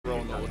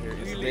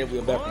Today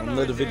we're back on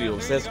another video of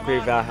Assassin's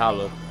Creed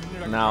Valhalla.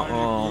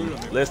 Now,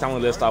 last time we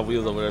left off, we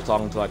was over there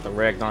talking to like the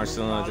Ragnar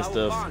sons and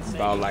stuff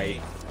about like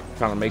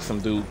trying to make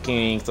some dude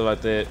king, stuff like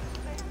that.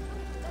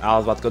 I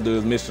was about to go do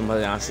his mission,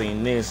 but I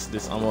seen this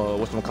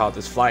whatchamacallit,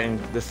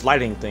 this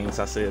flighting thing.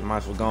 So I said, might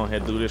as well go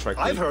ahead and do this right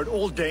quick. I've heard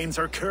all Danes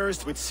are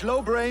cursed with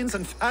slow brains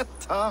and fat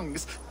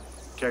tongues.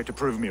 Care to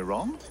prove me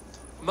wrong?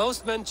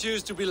 Most men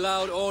choose to be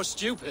loud or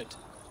stupid.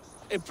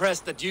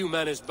 Impressed that you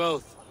manage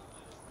both.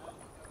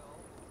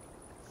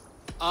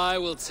 I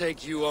will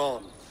take you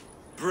on.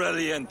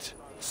 Brilliant.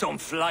 Some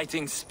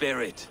flighting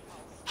spirit.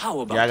 How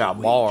about I got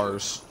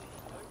bars.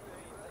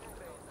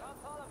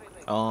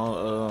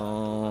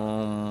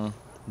 Boom.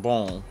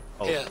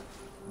 Oh. Here.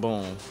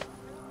 Boom.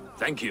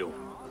 Thank you.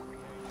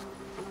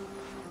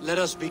 Let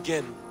us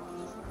begin.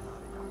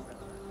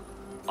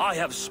 I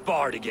have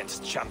sparred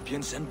against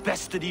champions and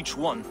bested each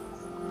one.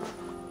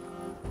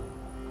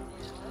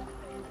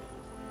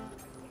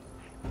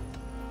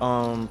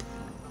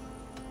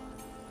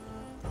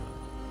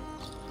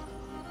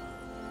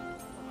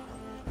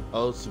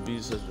 Oh, to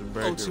beat such a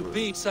bracket. Oh, to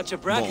beat such a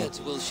bracket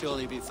will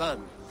surely be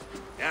fun.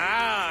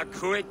 Ah,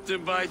 quick to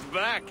bite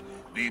back.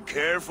 Be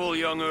careful,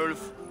 young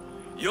Ulf.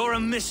 You're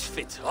a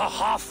misfit, a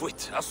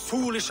half-wit, a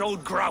foolish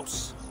old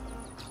grouse.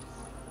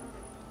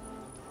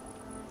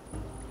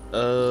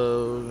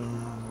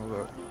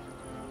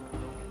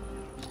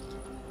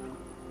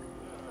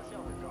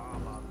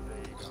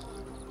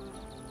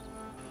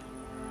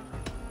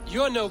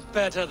 You're no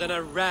better than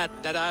a rat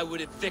that I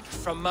would evict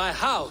from my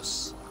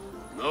house.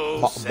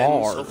 No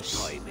sense of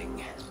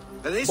timing.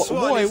 This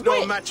one is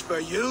no match for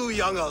you,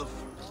 young Ulf.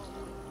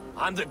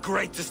 I'm the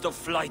greatest of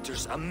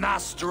flighters, a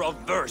master of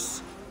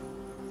verse.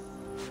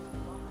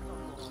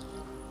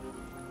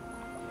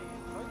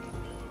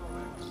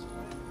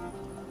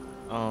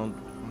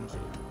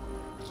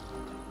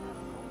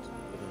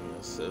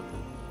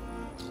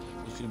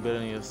 If you bet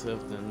on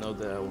yourself, then know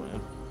that I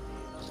win.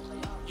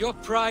 Your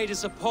pride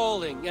is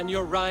appalling, and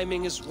your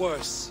rhyming is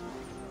worse.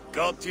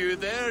 Got you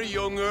there,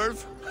 young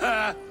Ulf.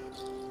 Ha!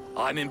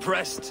 I'm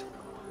impressed.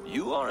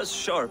 You are as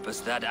sharp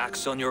as that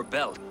axe on your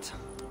belt.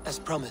 As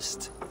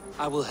promised,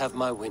 I will have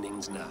my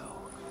winnings now.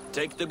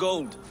 Take the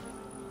gold.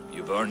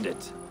 You've earned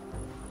it.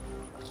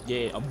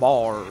 Yeah,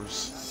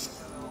 bars.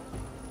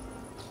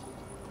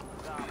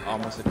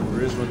 Almost a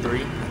charisma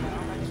 3.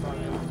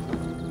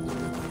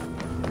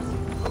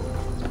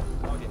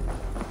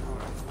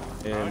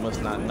 Yeah,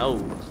 must not know.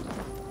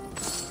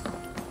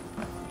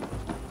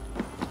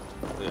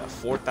 Yeah,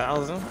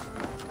 4,000.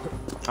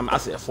 I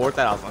said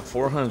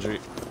 4,400.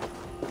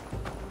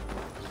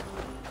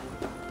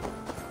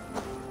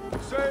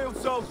 Sail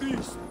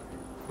southeast.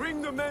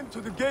 Bring the men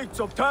to the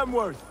gates of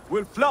Tamworth.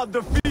 We'll flood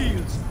the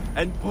fields,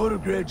 and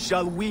Burgred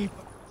shall weep.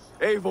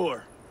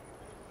 Eivor,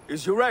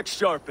 is your axe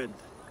sharpened?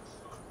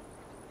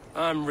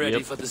 I'm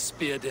ready for the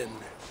spear din.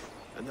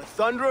 And the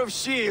thunder of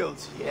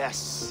shields,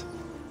 yes.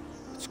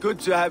 It's good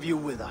to have you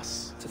with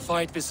us. To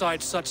fight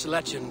beside such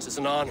legends is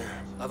an honor.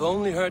 I've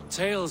only heard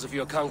tales of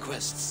your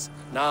conquests.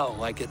 Now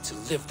I get to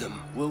live them.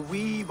 We'll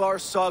weave our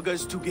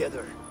sagas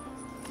together,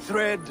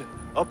 thread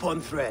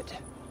upon thread.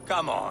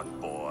 Come on,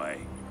 boy.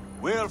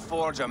 We'll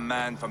forge a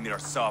man from your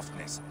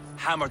softness,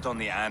 hammered on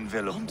the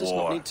anvil of One does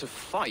war. not need to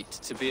fight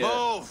to be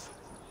Move!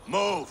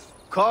 Move!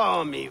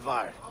 Calm,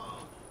 Ivar.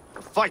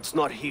 The fight's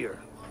not here.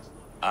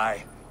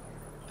 Aye.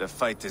 The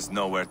fight is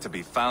nowhere to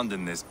be found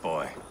in this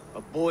boy.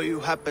 A boy who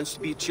happens to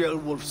be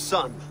Ceolwulf's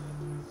son.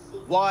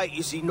 Why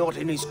is he not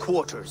in his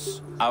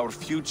quarters? Our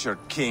future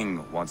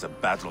king wants a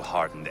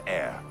battle-hardened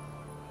heir.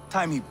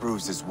 Time he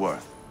proves his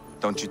worth,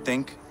 don't you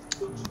think?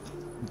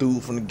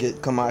 Dude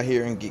finna come out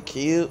here and get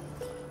killed.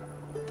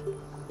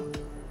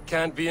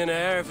 Can't be an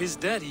heir if he's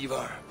dead,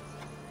 Ivar.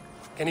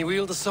 Can he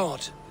wield a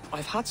sword?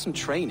 I've had some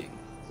training.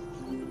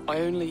 I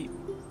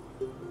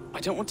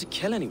don't want to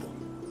kill anyone.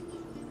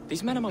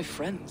 These men are my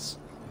friends.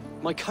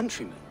 My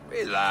countrymen.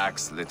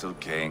 Relax, little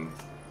king.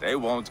 They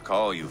won't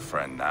call you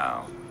friend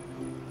now.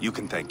 You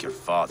can thank your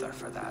father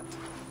for that.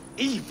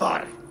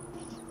 Ivar!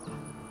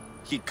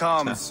 He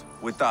comes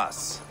with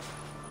us.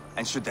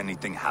 And should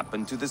anything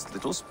happen to this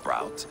little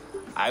sprout,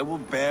 I will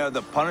bear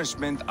the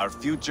punishment our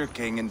future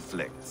king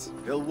inflicts.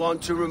 He'll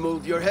want to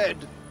remove your head.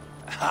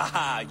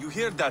 Haha, you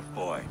hear that,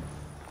 boy?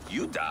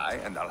 You die,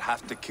 and I'll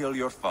have to kill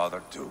your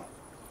father, too.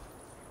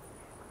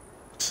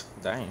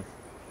 Dang.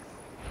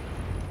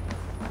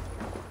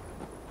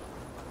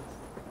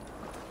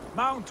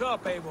 Mount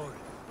up, Eivor.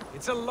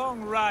 It's a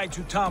long ride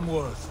to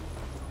Tamworth.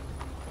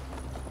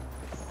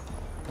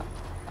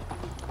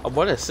 Oh,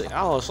 boy, that's sick.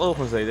 I was so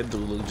gonna say that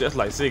dude look just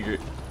like Sigurd.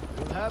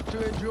 You'll have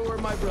to endure,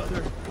 my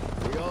brother.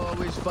 He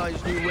always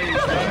finds new ways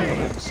to heal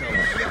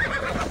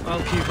himself.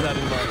 I'll keep that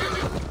in mind.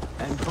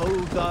 And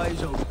both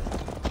eyes open.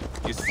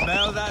 You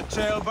smell that,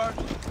 Trailbird?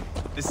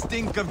 The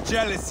stink of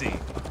jealousy,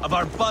 of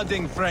our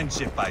budding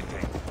friendship, I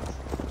think.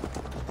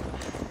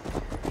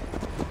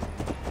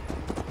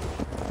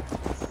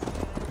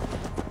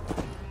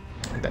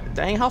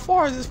 Dang, how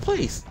far is this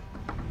place?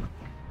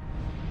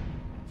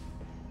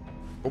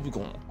 Are we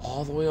going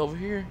all the way over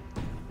here?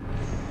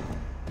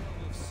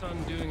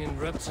 son doing in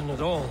Repton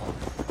at all?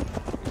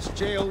 It's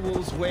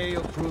Jailwolf's way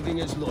of proving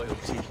his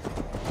loyalty.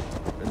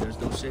 And there's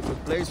no safer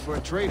place for a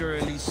traitor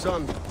and his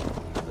son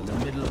than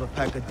the middle of a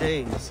pack of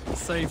Danes.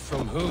 Safe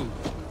from who?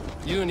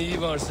 You and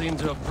Ivar seem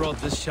to have brought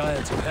this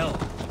Shire to hell.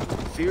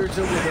 Fears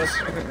are with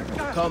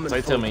us. Common So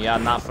they tell me y'all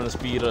not finna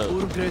speed up.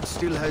 Urgred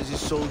still has his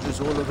soldiers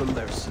all over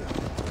Mercia.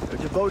 They're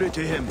devoted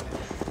to him,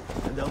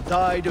 and they'll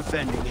die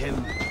defending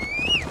him.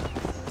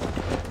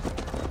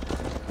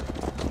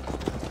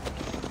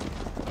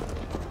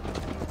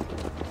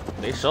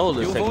 They showed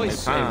us Your taking their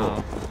voice,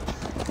 time.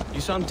 You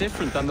sound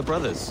different than the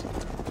brothers.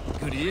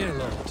 Good ear,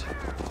 Lord.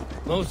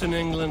 Most in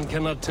England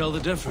cannot tell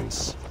the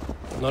difference.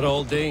 Not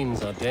all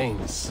Danes are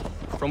Danes.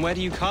 From where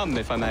do you come,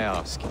 if I may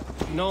ask?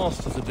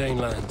 North of the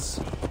Danelands,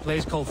 a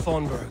place called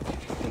Thornburg,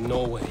 in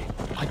Norway.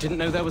 I didn't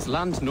know there was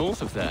land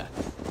north of there.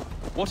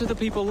 What are the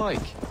people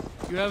like?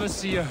 You ever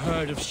see a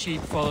herd of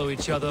sheep follow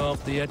each other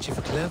off the edge of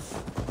a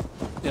cliff?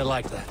 They're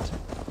like that.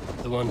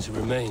 The ones who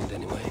remained,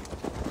 anyway.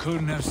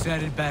 Couldn't have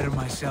said it better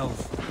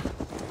myself.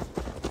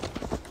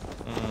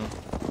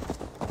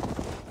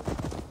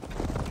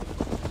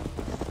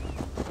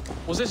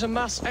 Was it a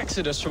mass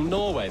exodus from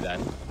Norway,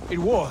 then? It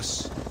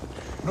was.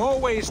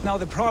 Norway is now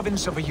the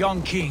province of a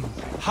young king,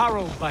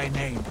 Harald by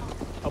name.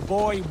 A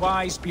boy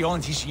wise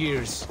beyond his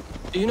years.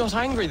 Are you not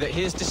angry that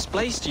he has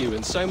displaced you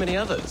and so many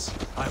others?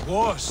 I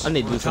was. I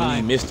need to for do a some new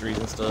time. mysteries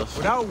and stuff.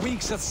 But our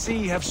weeks at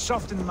sea have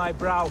softened my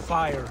brow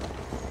fire.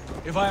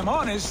 If I am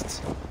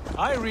honest,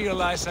 I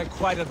realize I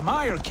quite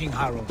admire King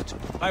Harald.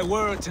 By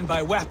words and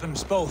by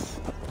weapons both.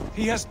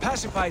 He has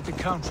pacified the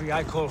country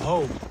I call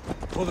home.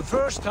 For the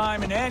first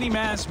time in any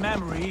man's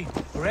memory,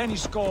 or any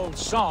skald's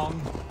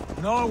song,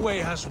 Norway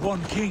has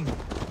one king.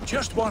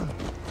 Just one.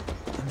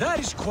 And that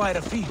is quite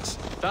a feat.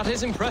 That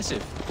is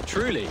impressive,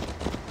 truly.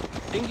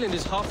 England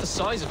is half the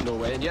size of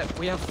Norway, and yet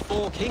we have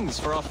 4 kings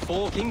for our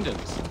 4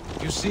 kingdoms.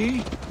 You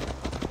see?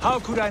 How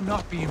could I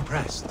not be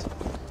impressed?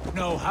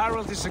 No,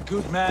 Harald is a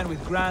good man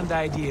with grand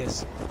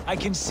ideas. I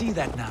can see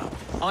that now.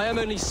 I am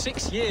only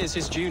 6 years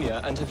his junior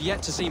and have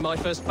yet to see my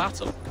first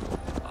battle.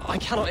 I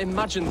cannot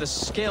imagine the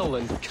skill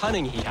and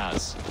cunning he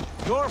has.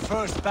 Your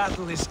first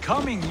battle is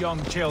coming,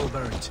 young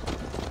jailbird.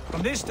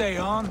 From this day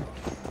on,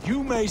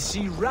 you may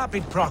see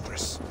rapid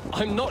progress.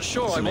 I'm not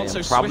sure This I want man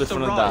so probably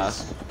swift a finna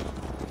rise.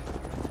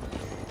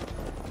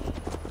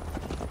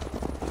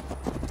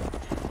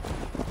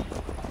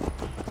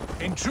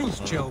 In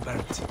truth,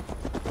 jailbird,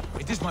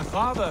 it is my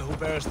father who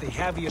bears the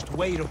heaviest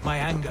weight of my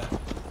anger,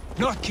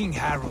 not King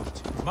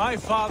Harald. My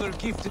father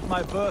gifted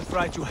my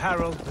birthright to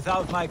Harald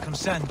without my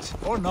consent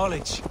or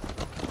knowledge,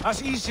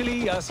 as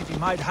easily as if he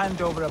might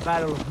hand over a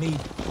barrel of meat.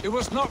 It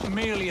was not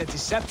merely a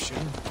deception,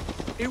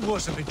 it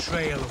was a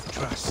betrayal of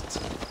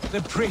trust,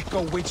 the prick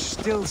of which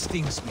still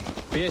stings me.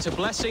 Be it a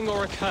blessing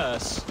or a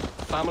curse,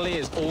 family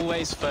is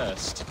always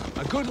first.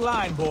 A good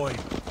line, boy.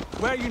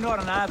 Were you not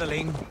an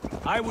atheling,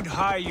 I would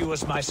hire you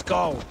as my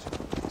skald.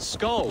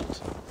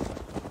 Skald?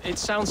 It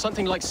sounds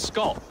something like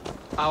Scott,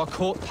 our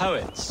court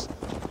poets.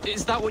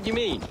 Is that what you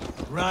mean?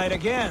 Right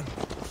again.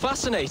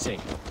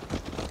 Fascinating.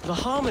 The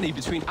harmony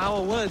between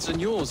our words and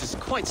yours is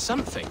quite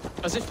something.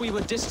 As if we were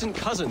distant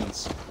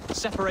cousins,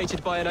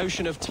 separated by an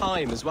ocean of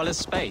time as well as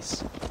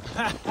space.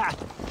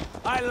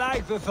 I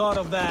like the thought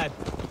of that.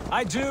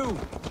 I do.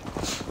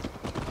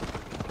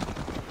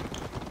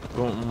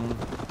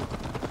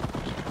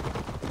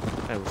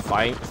 And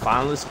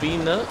finally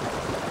speeding up.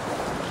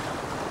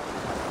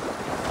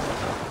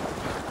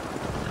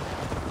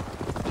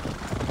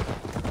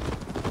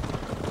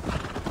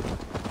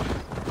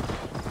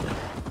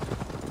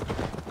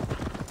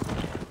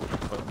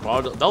 But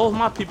bro, those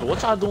my people.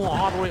 What y'all doing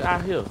all the way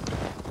out here?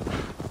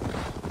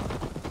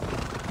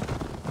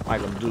 I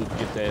gonna do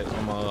get that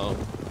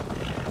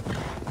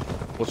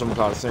what's I'm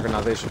called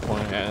synchronization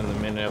point at in a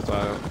minute after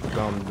I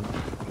come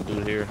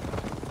do here.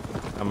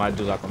 I might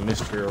do like a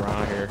mystery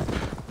around here.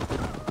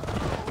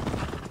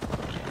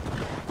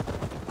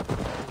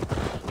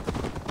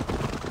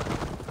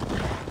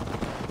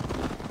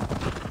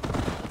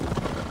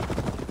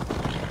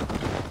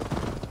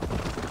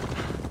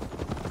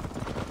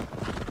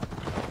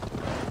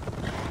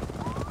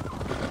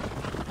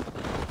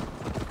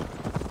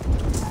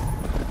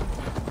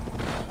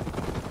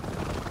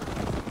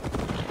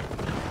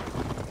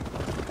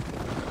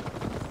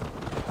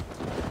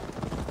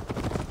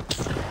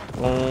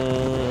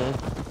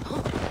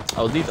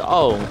 Oh, these.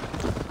 Oh,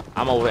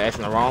 I'm over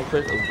asking the wrong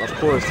question. Of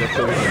course, that's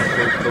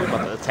because we're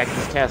about to attack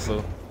this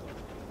castle.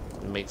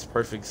 It makes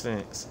perfect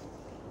sense.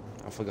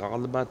 I forgot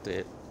all about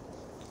that.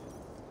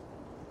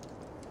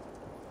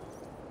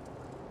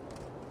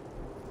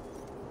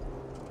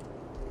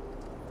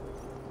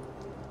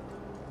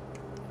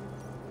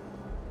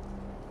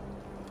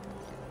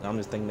 I'm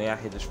just thinking they out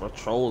here just for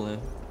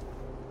trolling.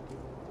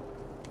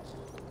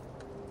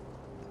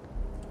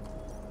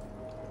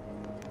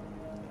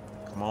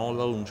 Come on,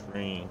 loading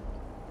screen.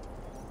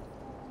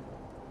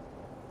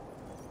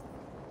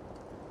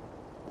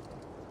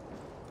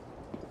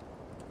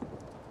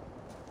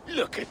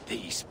 Look at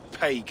these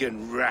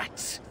pagan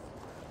rats.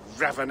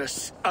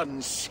 ravenous,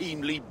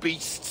 unseemly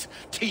beasts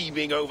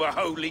teeming over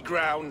holy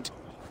ground.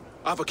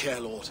 Have a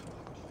care, Lord.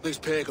 These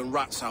pagan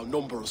rats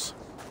outnumber us.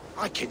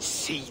 I can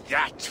see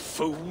that,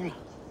 fool.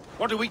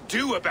 What do we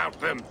do about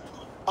them?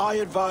 I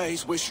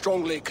advise we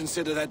strongly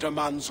consider their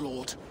demands,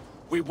 Lord.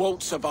 We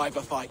won't survive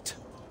a fight.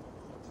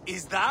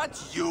 Is that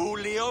you,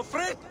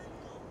 Leofrid?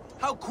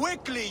 How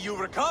quickly you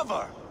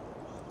recover!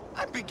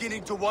 I'm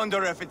beginning to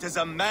wonder if it is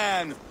a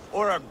man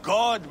or a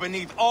god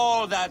beneath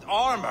all that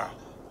armor.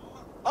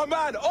 A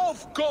man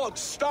of God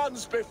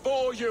stands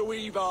before you,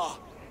 Ivar.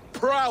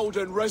 Proud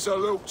and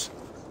resolute.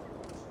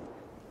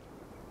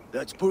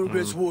 That's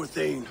Burgred's war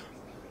thane.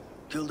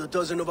 Killed a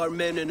dozen of our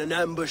men in an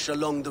ambush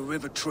along the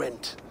River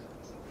Trent.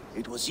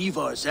 It was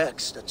Ivar's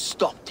axe that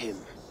stopped him.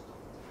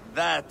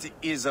 That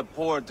is a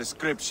poor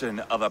description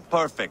of a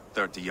perfect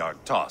 30-yard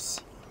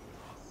toss.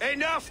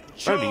 Enough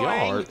 30 jawing,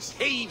 yards.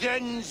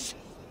 heathens!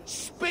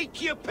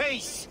 Speak your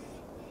piece!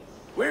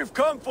 We've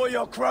come for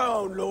your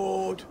crown,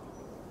 Lord.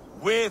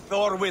 With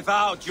or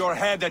without your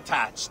head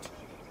attached.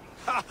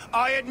 Ha,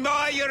 I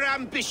admire your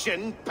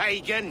ambition,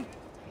 pagan.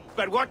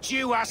 But what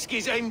you ask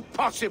is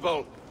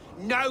impossible.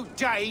 No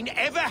Dane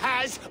ever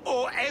has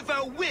or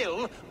ever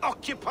will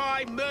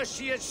occupy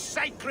Mercia's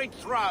sacred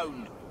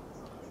throne.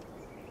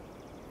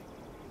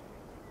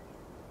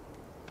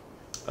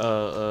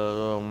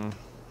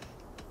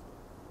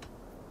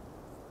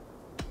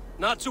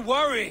 Not to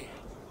worry.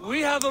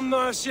 We have a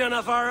Mercian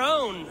of our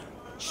own.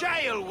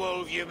 Jail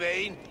wolf, you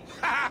mean?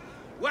 Ha!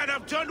 When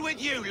I'm done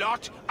with you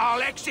lot,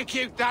 I'll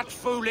execute that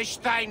foolish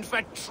thing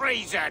for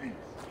treason.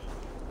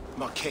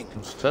 My king,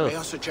 tough. may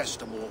I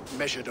suggest a more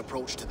measured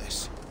approach to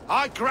this?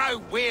 I grow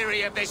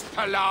weary of this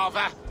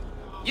palaver.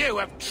 You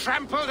have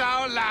trampled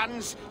our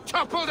lands,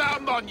 toppled our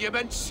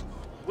monuments.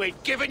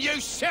 We've given you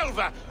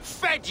silver,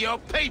 fed your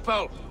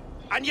people.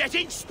 And yet,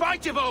 in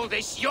spite of all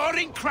this, your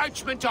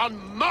encroachment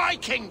on my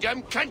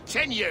kingdom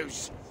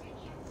continues.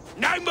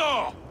 No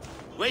more!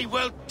 We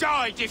will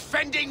die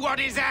defending what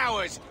is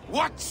ours,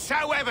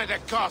 whatsoever the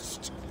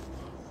cost.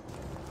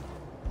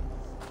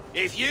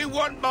 If you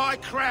want my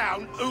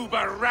crown,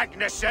 Uber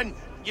Ragnarsson,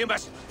 you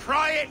must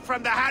pry it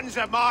from the hands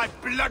of my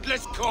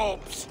bloodless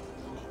corpse.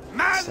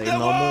 Man Say the no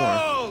more.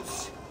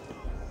 walls!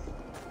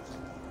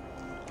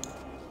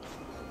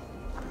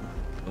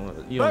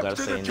 You don't Back gotta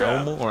to the say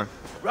no camp. more.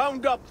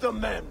 Round up the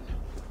men.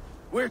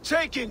 We're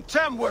taking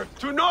Tamworth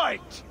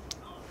tonight.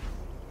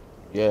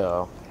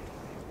 Yeah.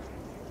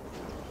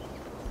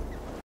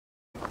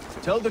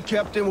 Tell the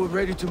captain we're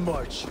ready to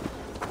march.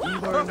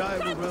 Ivar and I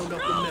will round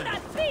up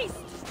the men.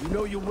 You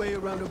know your way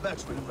around a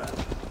batsman ramp.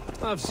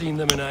 I've seen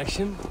them in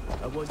action.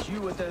 I want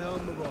you at the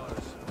helm of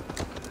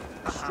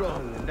ours.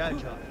 Strong and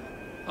agile.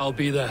 I'll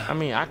be there. I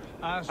mean, I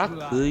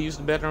could use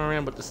the better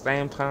ram, but at the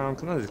same time,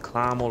 can I just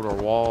climb over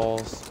the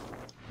walls?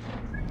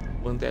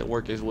 Wouldn't that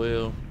work as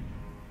well?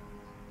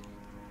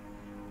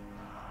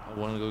 I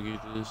want to go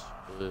get this,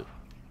 but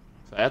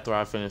so after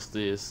I finish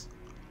this,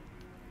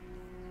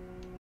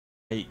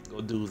 hey,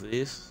 go do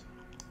this,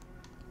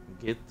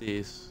 get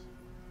this,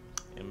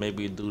 and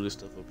maybe do this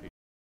stuff up here.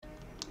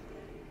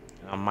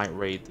 And I might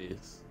raid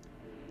this.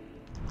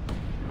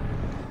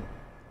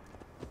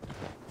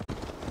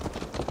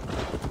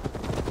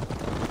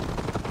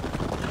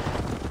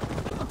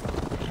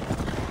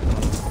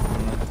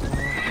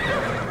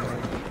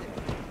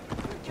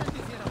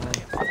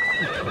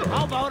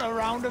 How about a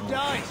round of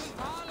dice?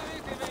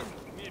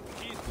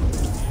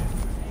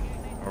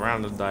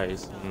 Around the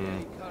dice.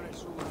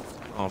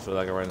 I don't feel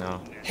like it right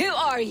now. Who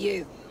are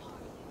you?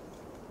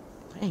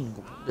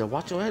 Dang, yeah,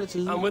 watch your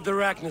attitude. I'm with the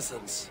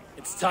Ragnarsons.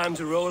 It's time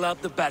to roll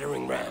out the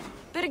battering ram.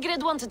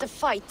 Birgrid wanted to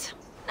fight.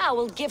 Now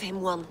we'll give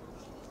him one.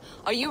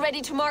 Are you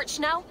ready to march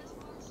now?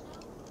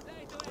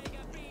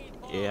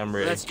 Yeah, I'm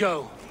ready. Let's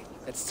go.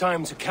 It's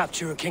time to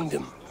capture a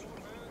kingdom.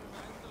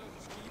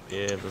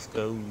 Yeah, let's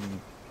go.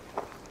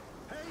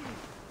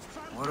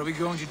 What are we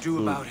going to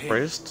do about him?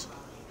 First,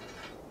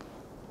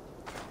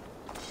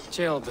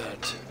 Jailbird.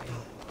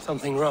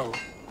 Something wrong.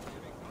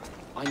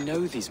 I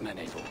know these men,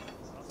 Eivor.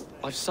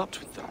 I've supped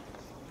with them.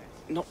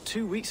 Not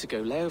 2 weeks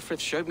ago,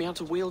 Leofrith showed me how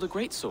to wield a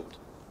greatsword.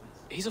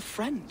 He's a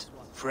friend.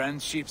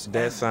 Friendship's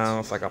that end,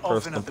 sounds like a often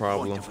personal at the point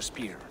problem. of a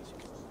spear.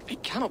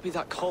 It cannot be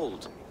that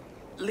cold.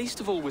 Least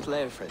of all with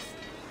Leofrith.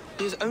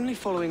 He is only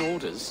following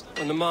orders.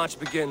 When the march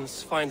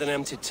begins, find an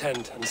empty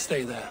tent and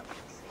stay there.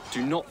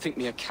 Do not think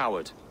me a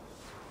coward.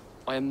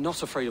 I am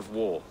not afraid of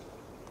war.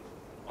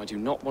 I do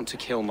not want to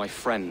kill my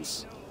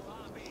friends.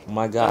 Oh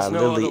my God, There's no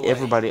literally other way.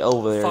 everybody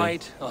over there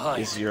Fight or hide.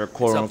 is your It's up to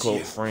quote-unquote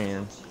you.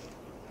 friend.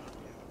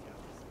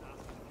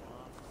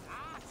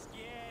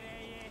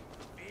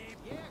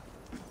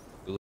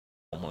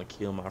 I'm gonna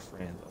kill my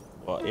friend.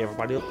 Well,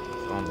 everybody else,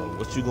 I don't know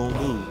what you gonna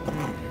do.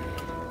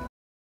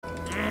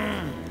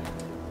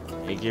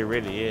 Hey, get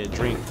ready, yeah,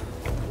 drink.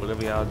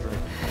 Whatever y'all drink.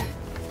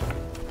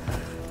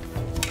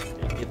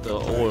 Okay, get the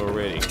oil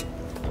ready.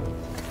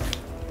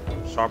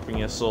 Sharpen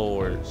your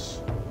swords.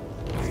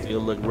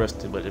 Still look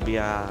rusty, but it'll be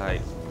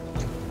alright.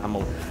 I'm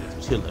over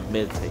here chilling,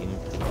 meditating,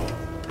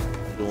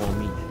 doing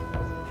me.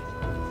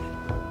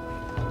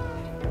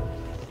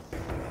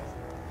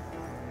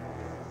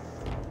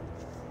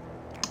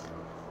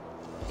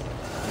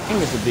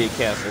 think it's a big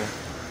castle.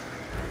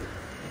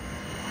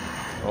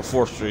 Or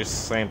fortress,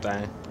 same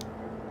thing.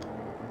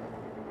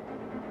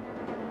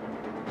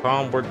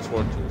 Combat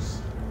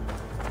fortress.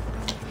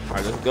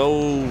 Alright, let's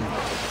go.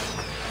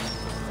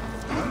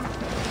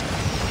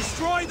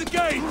 Destroy the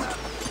gate!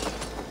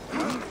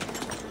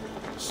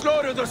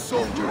 Slaughter the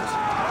soldiers!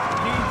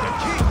 Lead the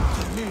king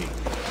to me!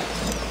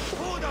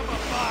 Hold up a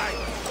fight!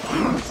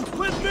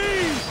 With me!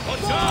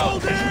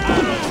 Hold it!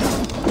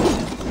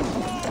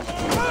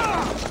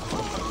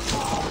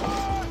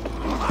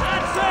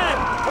 That's it!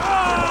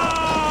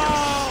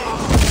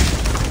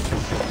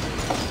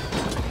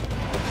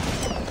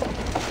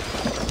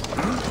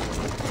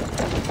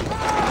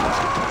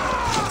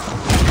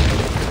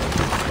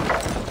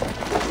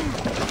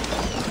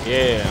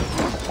 Yeah.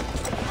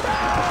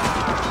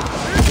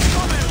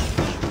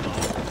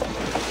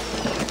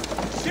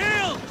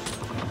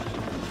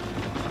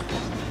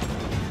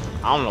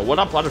 I don't know what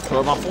I probably put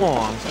on my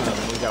forearms.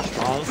 We got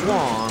strong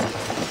forearms.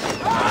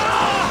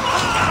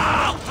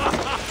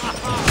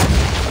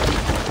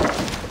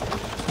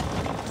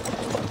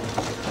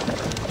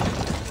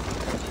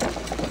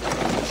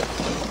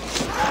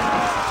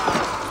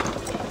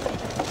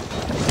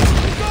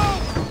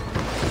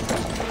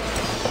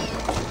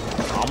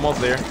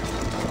 Almost there.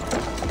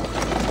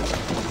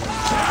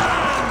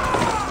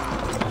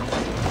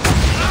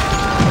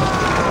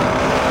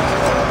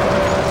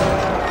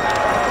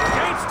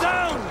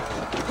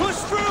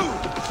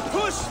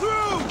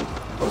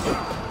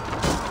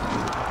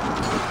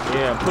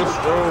 Yeah, push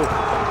through.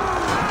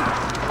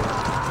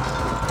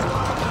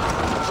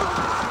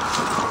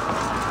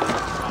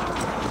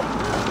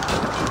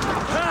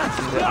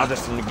 I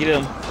just want to get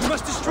him. You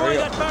must destroy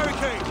that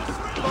barricade.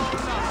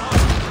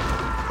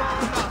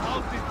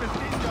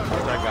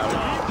 I got it.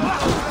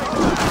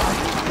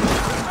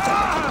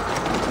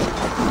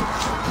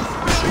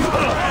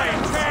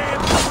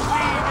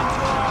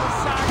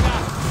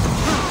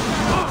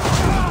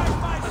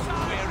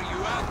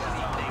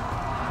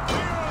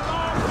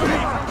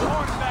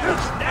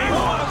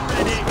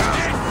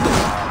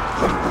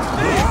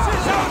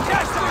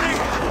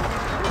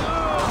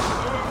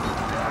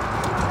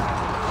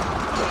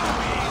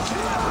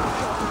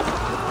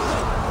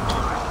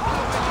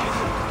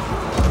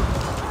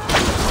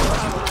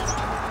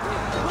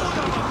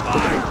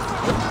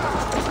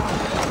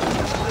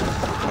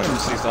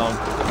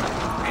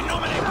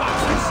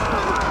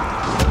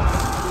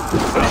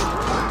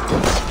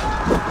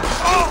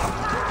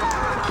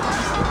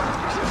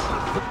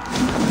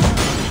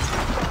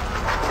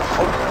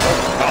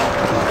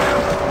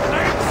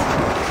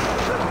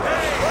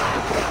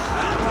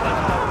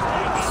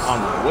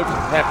 What is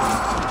happening?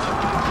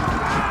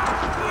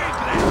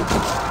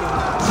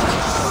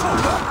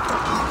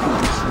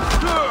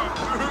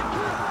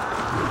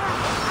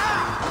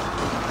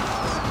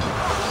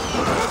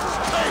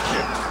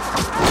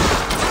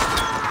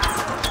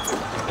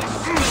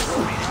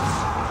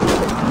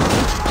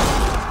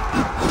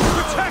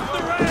 Protect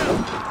the ram!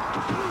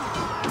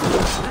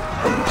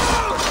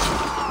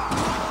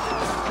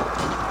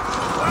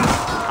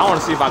 I want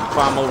to see if I can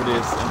climb over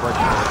this and break the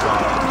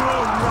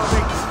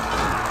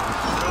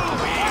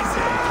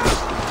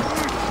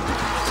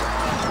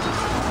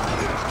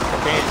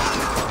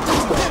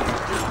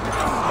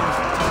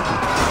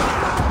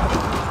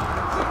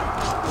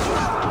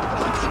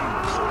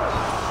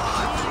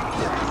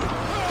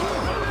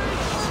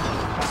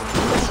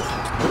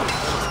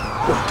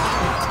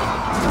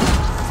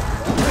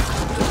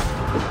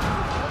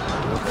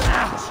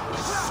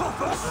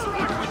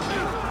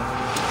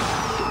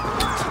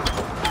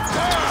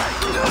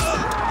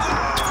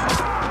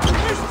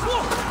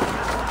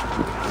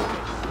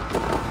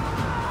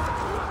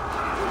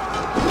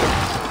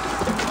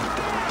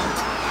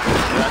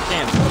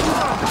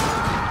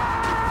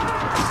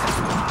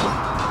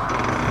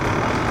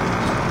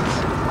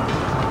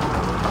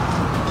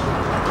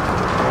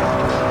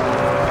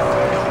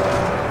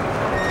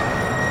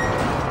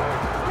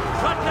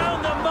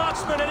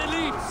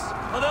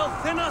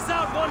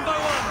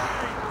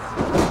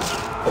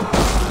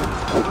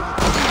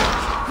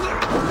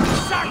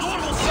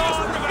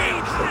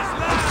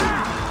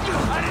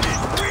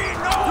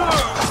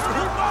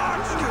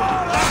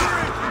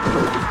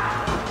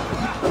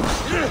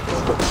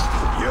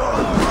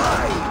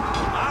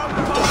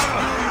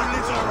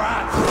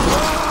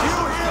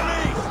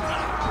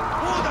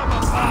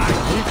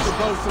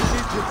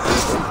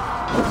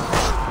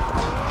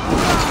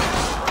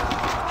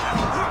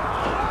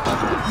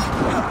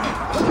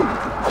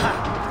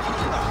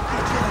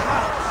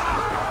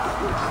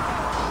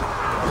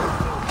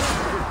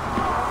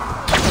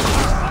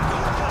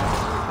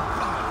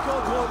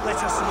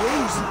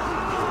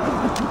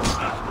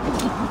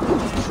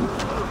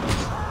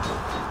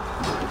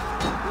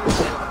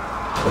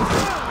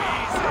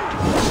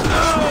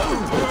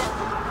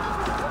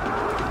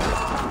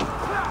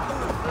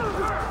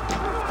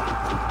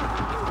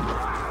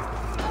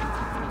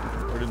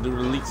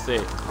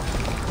Set.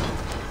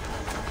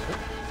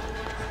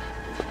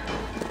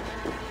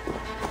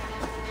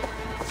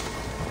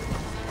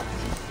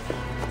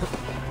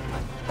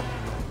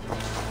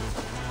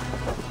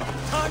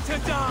 to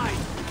die!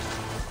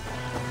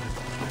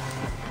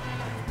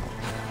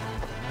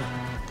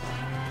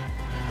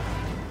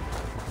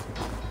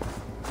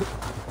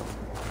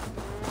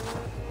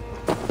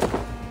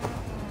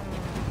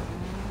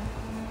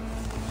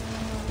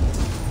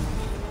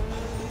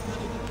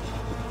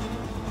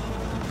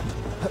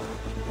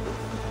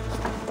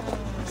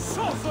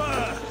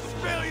 Suffer!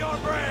 Spill your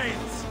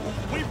brains!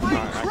 We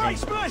bring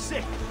Christ's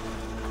mercy!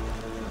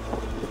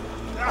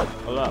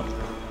 Hold up.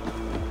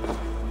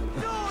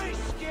 Don't be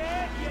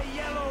scared, you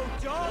yellow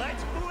dog!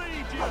 Let's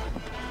bleed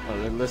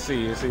you! Let's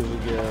see if we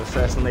get an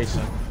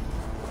assassination.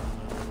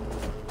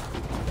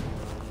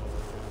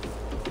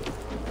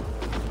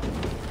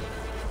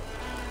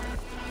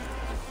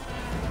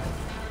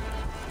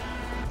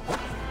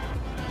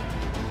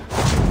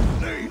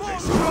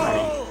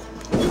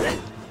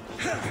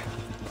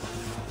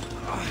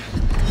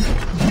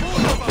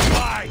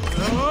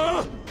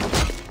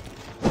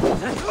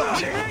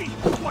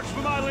 Watch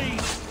for my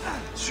lead!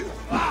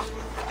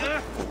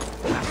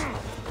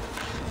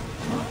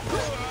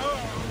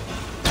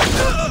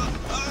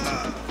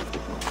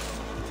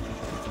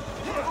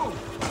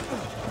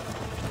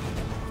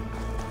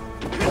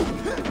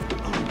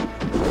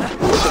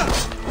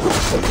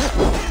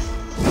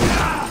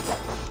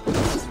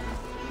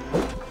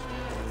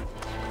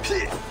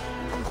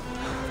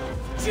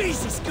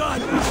 Jesus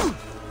God!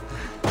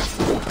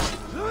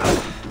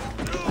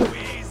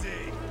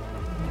 Easy!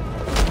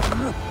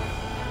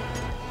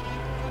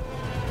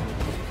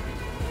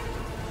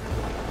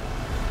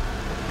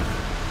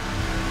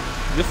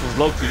 This was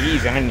low-key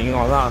easy, I ain't even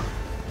gonna lie.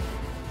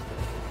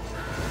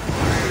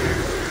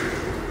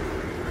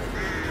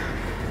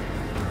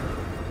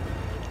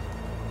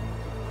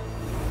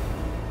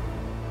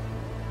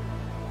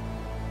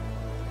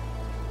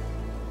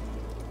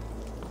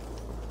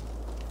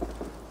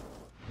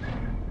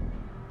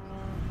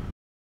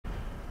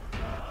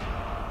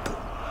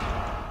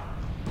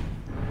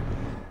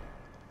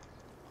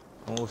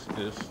 What's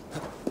this?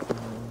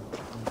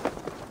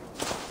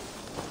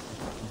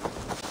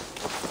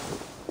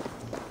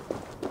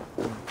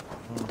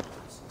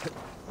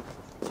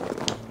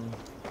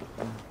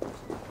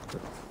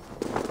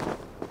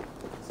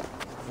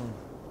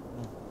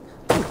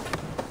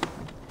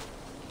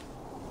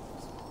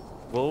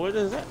 Well, what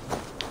is that?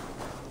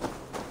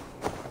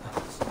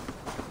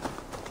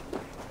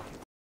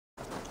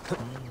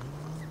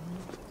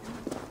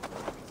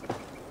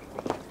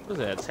 What is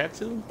that, a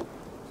tattoo?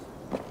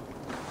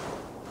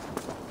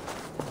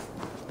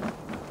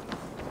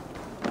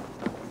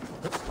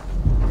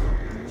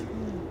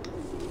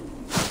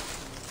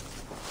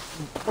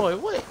 Boy,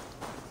 what?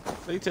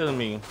 What are you telling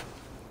me?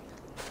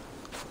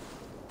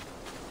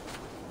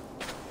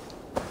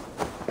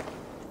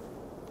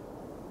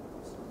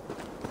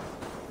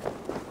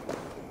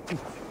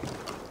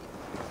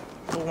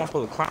 What,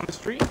 want to climb the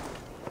street?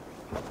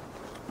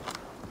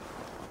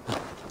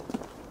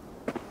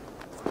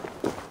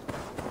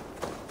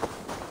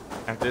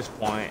 At this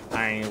point,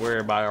 I ain't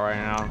worried about it right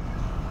now.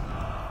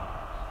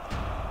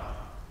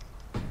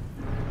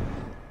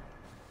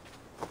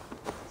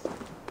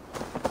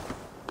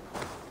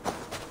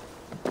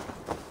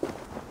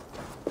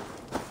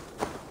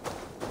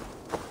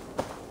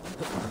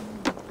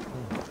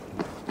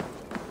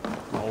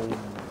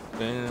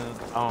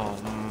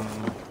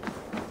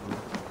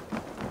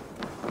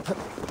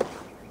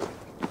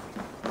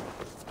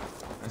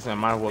 I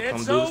might as well come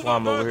do this while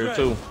I'm over here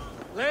too.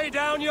 Lay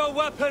down your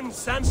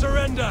weapons and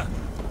surrender.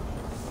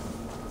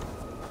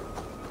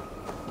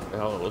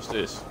 Hell, what's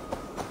this?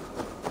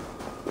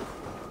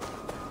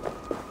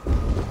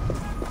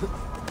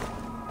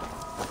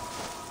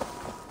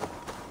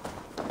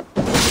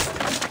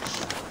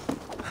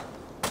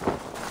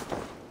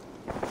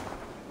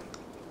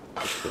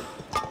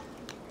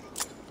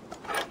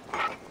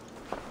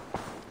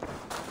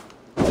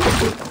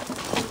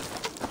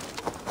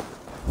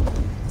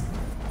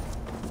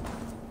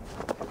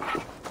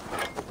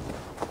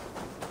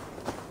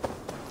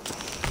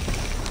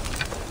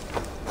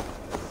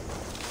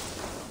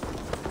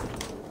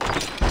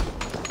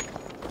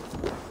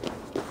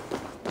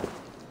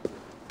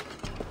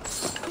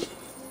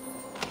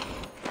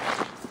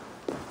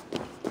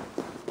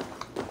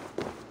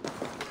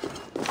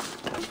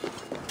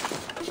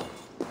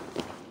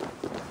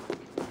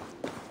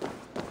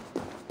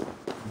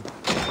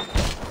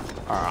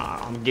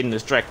 I'm getting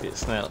distracted,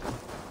 snap.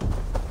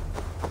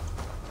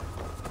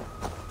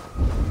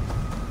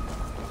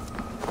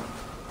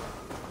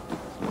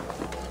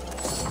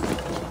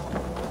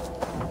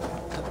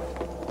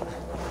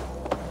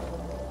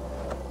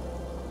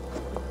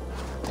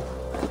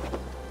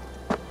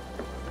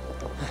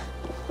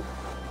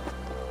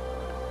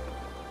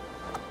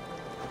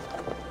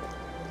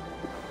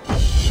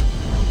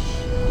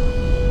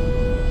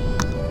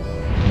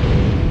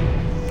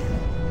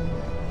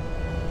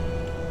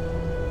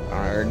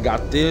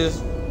 Got this.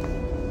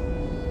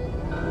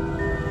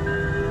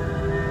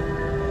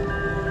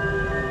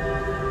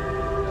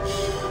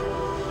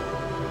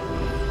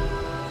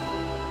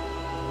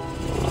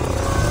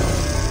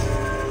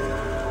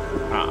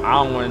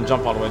 I don't want to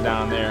jump all the way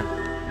down there.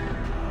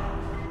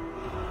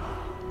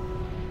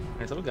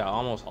 so we got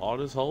almost all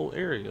this whole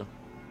area.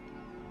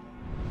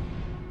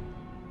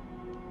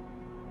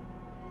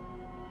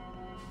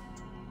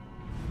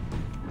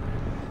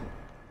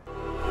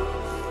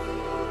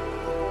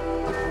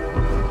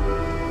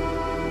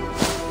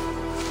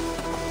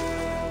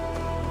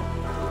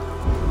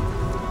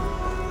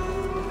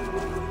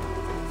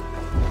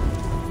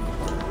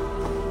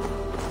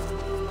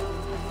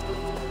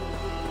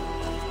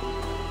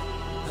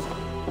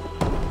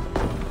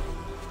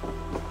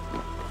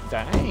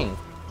 Dang.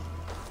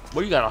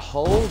 Well, you got a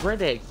whole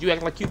red egg. You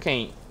act like you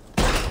can't.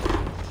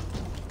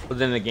 But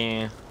then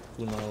again,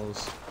 who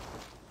knows?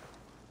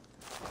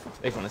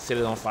 They gonna set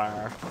it on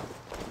fire.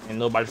 And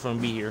nobody's gonna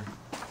be here.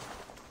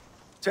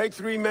 Take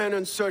 3 men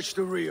and search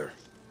the rear.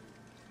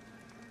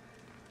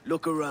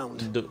 Look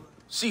around.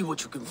 See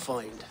what you can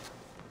find.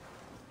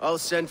 I'll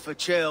send for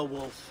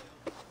Wolf.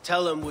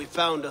 Tell him we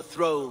found a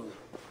throne.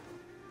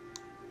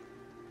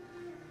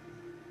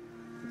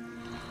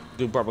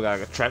 Dude probably got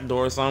like a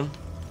trapdoor or something.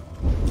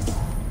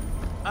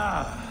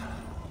 Ah,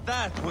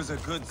 that was a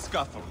good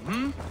scuffle,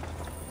 hmm?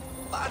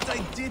 But I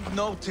did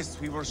notice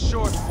we were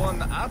short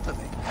one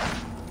athlete.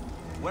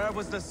 Where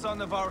was the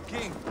son of our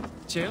king?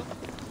 Chill?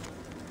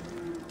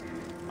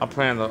 I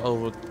plan to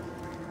over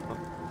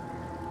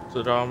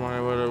to the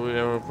Almighty whether we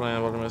ever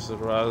plan what the message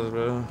rises,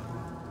 bro.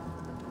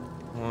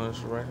 One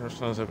of the regular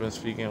sons have been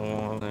speaking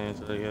one name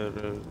to the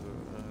other.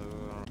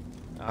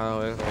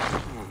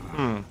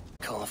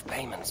 Call of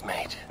payments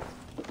made.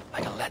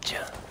 Like a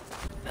ledger.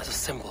 There's a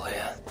symbol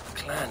here.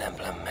 Clan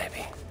emblem,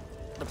 maybe.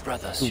 The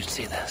brothers should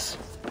see this.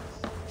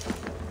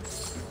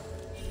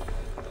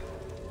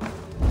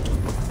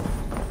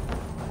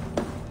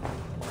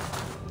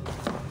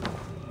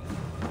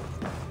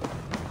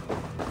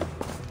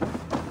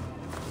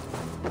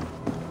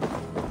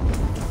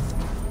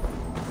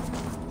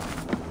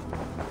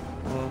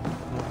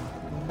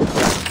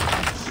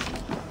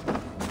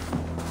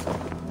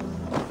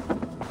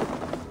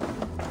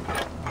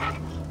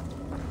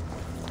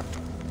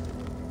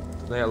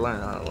 They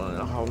land on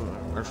a whole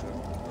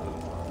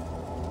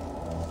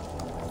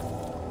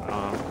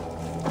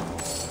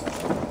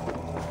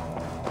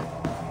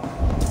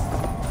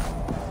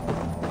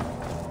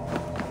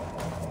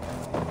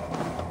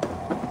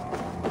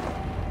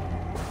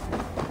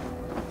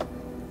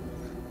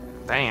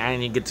dang, I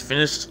didn't even get to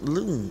finish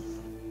looting.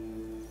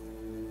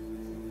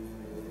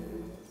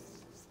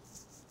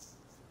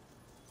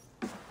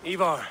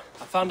 Ivar,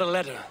 I found a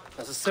letter.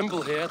 There's a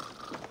symbol here.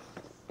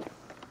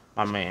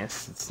 My man,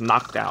 it's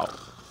knocked out.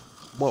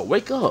 Boy,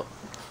 wake up.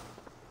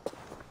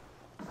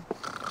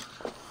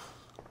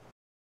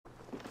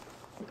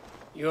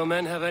 Your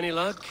men have any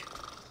luck?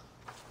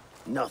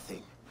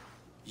 Nothing.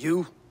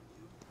 You?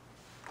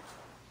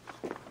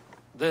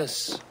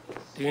 This.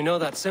 Do you know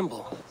that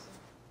symbol?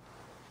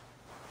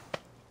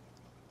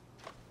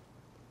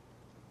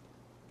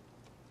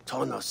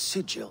 Tana's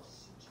sigil.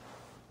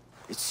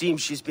 It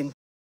seems she's been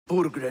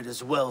Burgred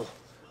as well.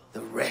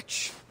 The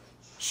wretch.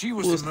 She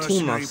was the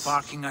mercenary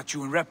barking at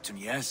you in Repton,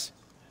 yes?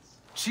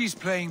 She's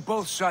playing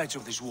both sides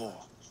of this war.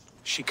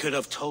 She could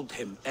have told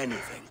him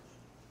anything.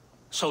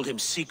 Sold him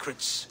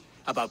secrets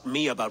about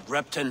me, about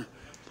Repton,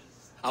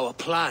 our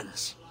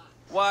plans.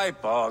 Why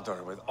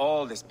bother with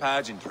all this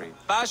pageantry?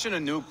 Fashion a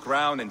new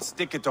crown and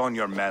stick it on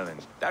your melon.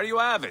 There you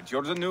have it,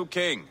 you're the new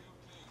king.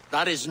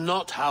 That is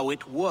not how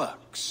it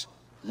works.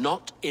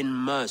 Not in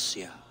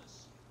Mercia.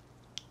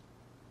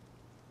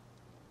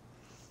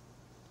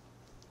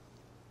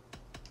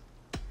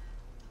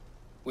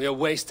 We are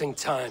wasting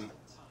time.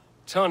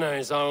 Tana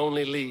is our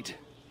only lead.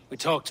 We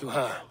talk to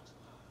her.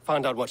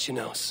 Find out what she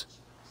knows.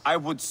 I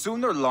would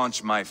sooner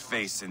launch my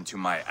face into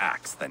my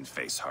axe than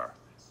face her.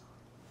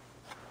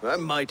 That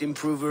might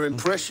improve her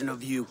impression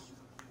of you.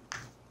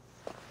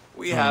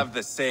 We have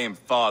the same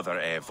father,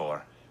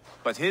 Eivor.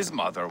 But his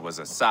mother was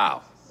a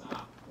sow.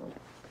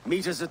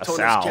 Meet us at sow.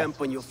 Tana's camp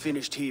when you're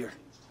finished here.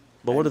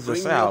 But what is a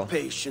Bring sow? your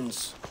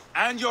patience.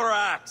 And your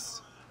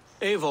axe!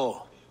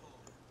 Eivor,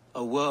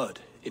 a word,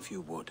 if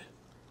you would.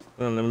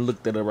 Well, let me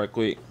look that up right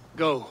quick.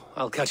 Go,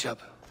 I'll catch up.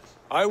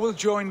 I will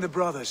join the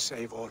brothers,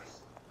 Eivor.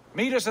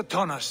 Meet us at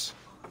Tana's.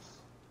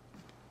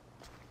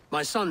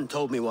 My son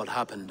told me what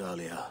happened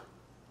earlier,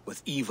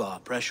 with Ivar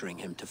pressuring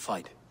him to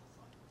fight.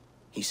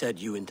 He said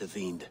you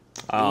intervened.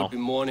 I would be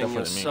mourning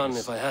your definitely son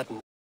means. if I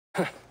hadn't.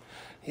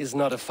 He's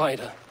not a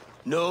fighter.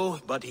 No,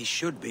 but he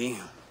should be.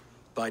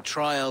 By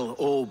trial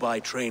or by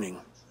training.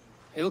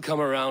 He'll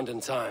come around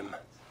in time.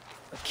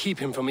 But keep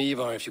him from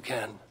Ivar if you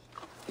can.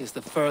 He's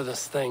the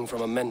furthest thing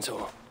from a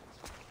mentor.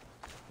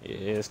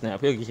 Yeah,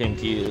 snap. He'll get him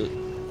killed.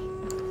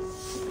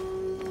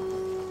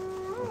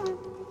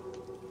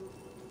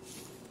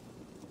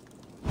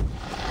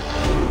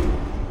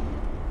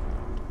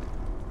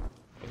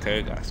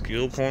 Okay, got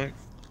skill point.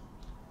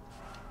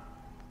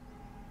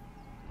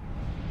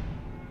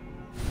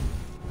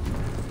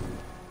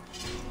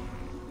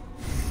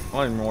 I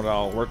don't even know what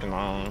I was working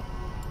on.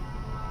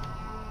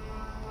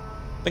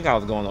 I think I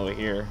was going over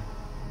here.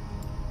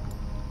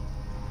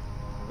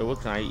 But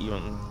what can I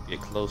even get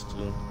close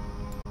to?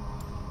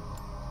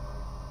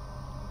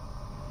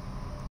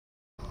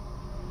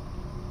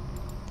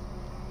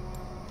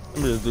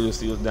 Let me just do this.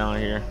 See what's down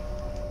here.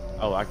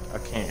 Oh, I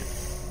can't.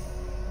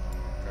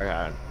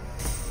 God.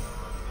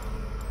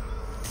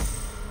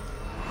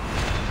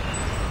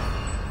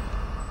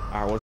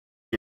 Alright, what?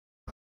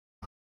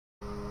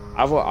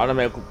 I will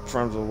automatically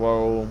confirm the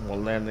roll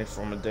when landing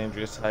from a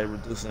dangerous height,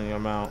 reducing the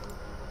amount.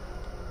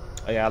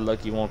 Oh yeah,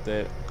 lucky you want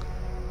that.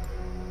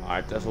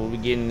 Alright, that's what we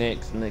getting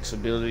next. Next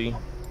ability.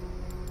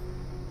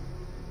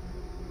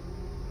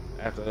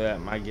 After that, I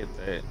might get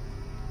that.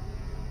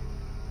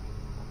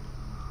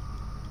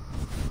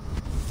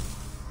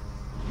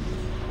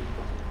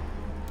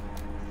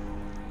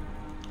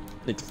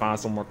 Need to find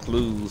some more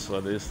clues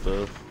for this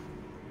stuff.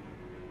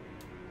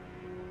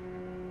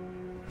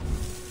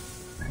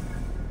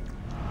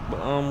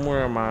 But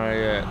where am I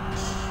at?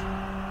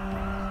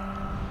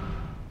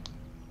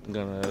 I'm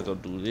gonna go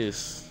do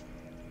this.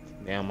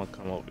 Now I'm gonna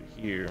come over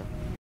here.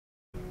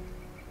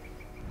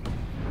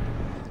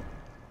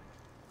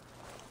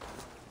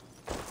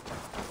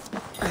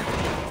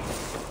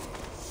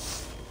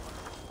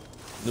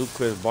 New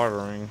quest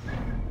bartering.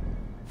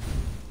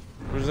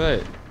 Where's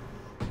that?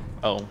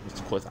 Oh, it's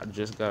the quest I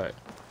just got.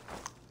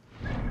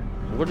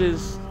 What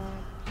is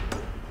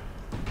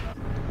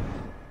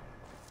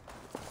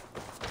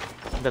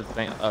that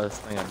thing? This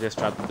thing I just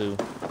tried to do.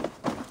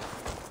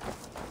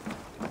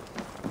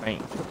 I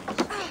think.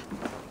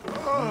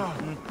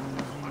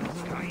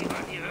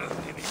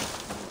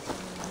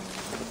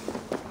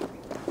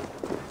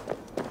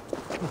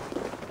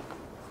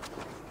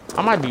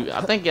 I might be.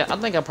 I think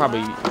I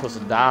probably supposed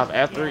to dive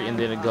after it, and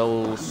then it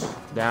goes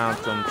down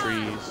some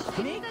trees.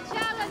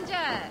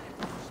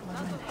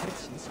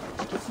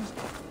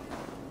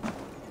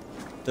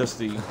 Let's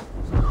see.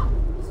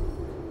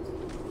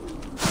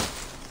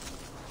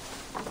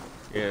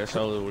 Yeah,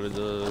 show you what it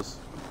does.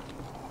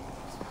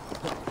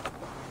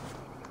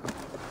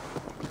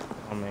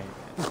 Oh man.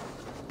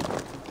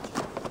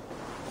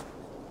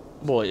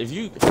 Boy, if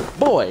you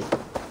boy.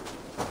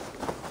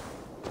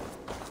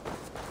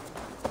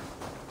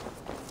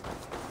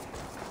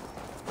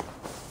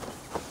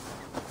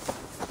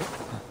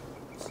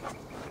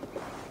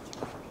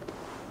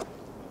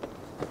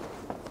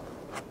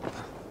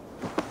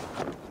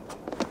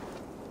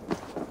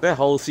 That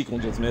whole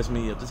sequence just messed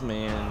me up. This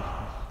man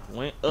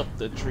went up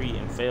the tree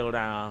and fell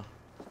down.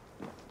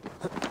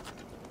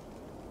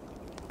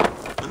 I'm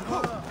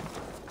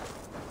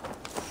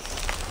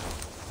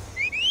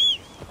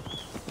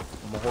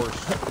a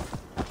horse.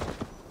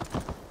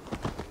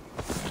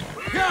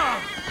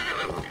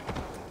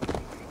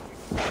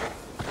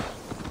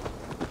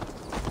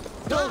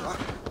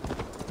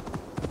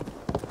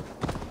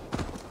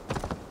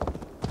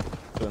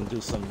 Gonna do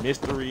some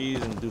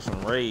mysteries and do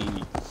some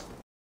raids.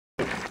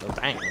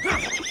 Dang.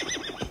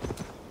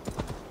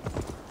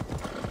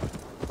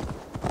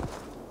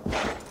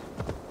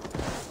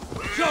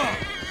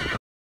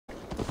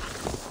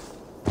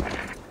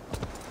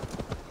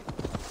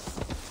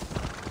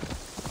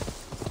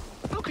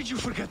 How could you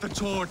forget the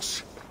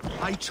torch?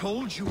 I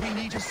told you we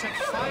need to set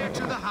fire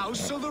to the house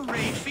so the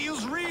raid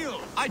feels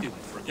real. I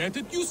didn't forget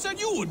it. You said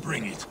you would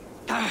bring it.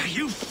 Ah,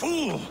 you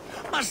fool!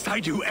 Must I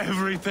do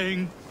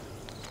everything?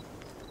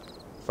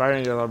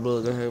 Fighting got our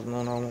brother have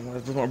no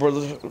my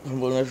brother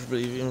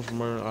even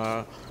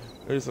from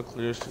it's a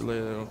clear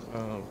later.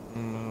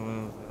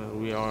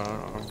 We are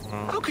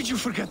How could you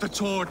forget the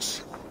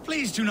torch?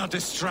 Please do not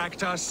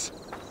distract us.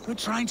 We're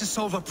trying to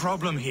solve a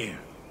problem here.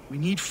 We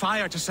need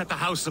fire to set the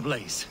house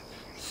ablaze.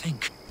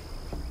 Think.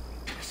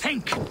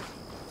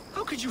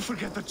 How could you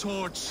forget the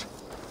torch?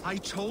 I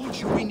told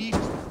you we need.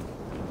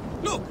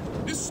 Look,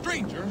 this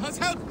stranger has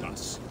helped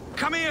us.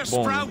 Come here,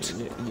 Sprout.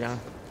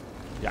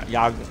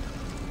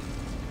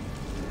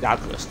 Y'all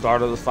could have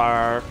started the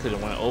fire, could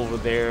have went over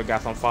there,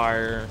 got some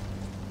fire.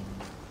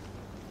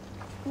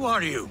 Who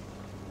are you?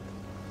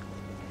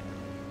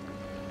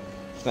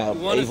 You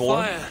wanted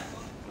fire.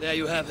 There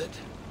you have it.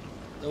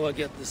 Though I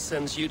get the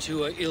sense you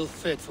two are ill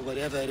fit for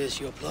whatever it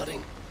is you're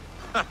plotting.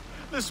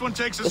 This one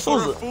takes us for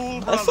a fool,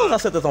 brother. As soon as I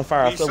set this on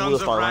fire, I These felt sons wood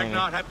of start raining.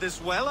 Ragnar have this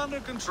well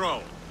under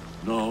control.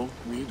 No,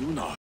 we do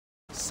not.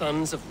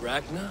 Sons of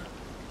Ragnar?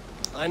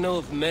 I know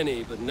of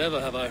many, but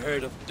never have I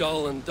heard of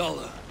Dull and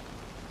Dollar.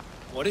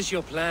 What is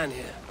your plan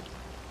here?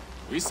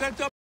 We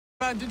set up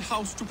an abandoned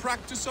house to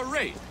practice a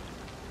raid.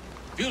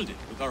 Build it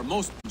with our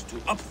most to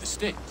up the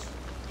stakes.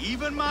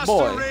 Even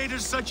master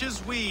raiders such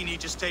as we need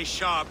to stay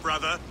sharp,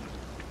 brother.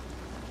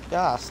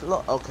 Yeah,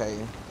 slow. Okay.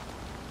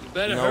 You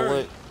better hurry.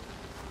 What?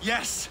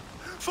 Yes,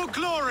 for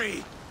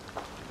glory.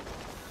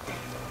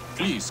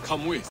 Please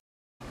come with.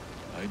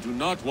 I do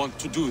not want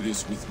to do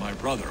this with my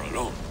brother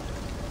alone.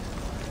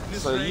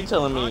 So you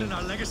telling me?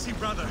 Our legacy,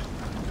 brother.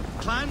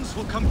 Clans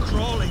will come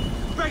crawling,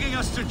 begging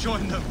us to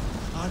join them.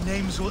 Our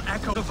names will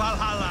echo the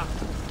Valhalla.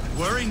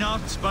 Worry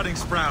not, budding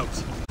Sprout.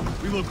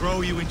 We will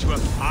grow you into a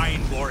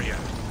fine warrior.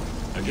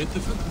 I get the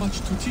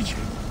much to teach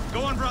him.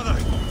 Go on, brother.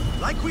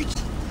 Like we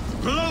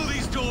blow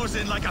these doors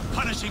in like a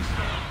punishing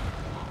storm.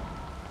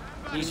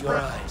 Use your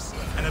eyes.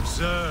 And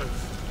observe.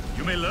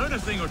 You may learn a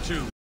thing or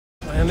two.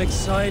 I am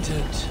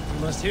excited. You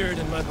must hear it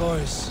in my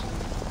voice.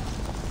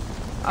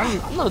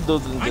 I'm not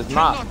doing I this.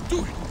 cannot Not.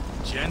 do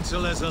it.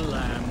 Gentle as a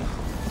lamb.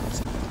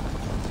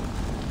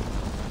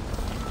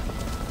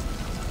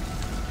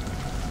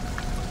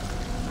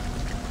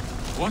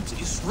 What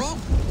is wrong?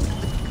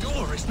 The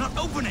door is not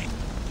opening.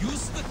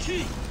 Use the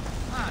key.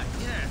 Ah,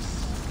 yes.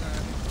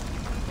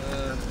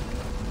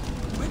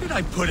 Where did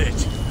I put it?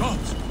 God.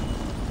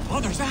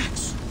 Mother's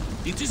axe.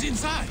 It is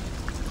inside.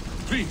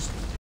 Please.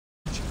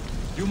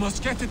 You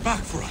must get it back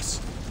for us.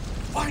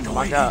 Find a Oh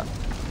my way. God.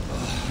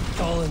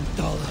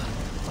 Dollar,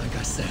 like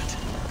I said.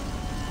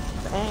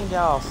 Dang,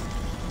 y'all.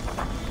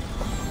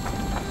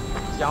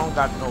 Y'all don't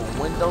got no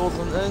windows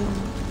and then.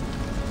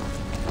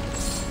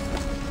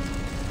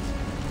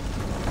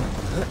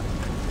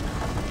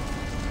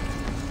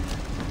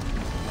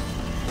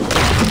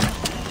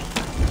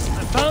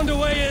 I found a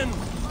way in.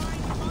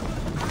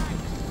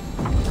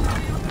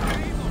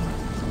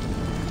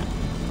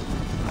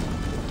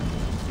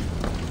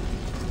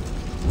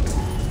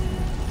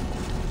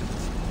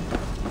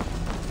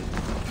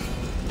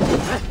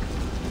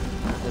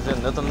 Is there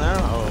nothing there?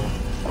 Oh.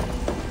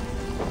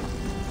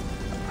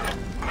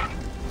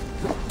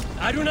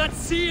 I do not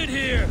see it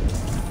here.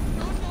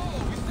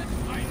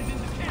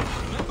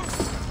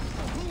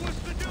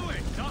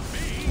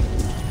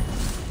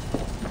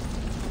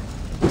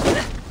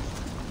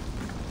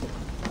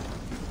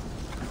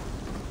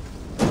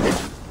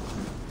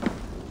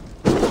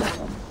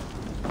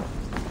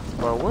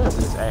 Bro, where is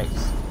this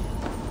axe?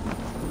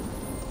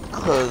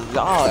 Cause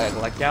y'all act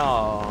like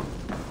y'all.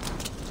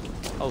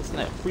 Oh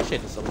snap!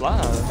 Appreciate the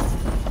supplies.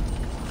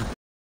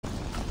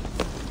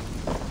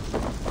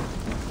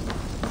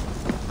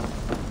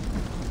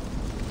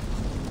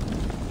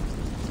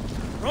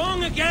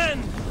 Wrong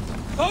again.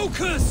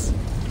 Focus.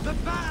 The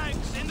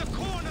bag's in the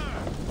corner.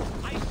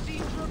 I seem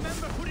to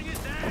remember putting it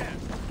there.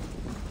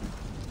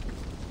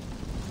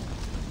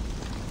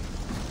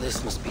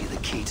 This must be the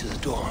key to the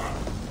door.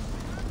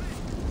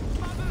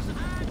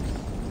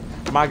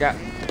 My God.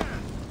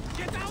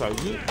 So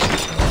you,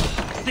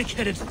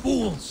 Thick-headed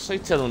fools. so you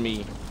telling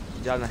me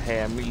y'all done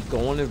had me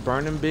go in this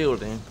burning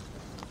building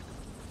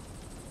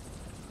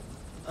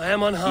I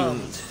am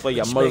unharmed. for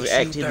your which mother's makes you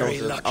axe, you know, very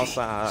just lucky.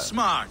 outside.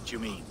 Smart, you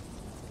mean?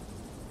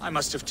 I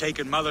must have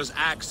taken Mother's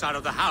axe out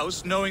of the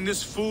house, knowing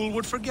this fool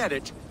would forget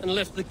it. And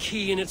left the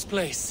key in its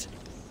place.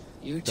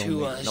 You Don't two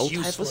make are as no type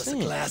of useful as a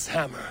sense. glass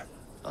hammer.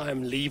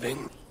 I'm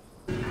leaving.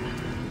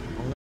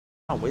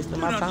 I'm wasting Do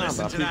my not time.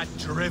 listen But to that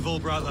drivel,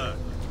 brother.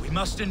 We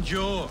must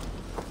endure.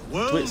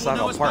 World Twitch will Saga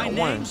know us Part by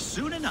 1. name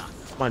soon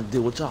enough. I'm gonna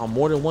deal with y'all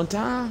more than one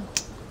time.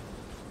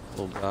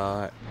 Oh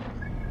God.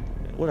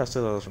 What I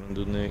said I was gonna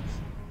do next.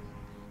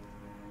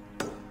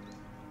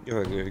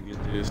 Gotta go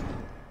get this.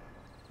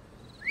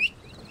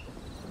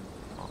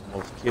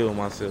 Almost killed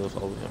myself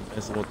over here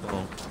messing with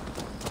them.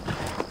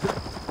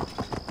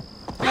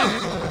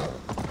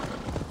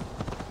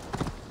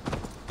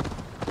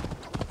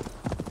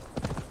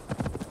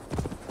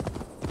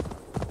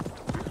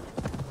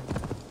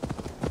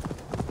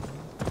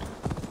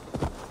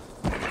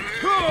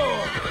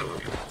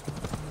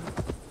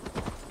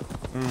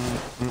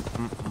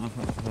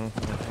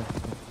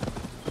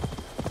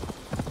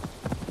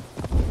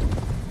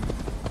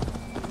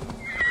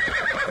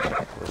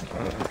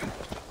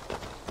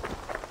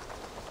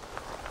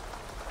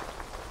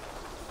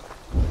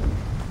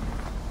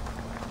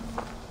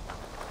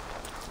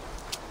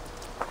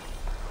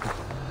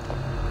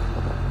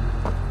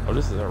 Oh,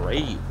 this is a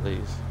raid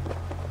place.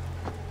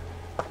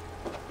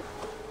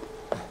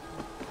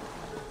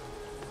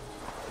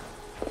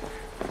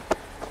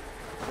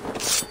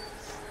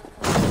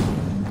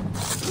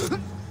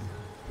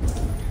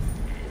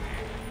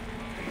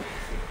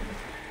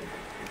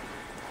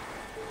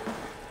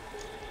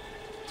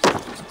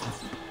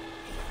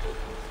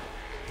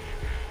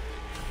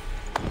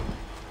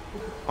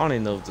 I don't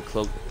even know if the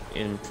cloak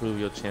improve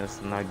your chance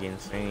of not getting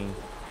seen.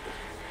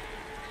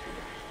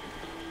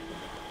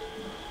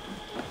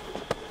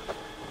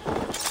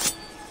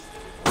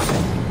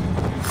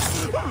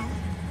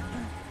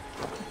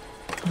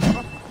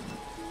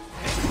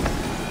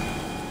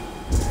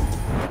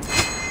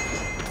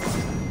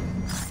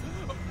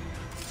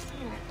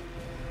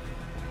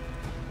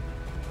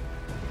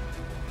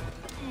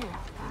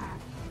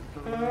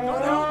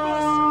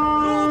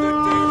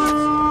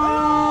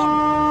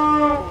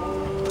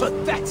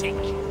 Pathetic!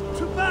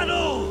 To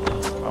battle!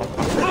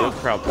 Oh,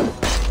 crap.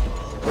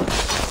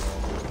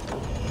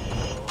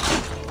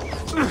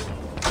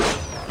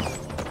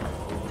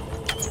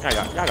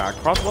 Y'all got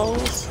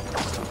crossbows?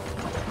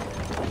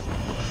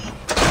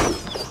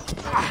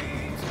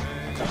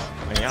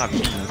 Man, y'all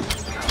cheating.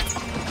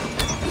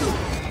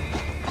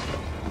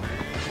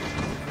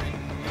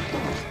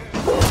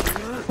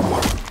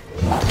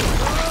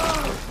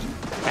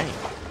 Dang.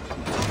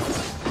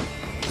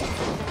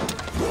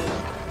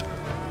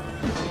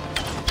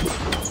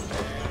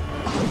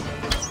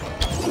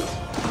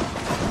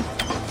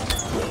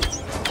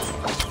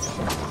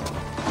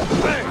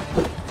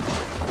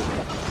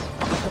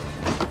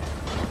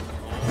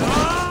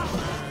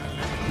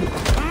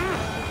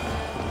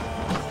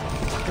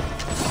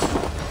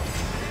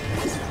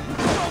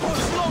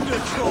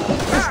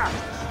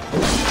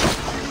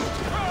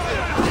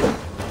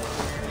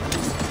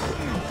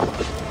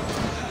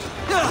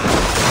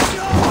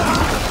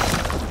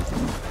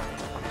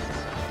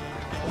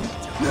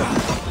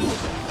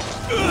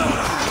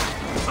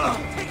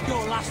 Take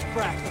your last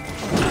breath.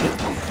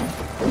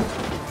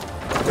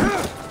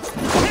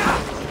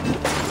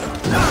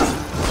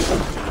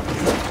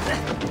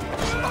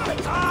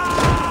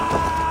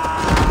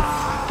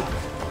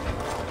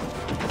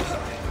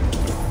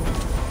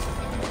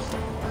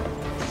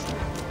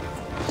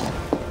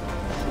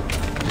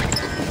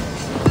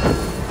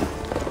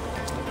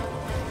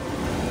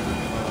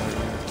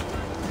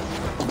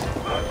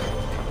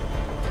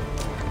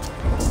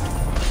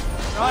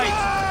 Right,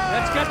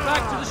 let's get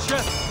back to the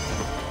ship.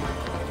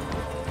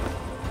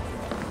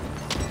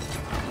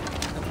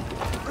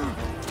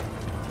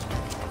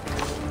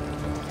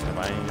 If I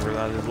didn't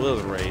realize this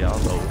was a raid, I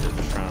was over there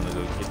just trying to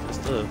go get this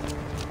stuff.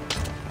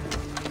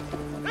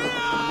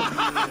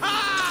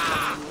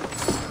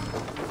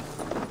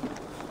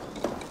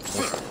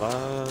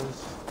 Supplies.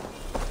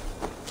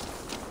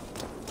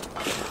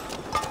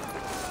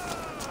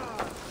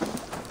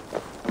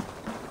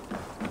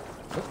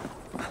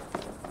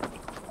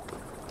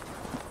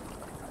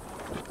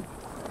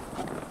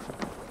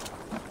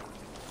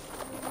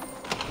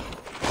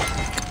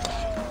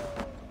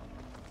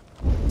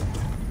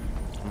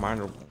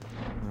 Minor.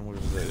 What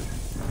is that?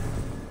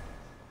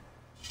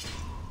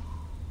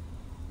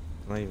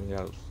 I even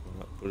got to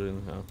put it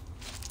in here.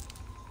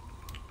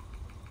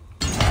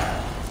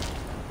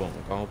 Boom,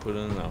 gonna put it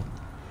in now.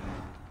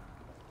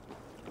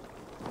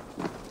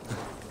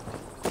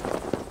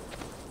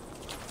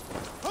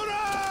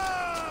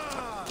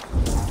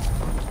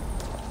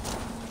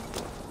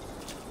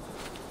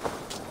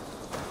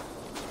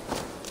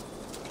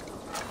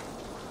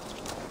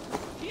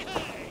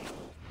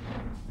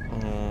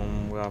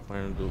 What I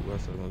plan to do,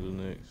 what's I gonna do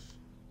next?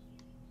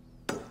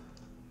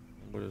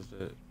 What is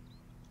that?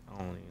 I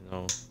don't even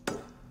know.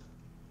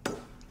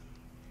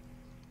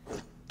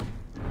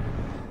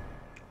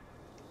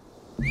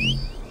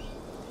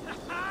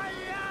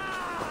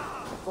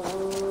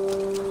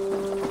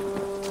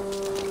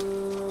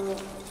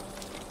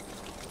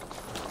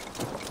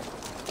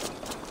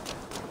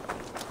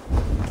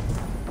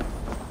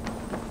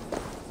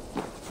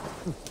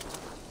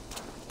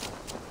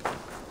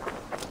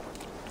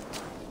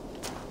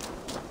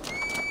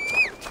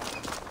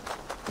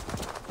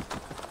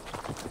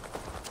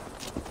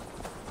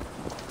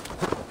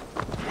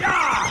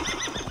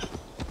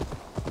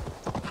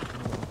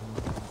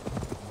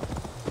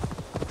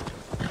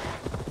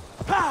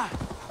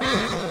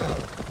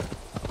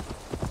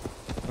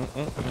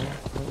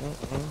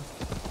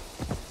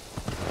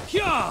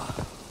 Yeah.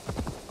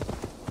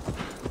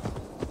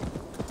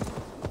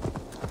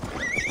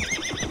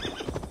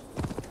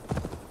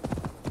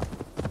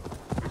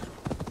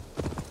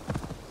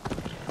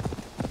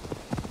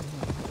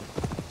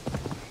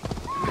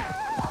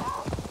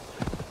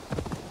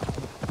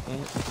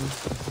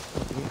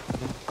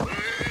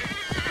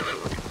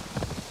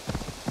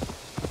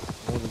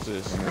 What is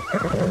this?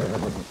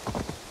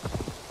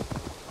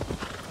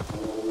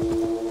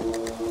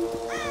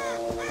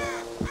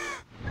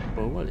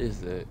 But what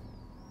is that?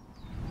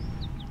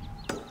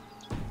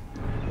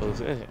 Oh,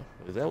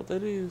 is that what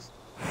that is?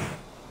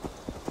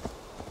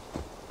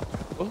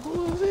 Well,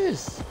 who is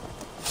this?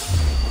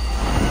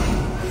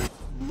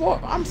 Boy,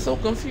 I'm so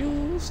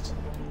confused.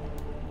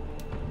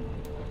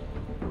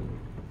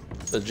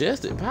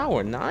 Suggested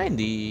power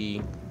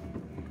 90.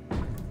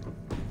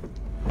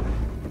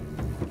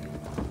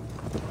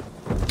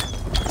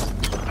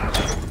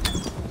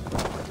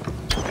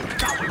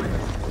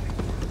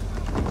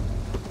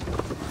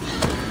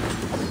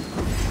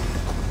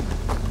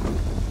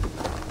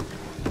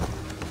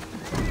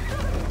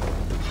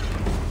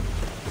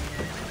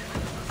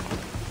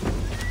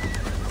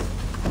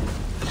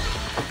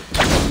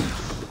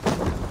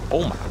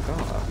 Oh my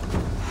god.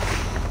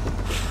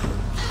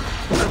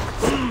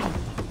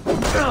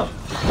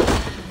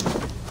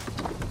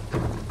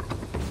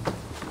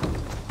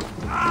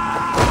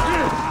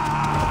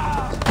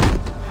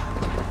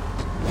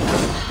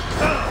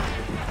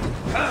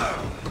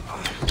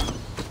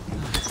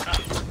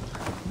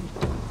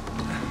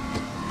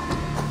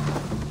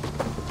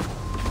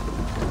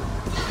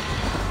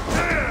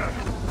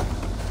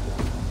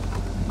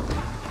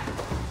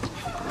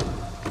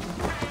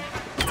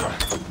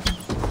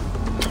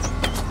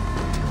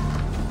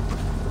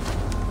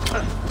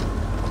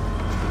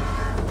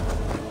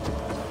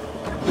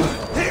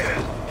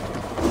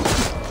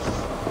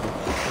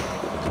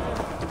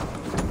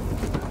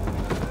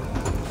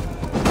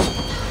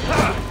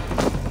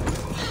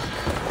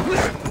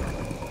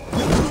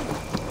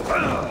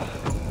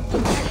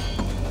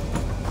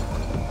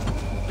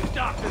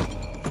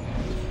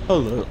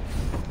 Hold up.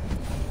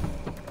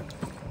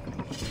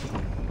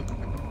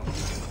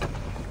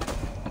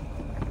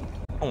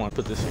 I want to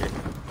put this here.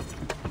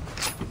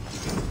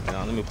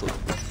 Now let me put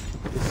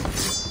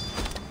this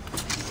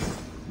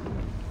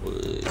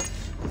wood.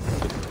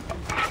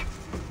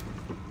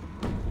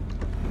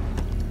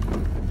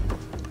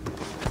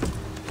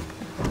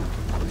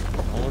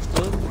 Almost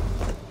good.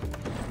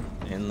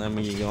 And let me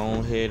need to go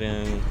ahead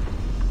and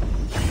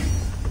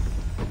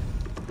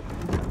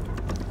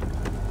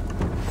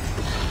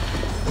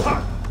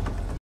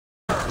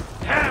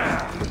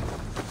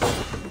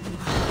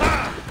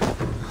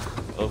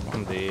oh,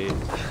 I'm dead.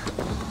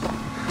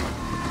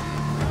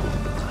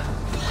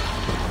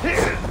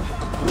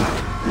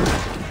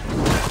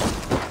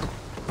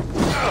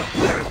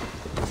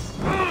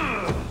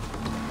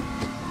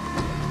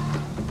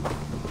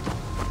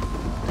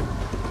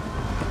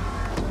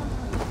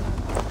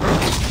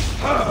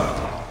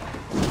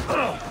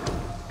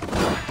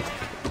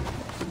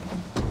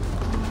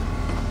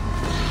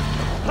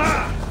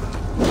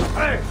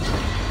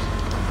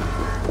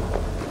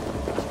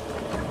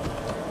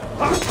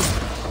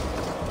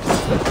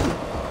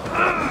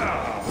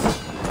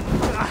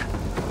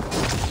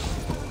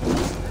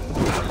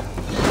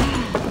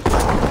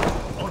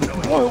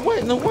 What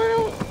in the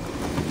world?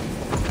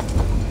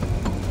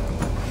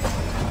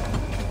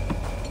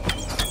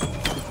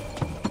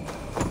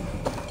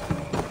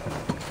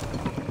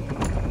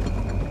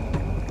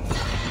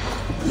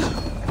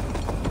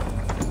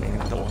 Man,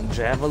 throwing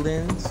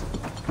javelins.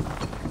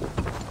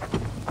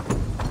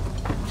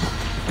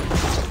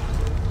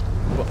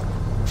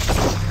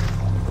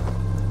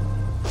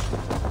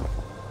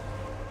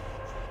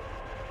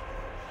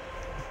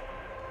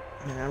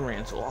 Man, I ran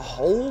into a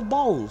whole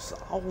boss.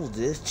 I was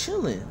just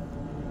chilling.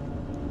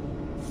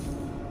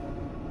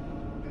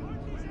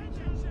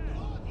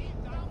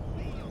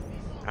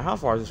 How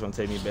far is this gonna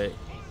take me back?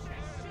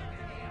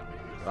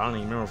 I don't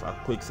even remember if I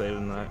quick save or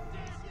not.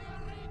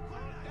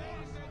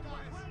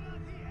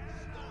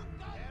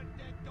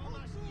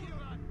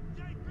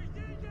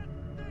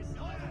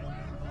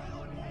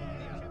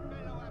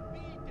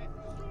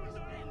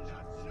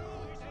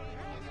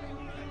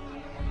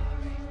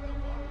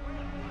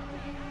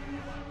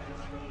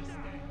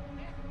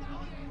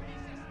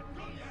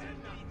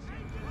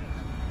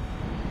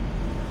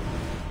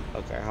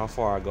 Okay, how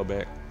far I go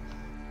back?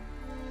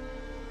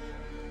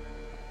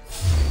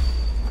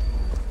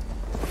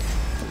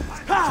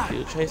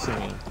 Still chasing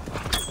me.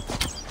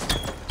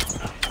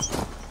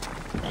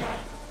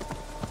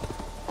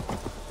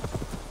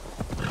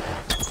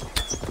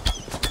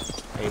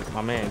 Hey,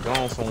 my man, go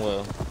on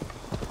somewhere.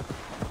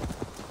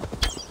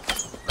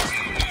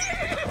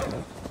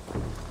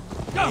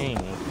 Dang.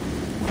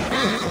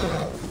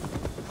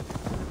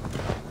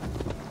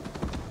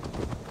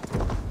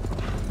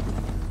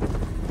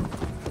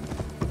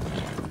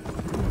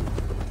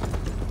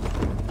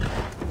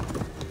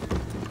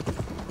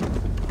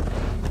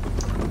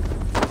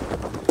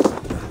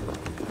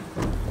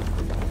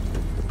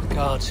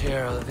 Guards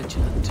here are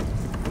vigilant.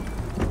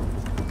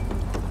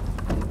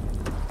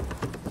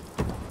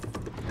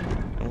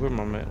 Where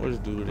my man? Where's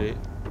this dude at?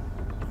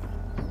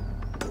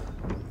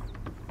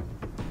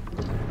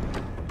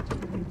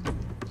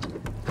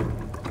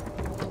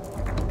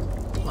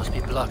 Must be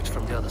blocked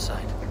from the other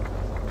side.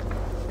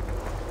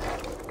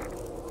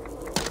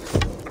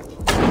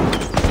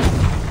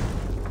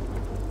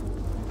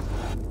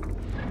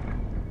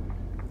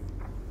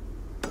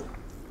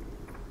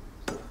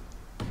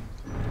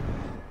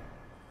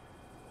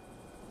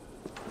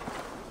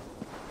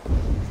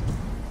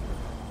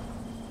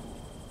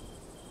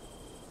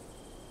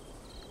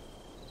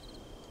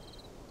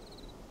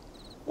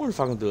 I wonder if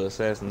I can do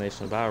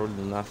assassination, but I really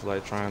do not feel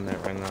like trying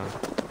that right now.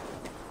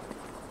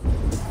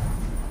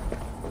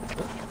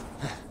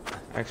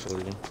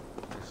 Actually,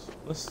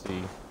 let's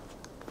see.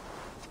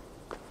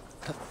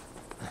 I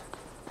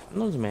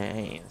know this man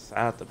ain't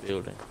inside the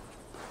building.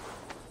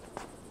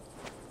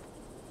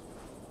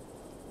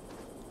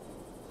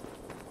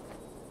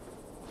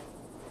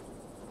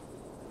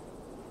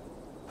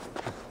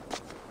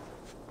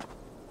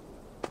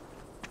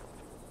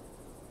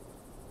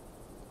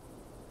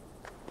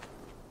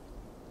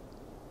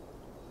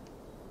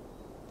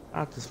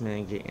 How did this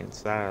man get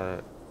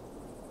inside?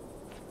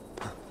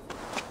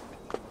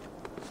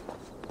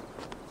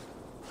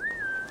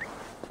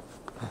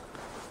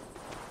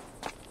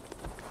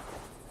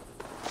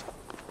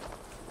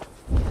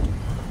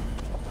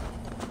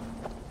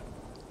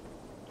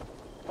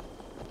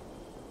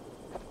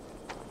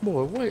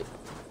 Boy, wait.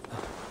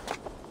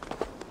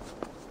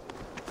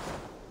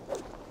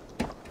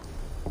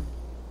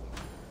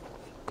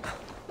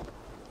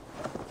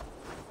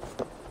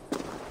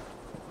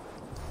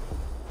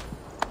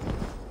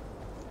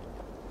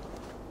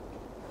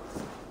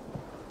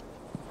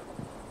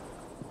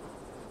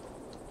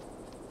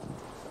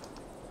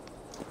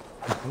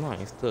 Come on,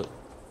 he's stuck.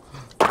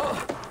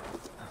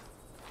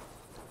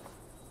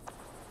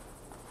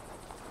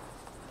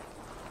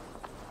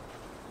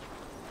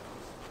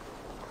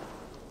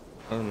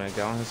 Oh man,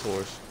 get on his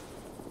horse.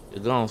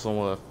 You're going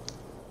somewhere.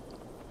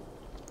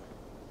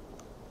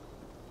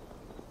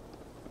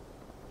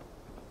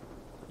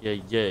 Yeah,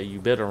 you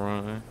better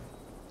run.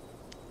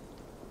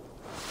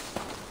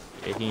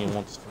 Yeah, he didn't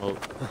want to smoke.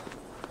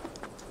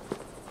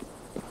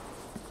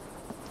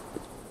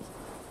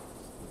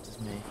 This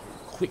man,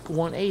 quick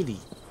 180.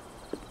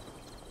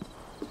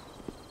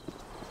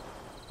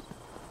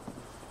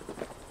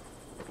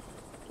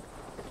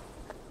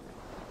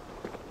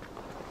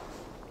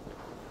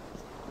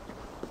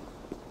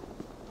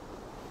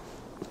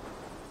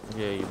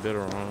 Yeah, you better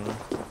run.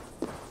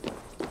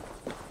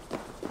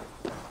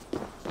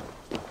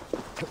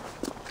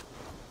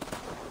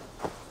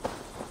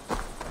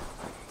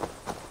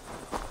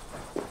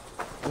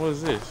 What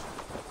is this?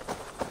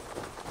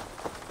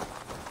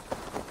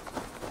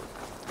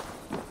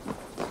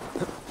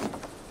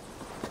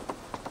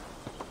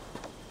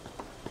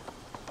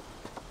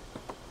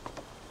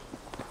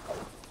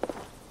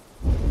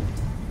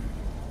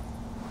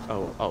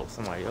 Oh,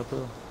 somebody up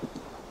here?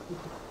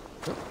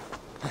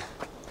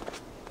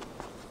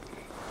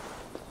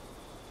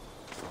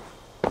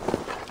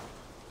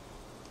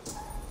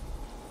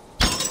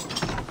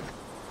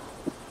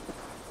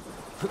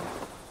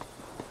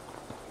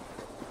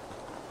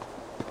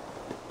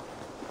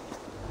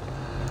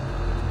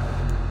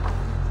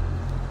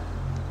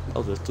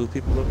 Oh, there's two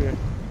people up here?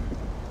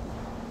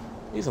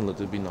 These don't look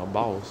to be no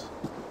boss.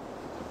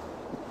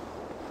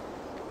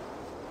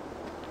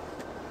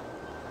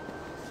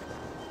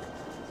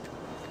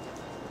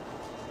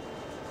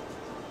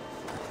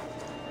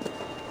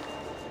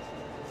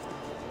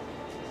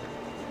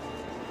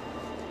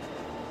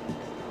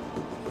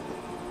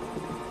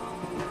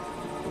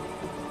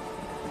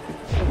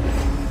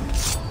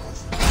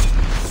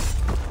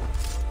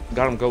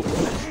 Got him, go.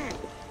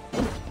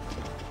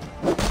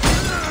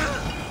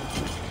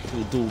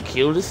 Dude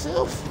killed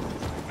himself?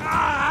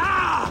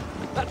 Ah!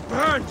 That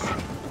burns!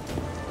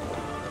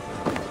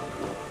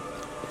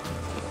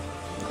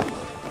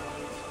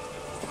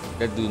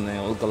 That dude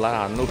named look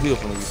alive. I know he was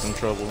gonna get some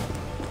trouble.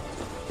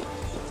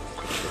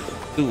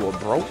 Dude, what,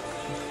 bro?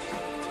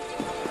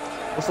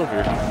 What's up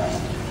here?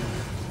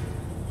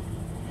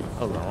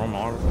 Oh, the wrong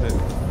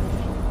artifact.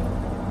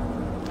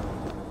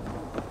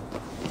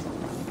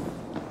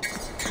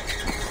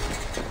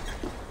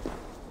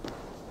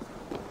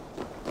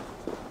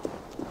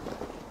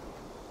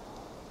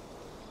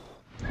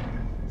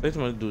 They just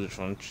want to do this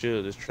one,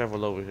 chill, just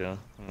travel over here.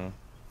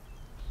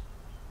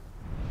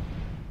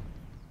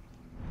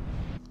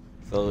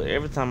 So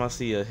every time I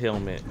see a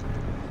helmet,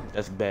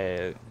 that's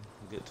bad.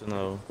 Good to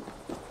know.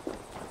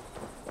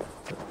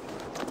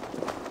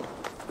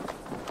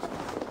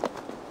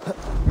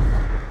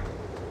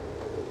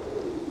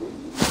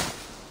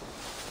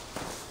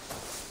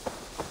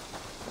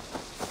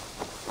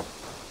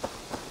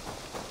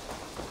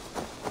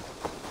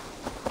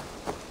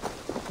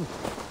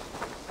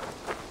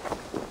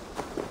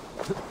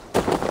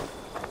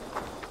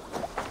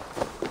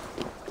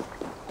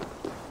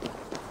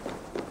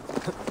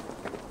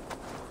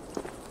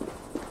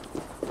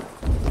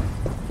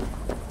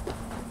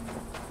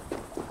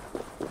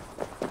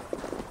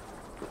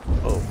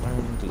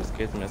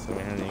 Messing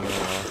with anything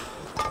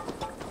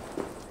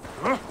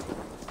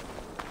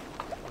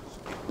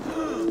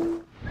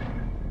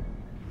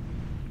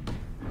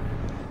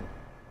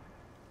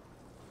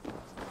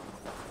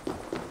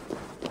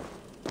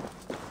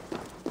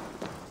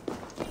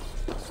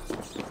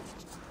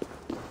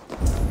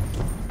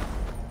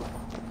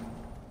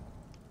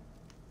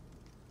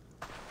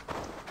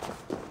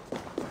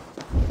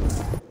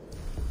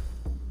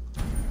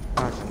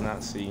I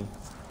cannot see.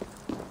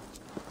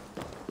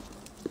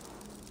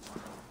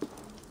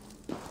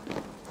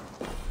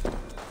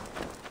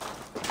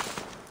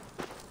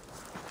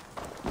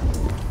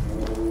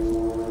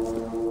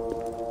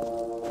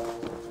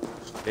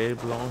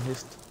 Belong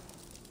his.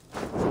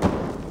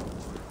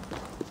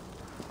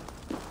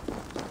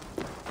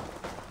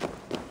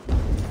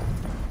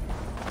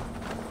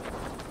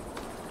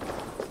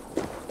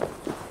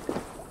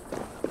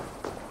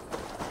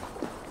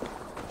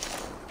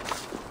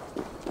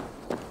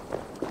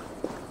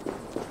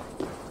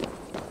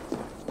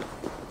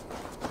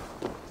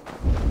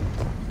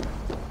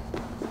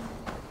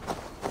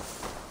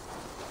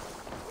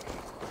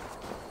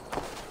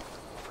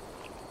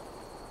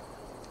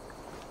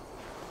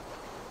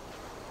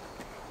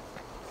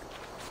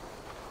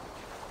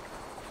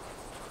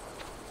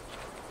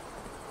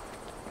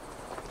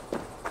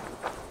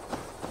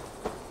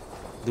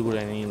 Dude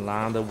ain't even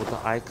lined up with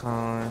the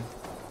icon.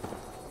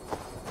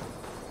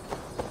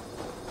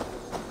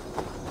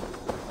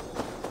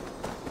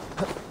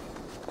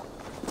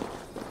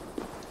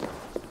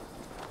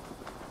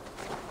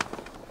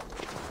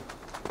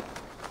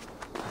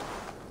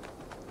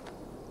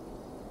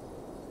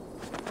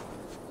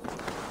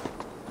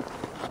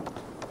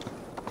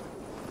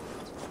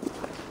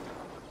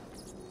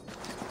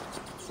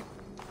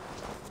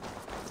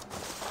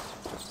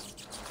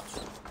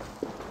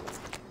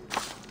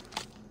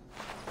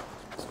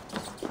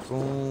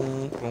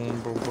 Boom,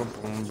 boom, boom, boom,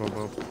 boom, boom,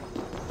 boom.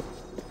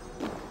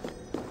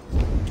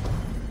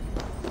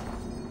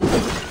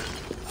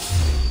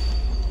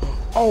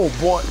 Oh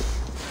boy.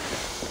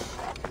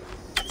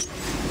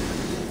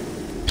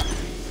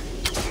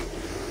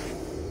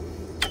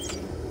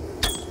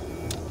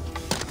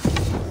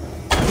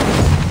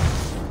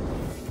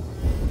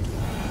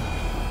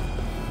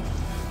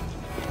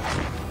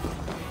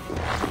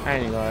 I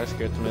ain't gonna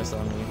scared to miss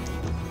on me.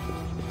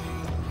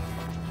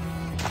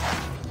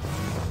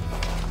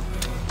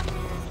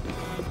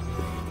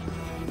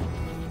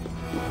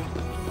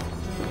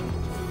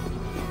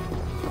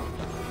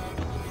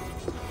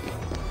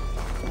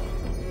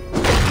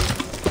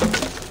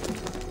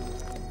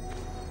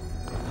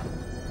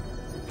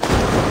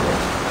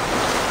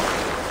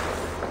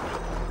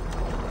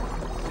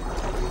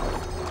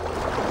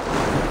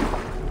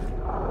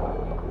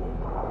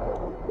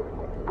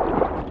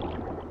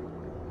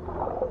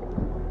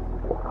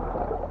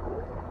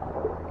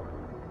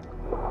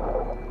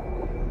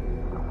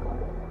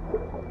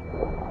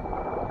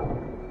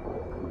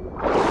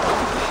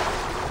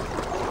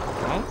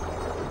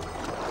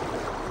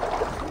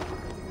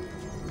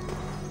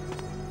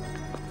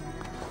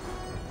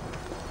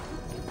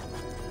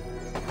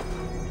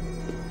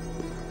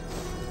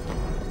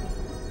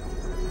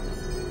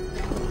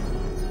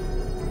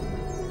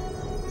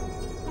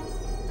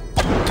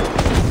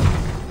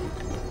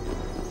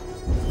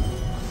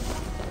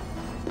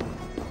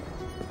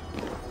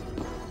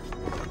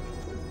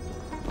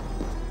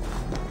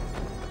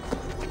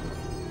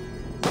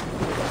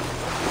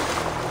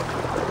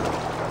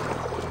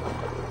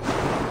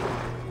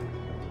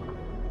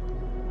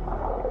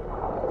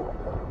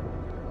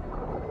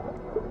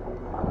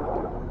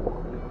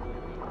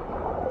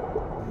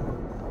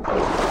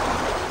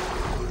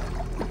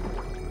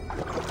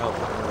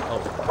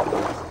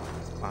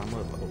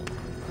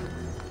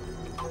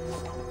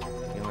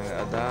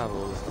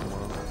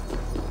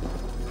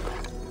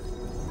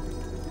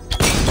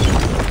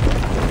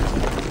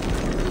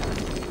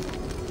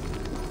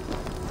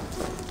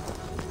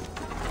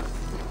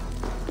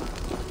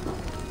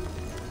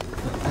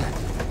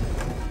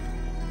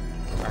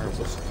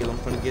 what skill I'm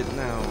gonna get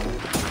now.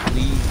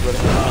 Please, brother.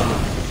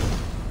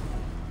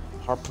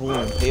 Harpoon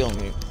impale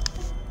me.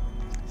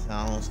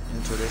 Sounds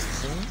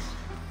interesting.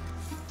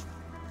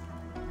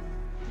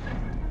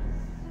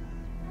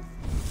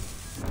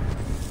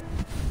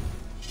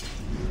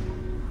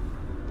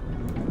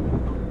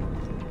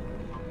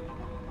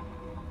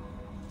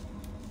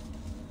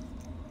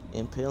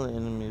 Impale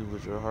enemies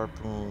with your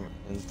harpoon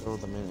and throw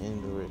them in any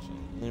direction.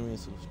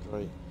 Enemies who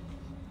strike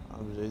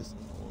objects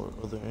or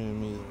other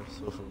enemies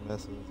will suffer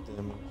massive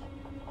damage.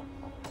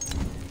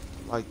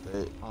 Like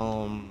that.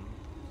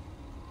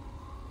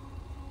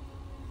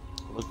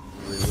 Looking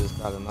for this,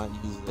 gotta not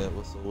use that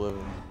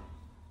whatsoever.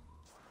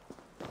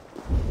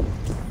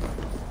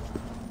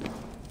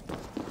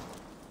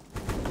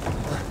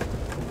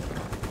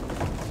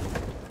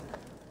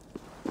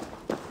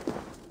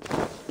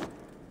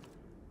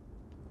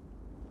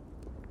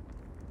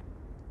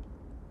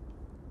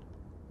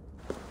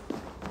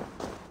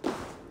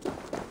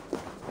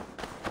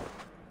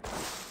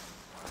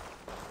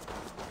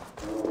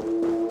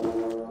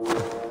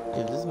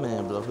 If this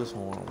man blow his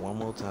horn one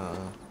more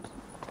time.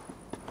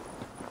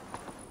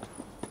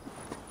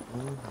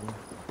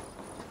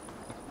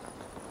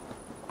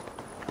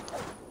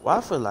 Well,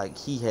 I feel like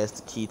he has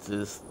the key to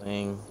this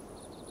thing.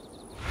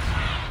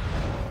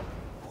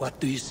 What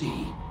do you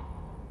see?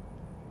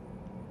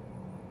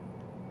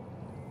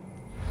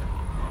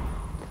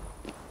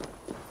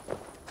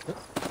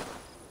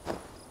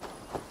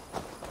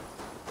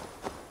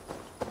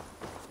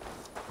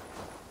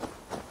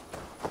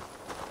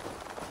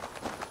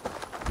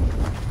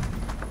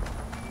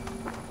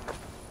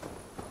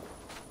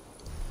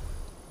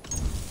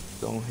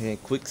 Go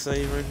ahead, quick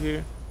save right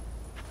here.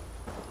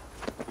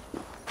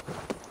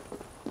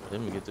 Let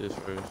me get this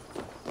first.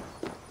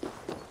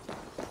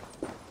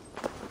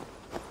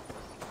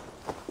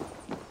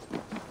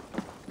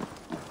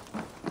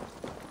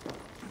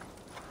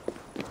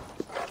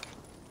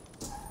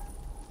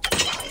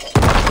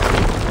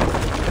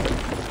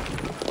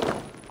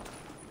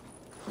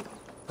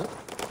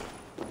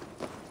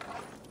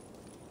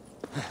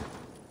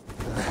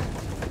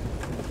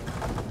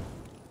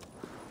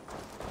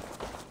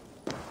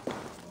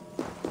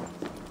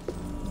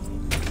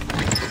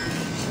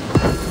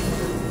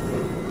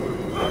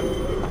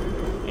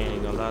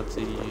 To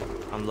you.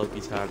 I'm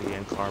Loki tired of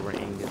getting carbon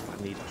ingots. I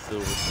need the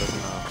silver stuff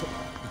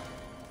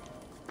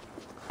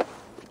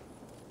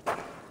now.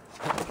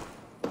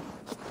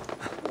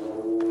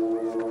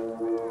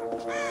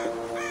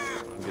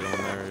 I'm getting on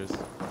nerves.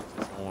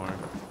 Horn.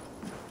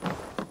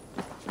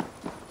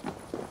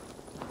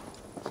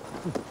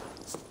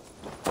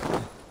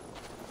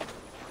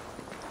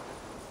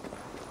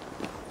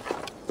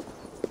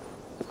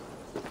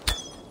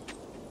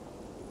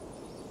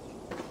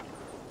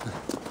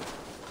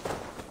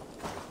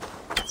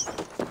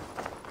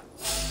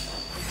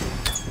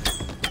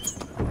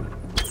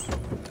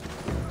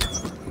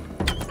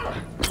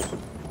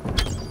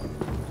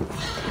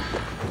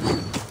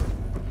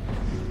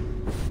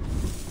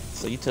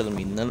 So you telling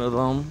me none of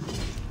them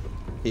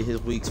hit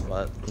his weak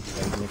spot?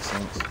 That makes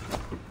sense.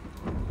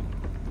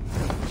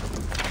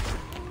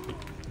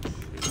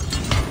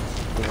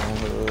 To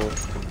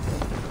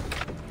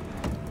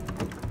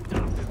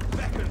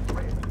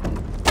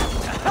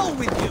hell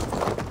with you!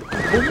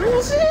 What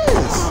was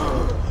this?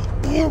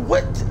 Boy,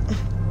 what?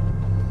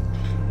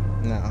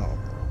 No.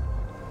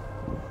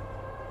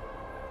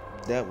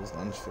 That was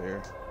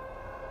unfair.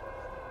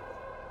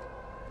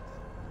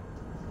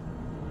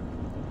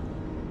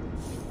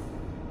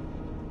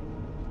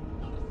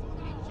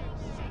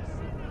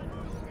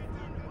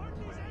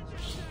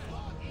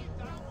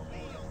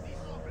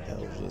 That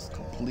was just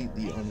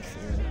completely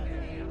unfair.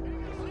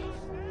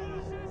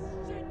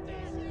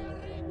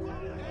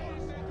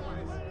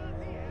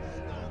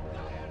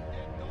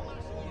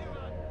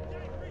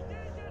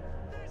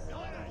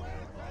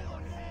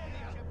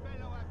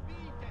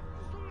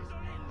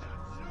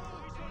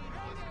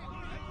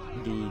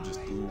 Dude just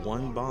threw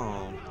one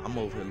bomb. I'm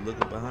over here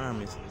looking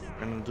behind me. So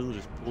random dude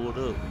just pulled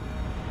up.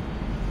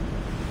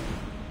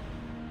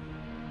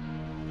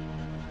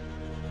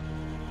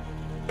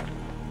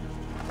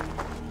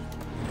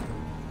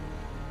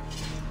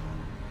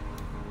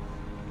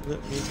 Let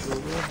me go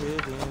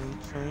ahead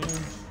and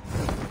change.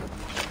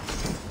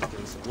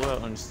 Okay, so what I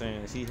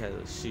understand is he has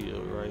a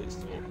shield, right?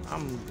 So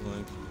I'm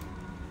going to.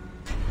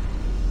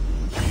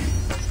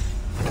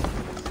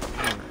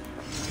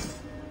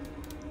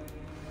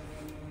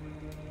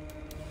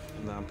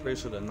 Now I'm pretty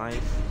sure the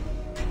knife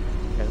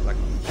has like a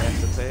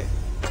fast attack.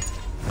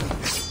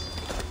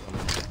 I'm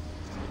gonna accept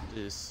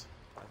this.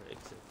 I can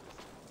accept this.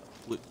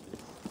 Whip this.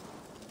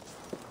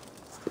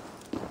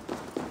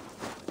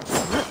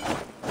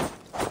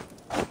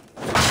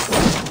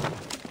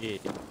 Yeah.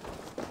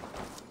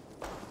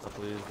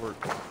 Hopefully this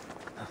works.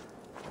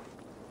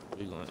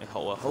 We're gonna.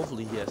 Well,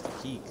 hopefully he has the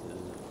key, cause.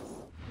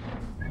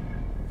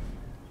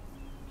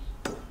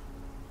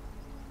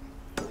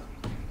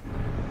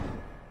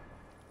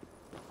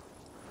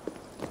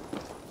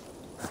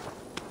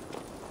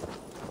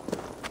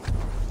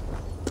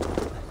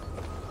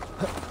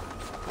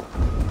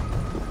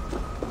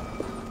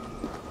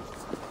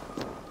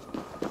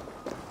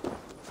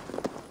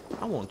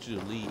 want you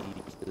to leave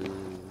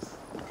because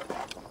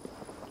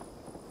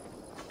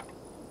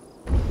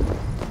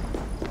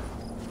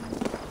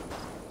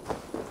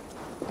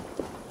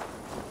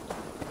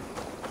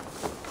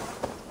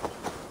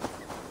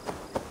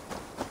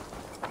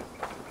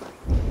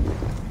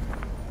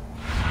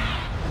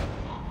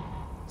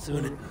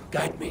Soon,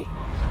 guide me.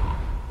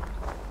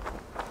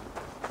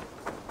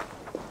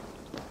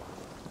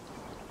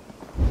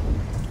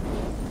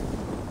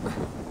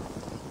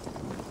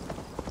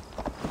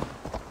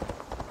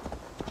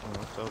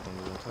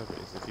 type of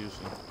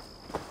execution.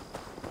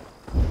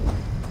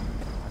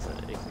 I said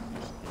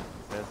execution.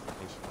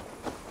 Assassination.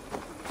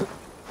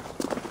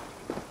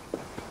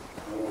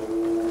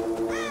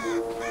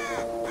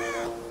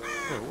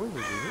 Wait, where was he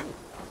hit?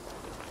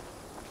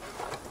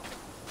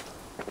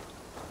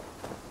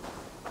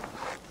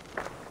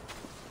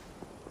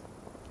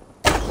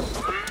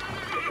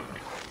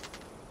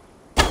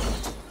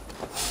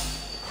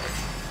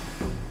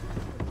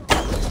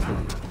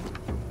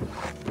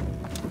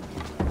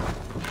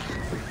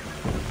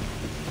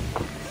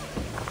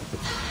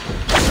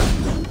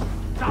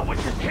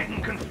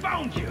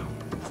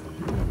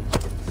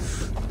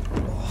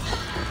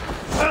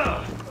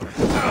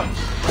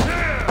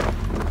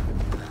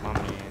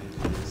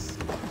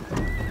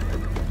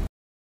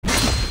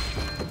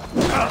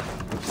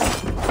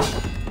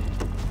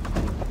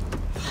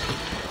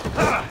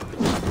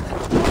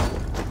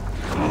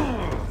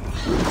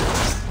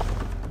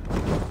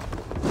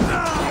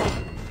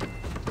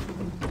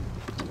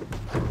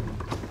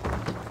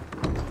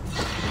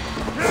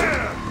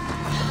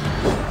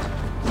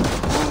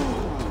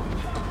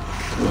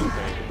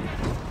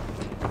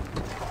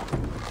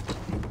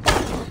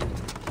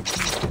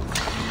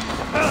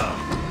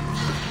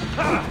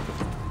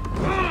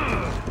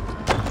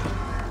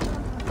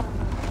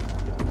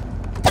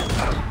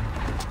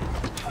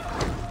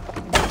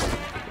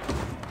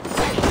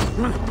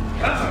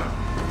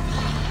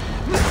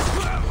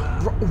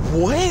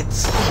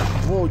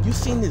 What? Bro, you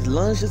seen this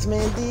lunge this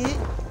man did?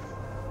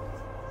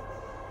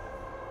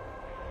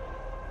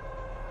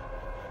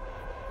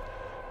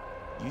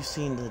 You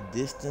seen the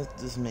distance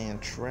this man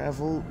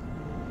traveled?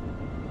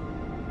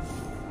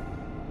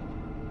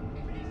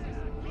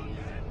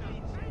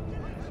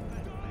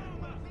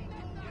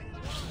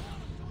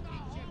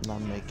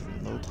 Not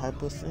making no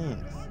type of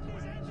sense.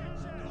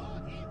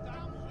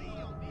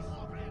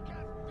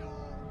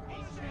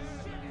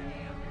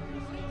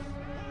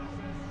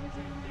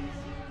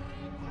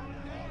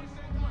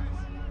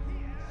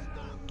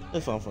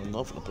 If I'm from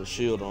nothing to put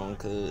shield on,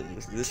 cause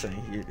this ain't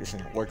here, this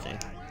ain't working.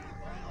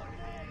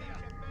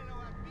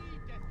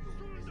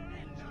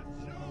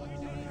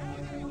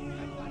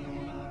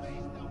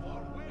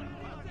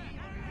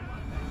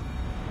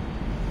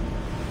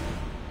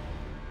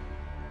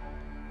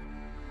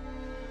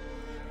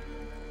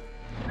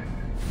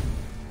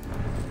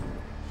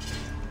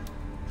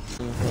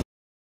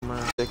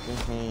 My second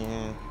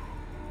hand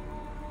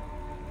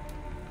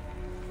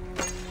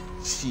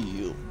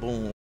shield,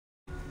 boom.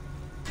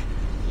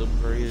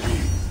 Upgraded.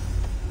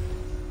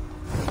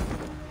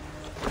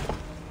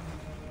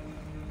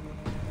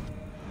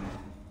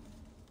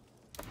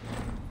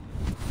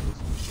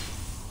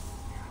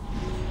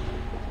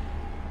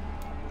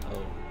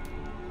 Oh,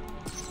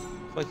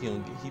 fuck he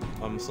don't get.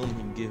 I'm assuming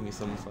he can give me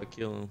something if I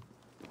kill him.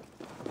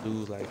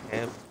 Dude's like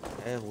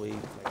halfway,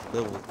 like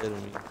levels better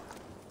than me.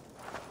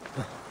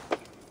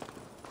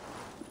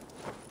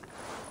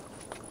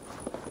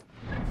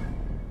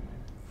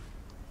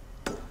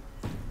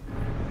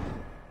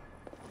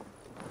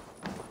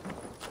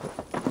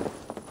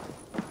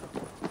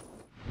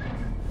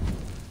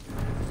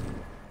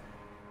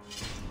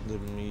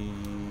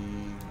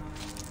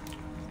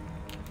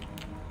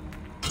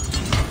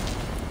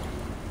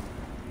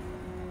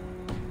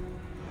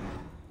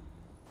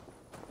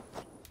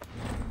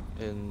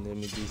 And let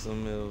me do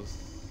something else.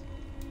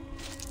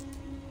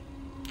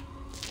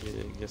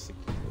 Yeah, I guess it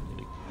can,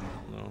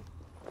 no.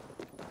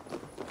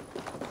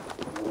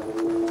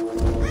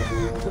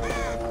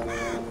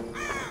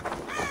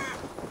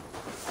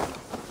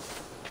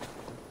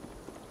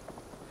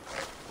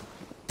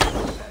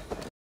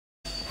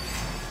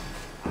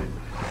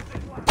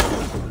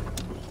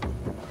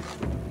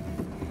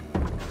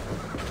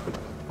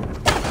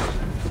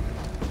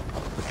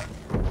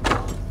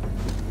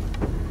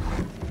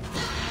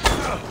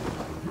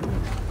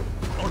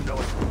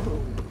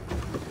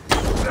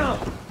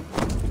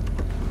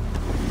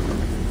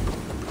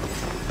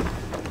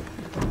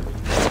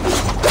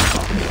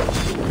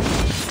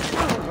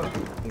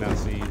 Now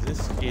see, this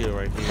skill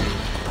right here.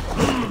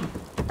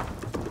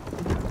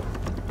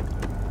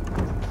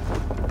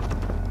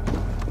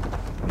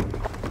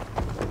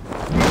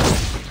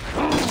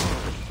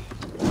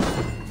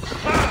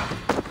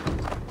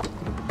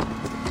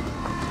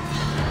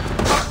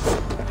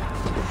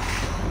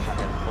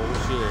 Oh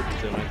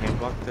shit, I can't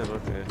block that,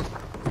 okay.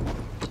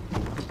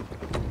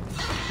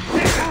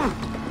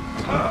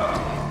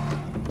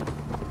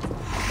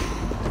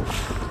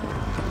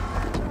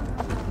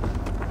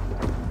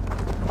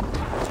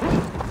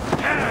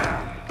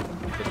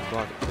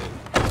 Block it.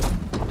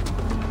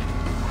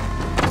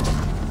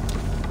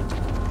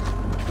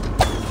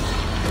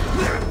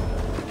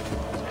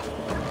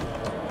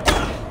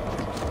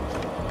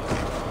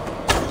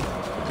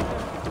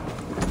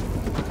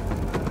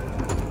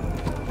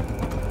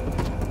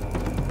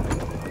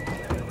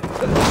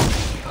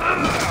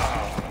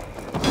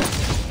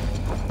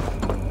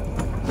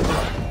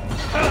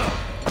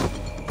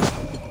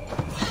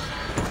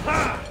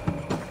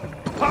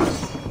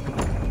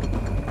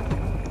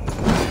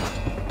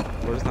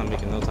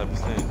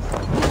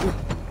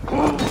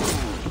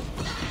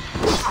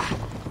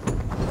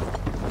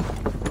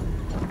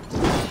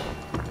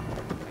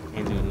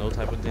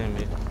 type of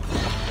damage.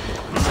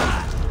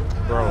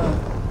 Bro,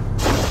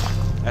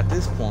 at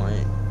this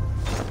point,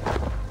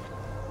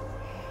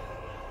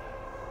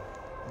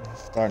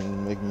 it's starting to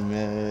make me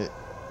mad.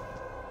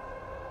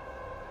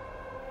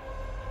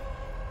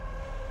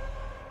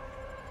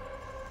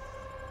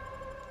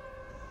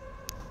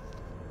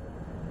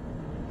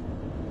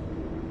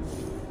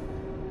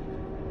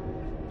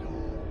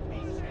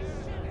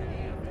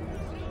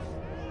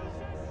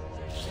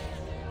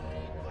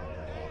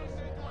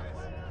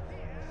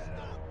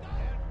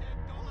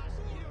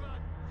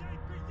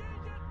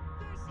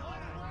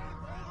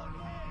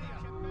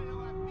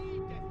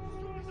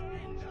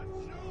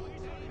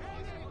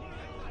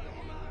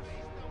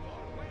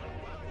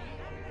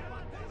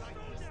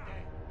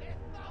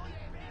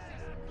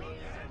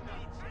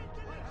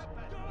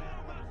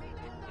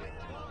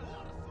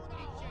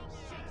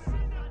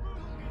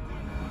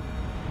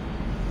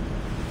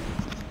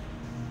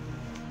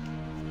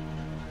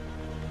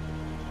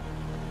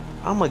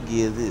 I'm gonna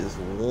give this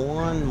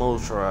one more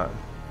try.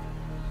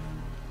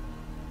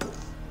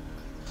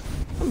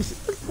 Let me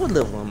see. What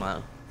level am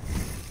I?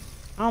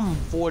 I'm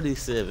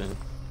 47.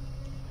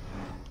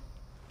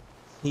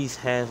 He's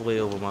halfway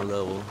over my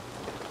level.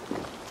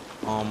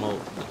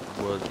 Almost.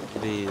 Well,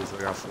 it is.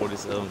 I got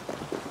 47.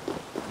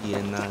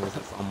 Yeah, 9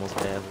 is almost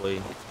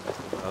halfway. That's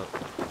about.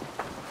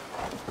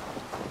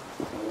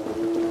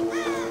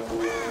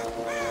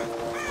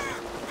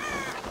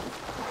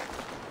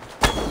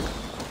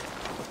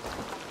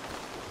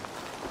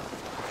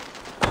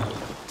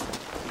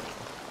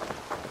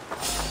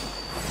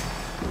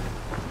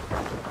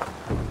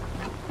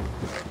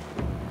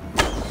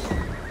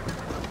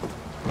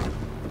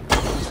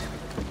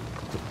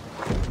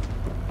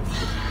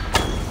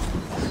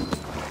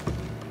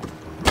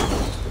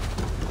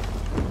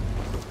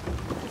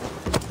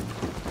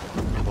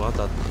 Well, I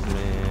thought,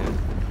 man.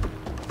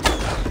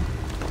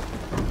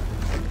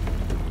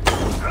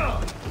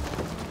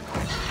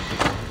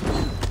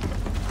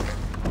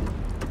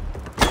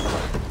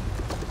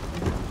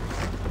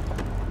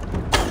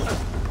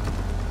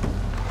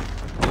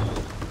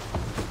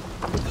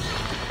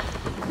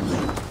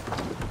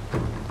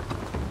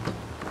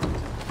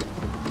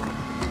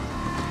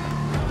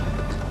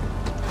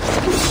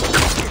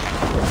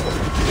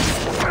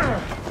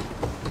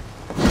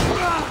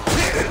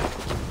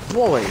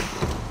 Boy.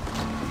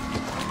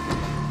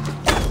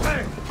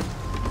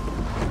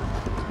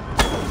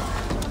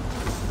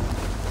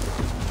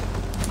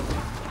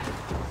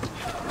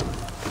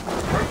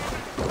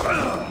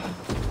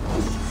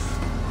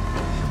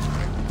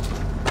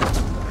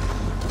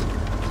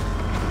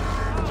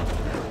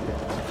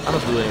 I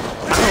don't do it.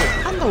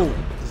 I know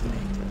this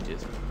man can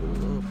just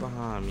pull up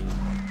behind me.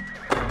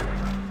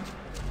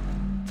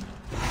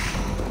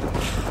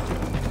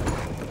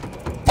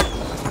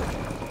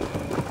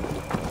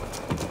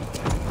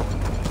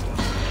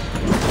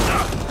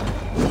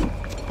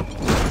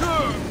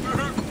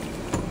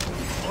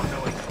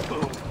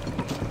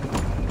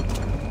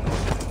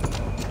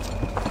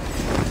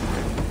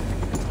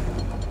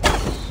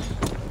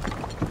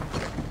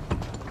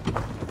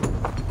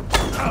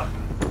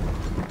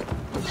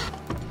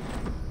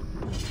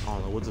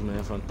 What's the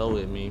man from throw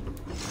at me?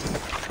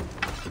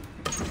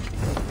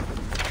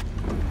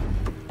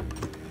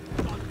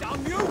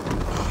 Damn you!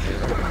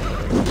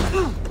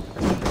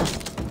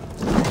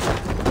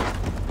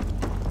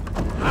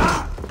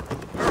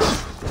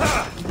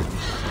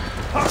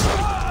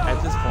 At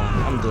this point,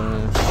 I'm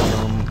done.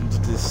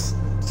 This.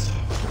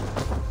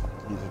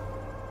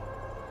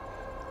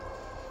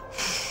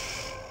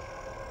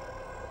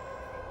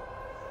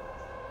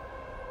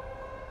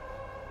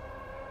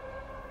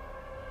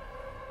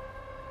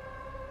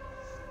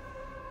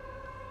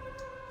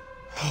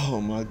 Oh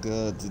my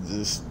God, to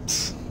just.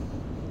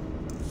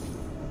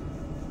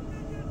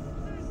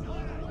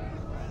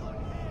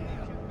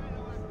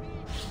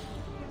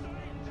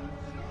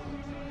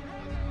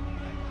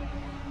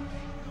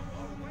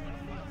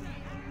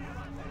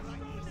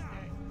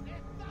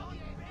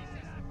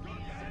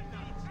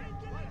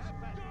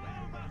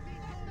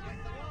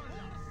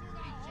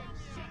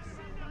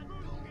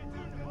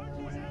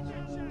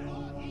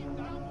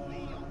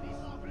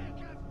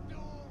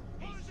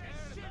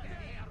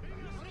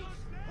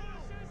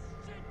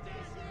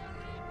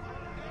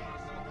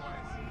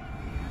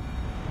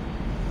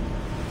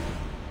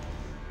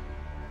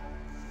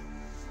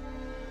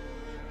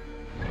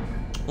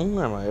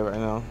 Where am I at right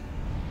now?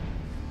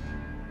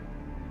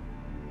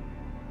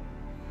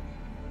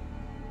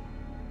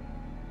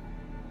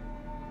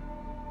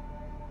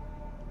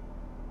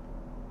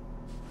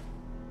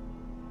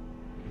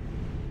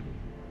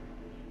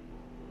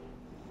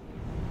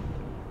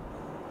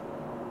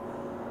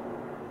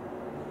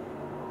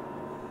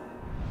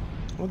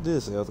 What did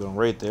it say? I was gonna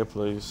rate their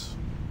place.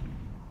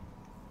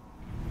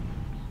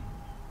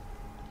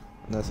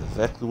 And that's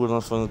exactly what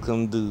I'm gonna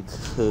come do,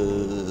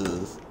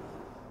 cause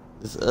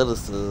this other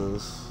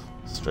stuff's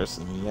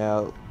stressing me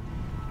out.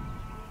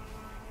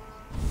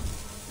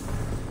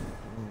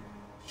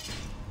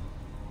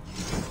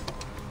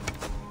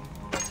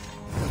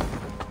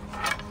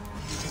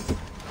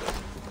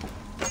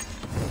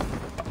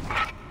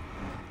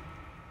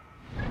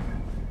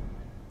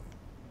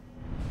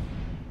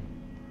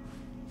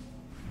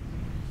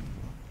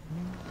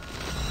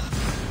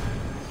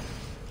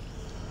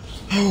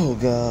 Oh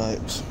God.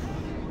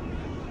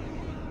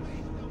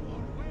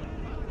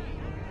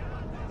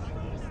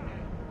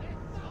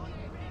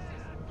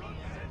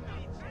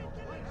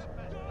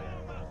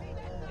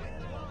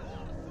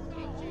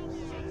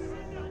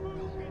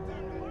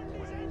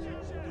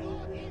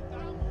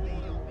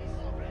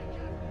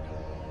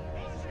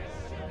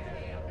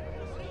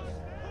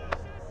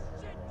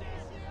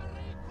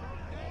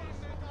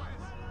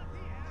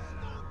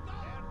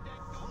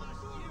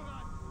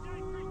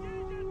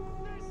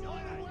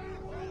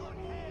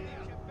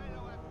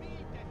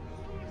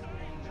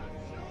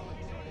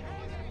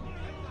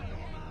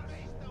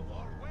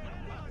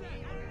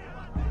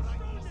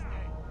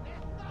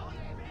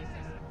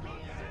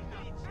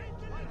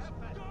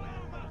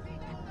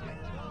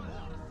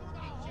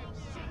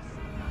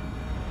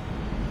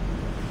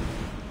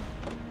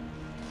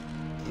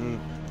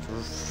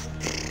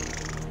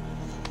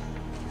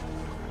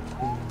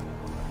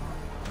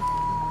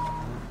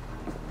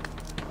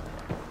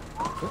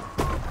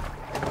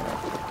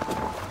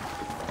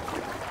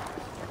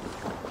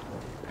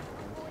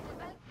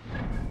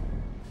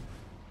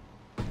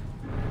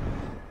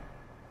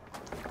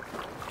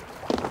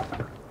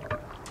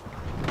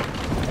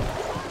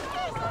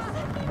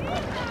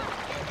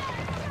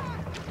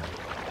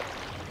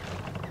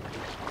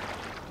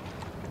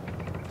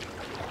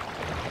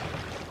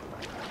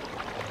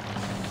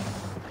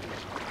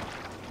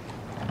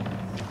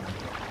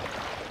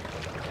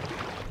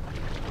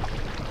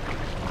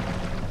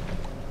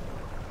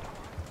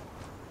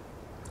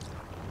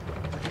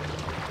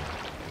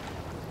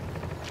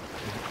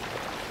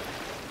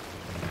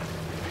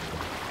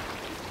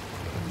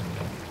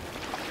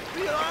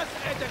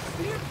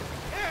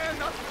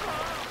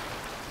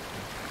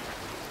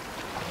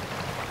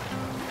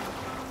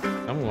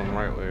 I'm going the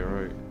right way,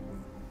 right?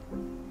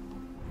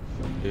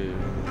 Yeah.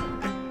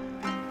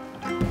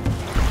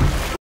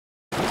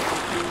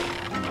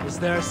 Is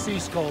there a sea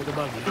scold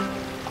among you?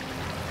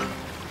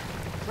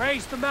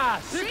 Raise the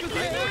mast! Crazy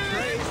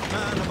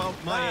man about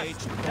my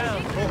age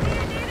called Roker.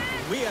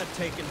 We are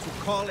taken to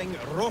calling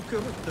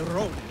Roker the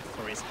Rodent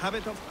for his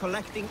habit of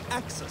collecting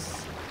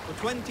axes. For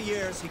 20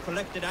 years he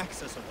collected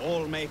axes of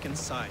all make and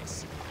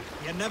size.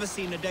 He had never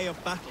seen a day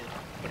of battle,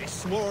 but he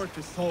swore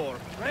to Thor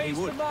that he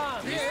would.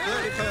 In his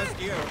 31st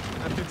year,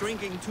 after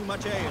drinking too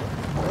much ale,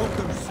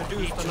 Roker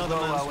seduced another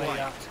man's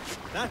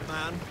wife. That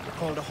man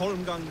called a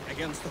holmgang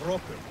against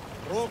Roker.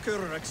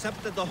 Roker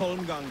accepted the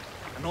holmgang,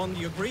 and on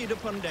the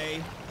agreed-upon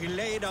day, he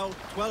laid out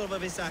 12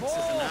 of his axes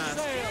and asked,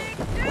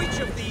 "Which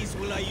of these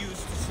will I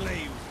use to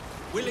slay you?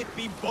 Will it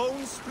be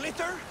Bone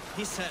Splitter?"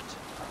 he said.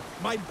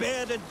 "My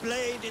bearded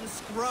blade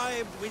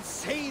inscribed with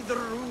say the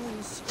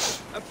runes,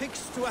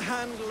 affixed to a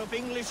handle of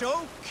English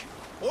oak?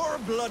 Or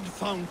Blood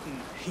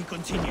Fountain?" he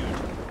continued.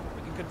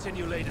 We can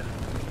continue later.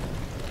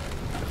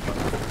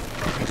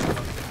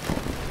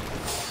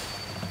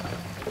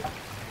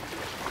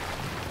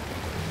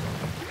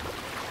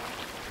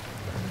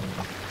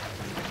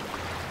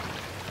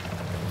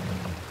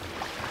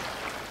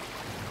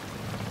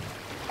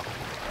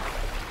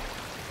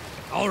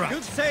 All right.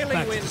 Good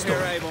sailing wind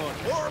here, Avon.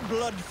 Or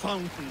Blood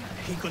Fountain,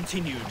 he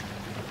continued.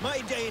 "My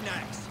Dane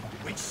axe,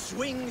 which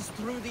swings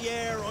through the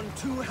air on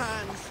two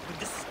hands with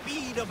the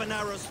speed of an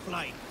arrow's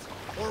flight.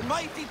 Or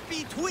might it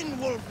be Twin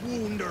Wolf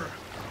Wounder?"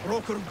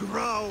 Roker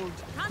growled,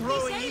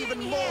 growing even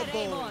more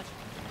bold.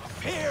 A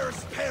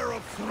fierce pair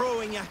of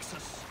throwing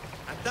axes.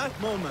 At that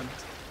moment,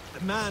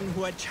 the man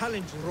who had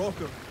challenged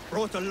Roker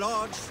brought a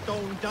large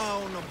stone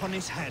down upon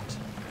his head.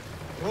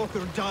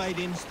 Roker died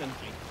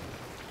instantly,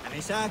 and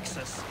his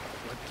axes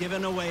were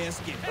given away as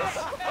gifts.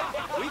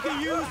 We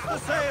can use the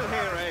sail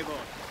here,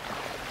 Avon.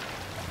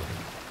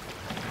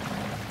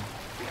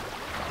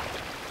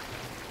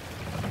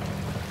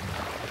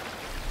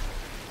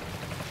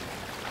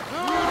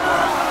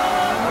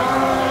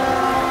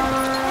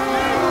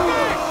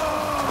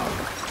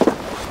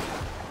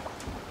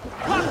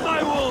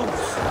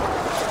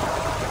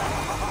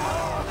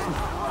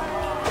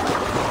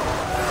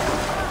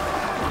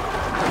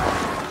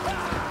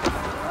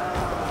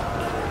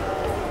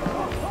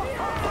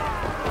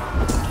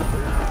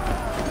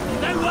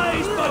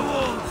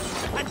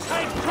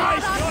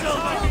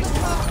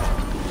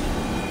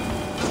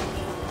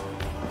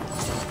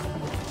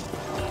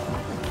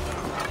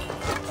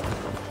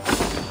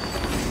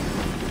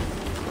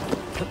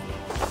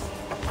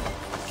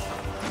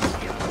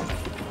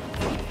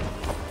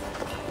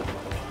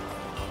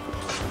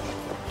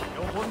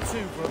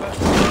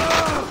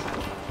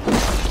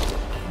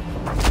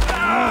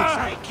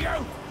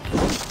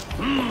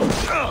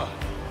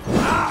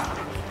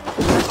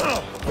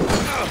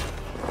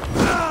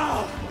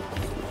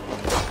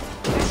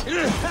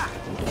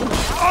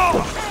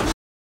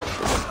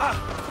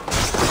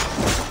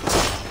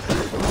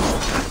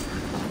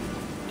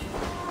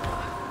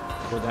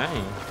 Well,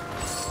 dang.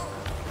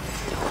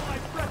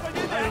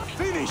 I'll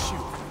finish you!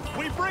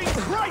 We bring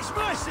Christ's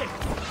mercy!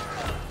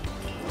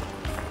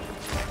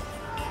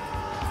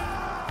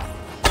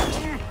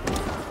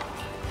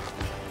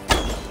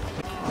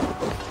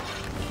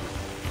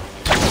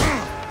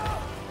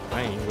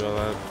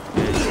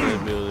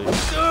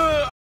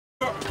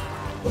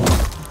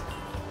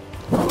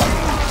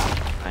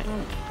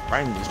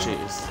 right in his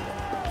chest.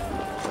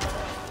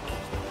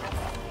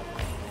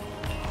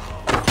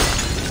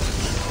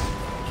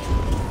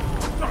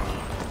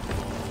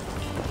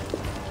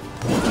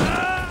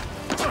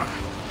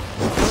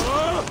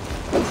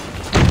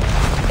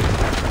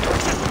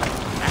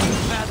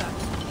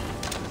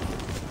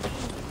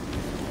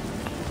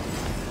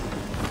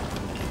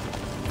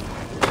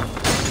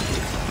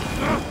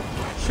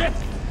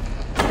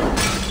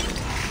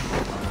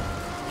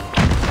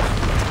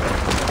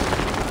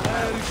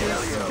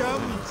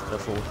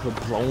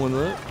 Stuff blowing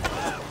up.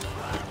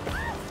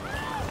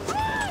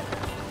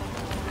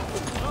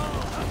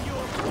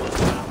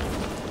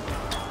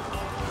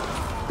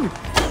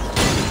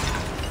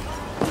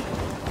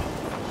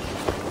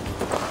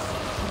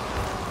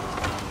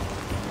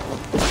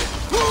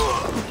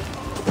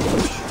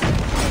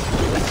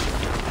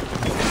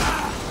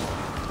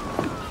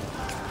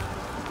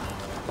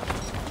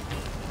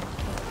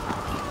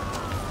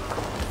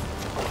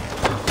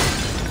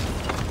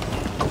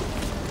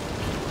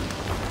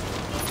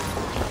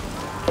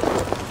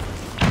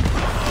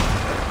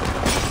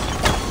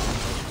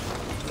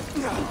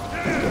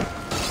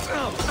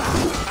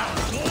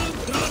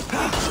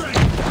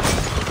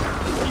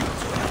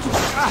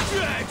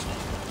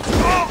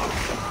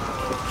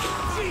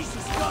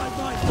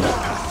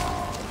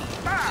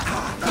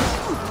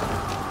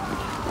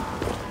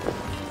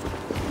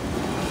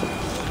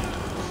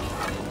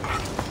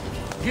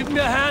 Give me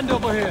a hand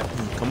over here.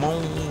 Come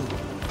on.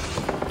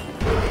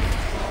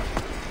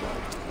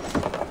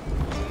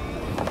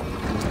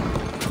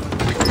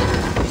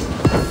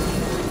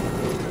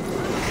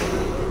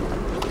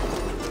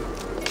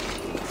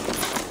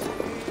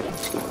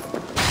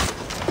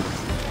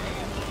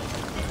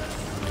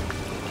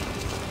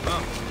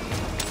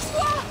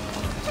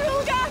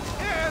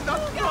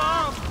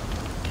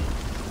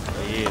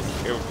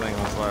 Yes, everything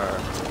on fire.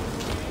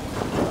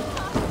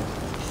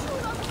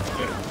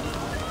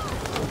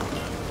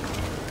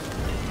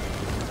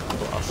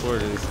 I swear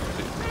it is.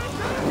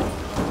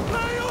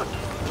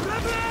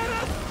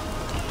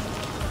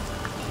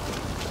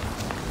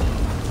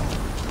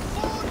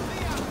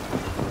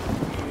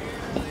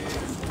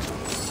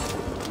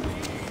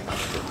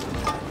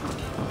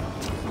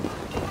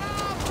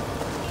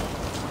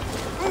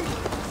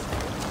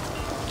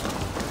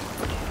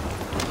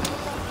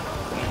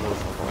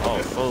 Oh,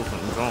 full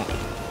from drunk.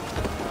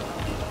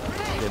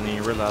 Didn't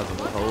even realize it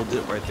was a whole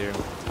dip right there.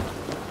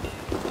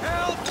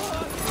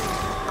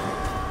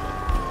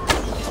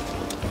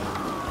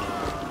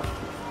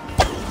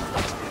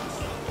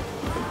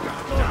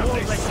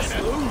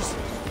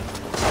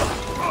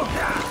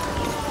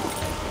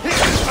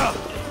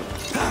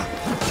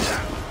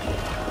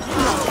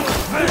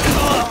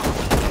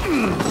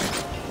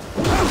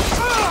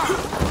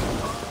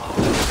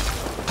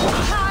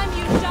 Time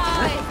you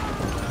die!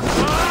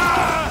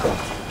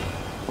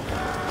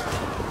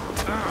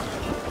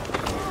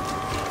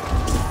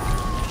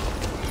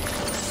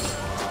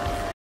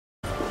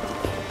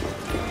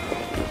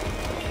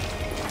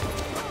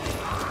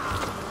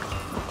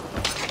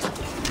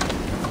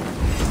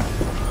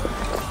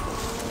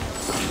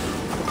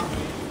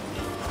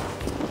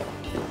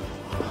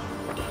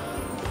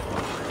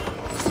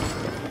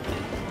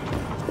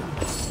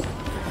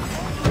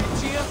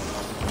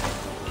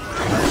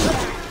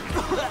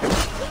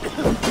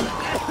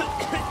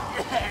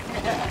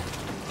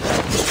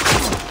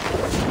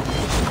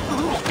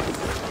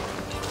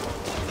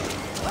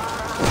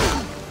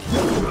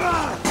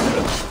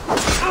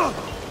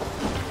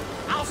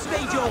 I'll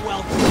stage your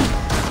welcome.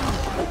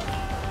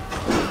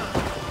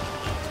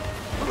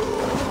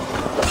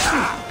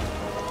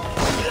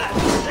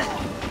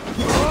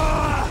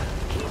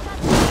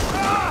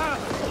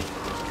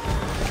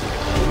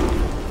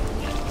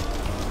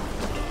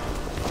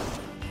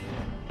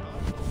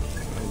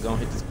 I'm gonna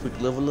hit this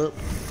quick level up.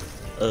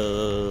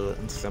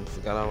 I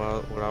forgot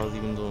what I was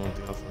even doing. I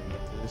think I was gonna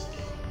get this.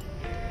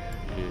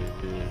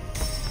 Yeah.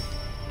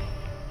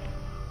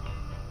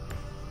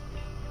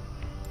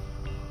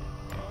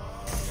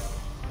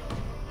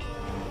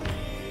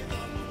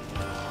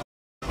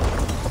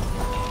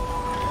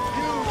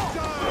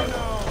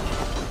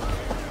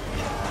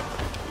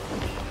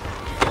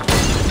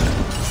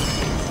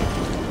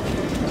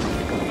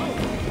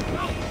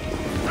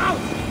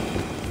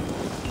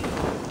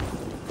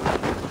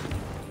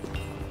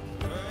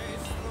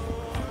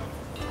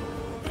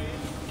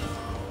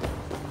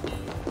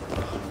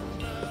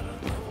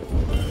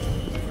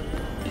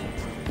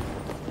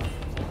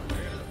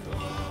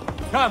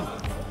 Come,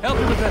 help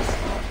me with this.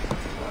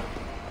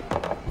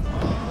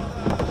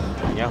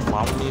 Y'all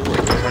follow me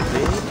with right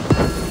there?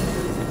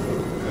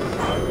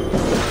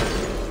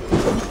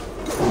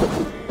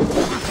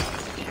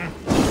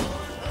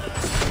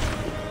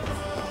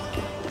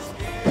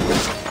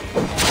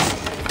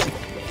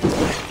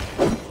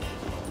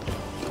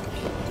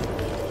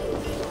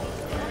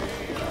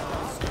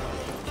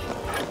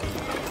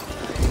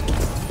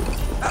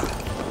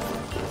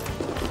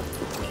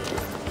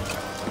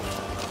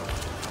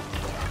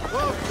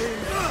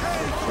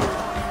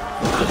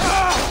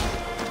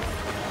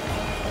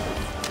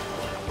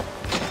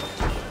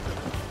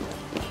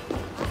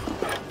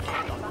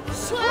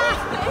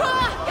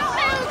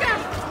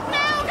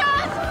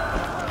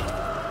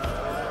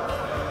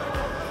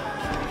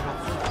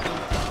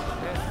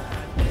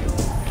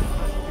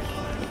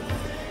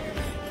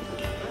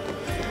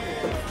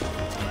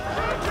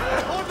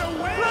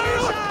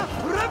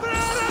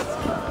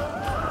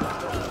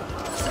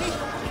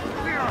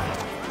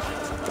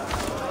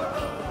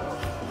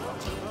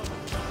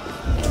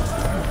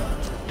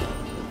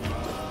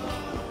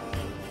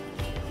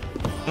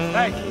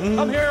 Hey,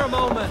 come here a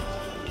moment.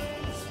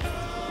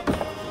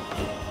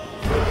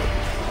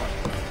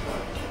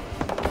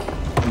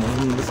 Come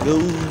on, let's go.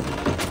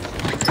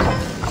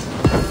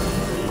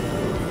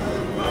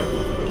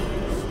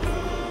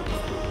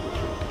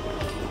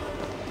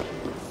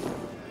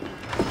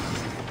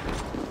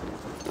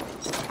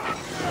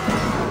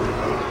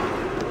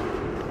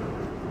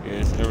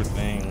 Yes,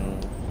 everything.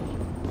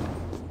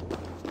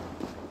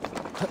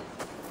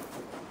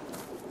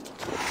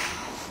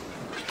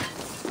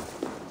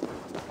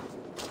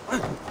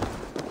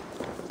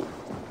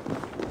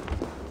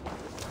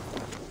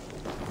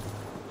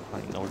 I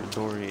know the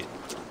door is.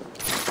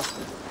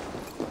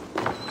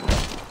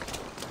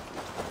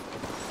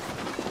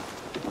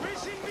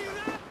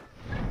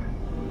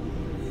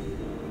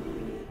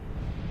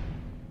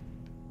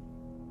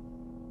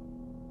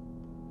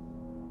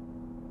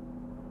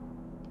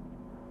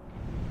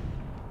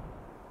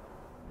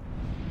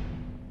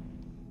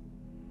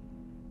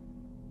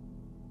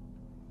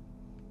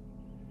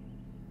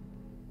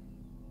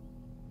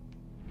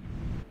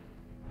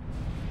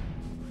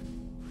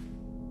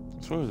 I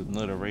swear there's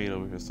another raid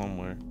over here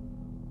somewhere.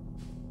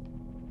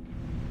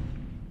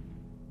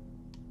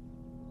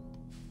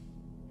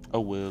 Oh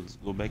well, let's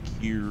go back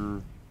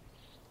here.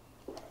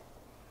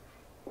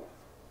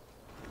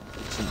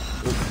 Some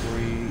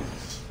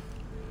upgrades.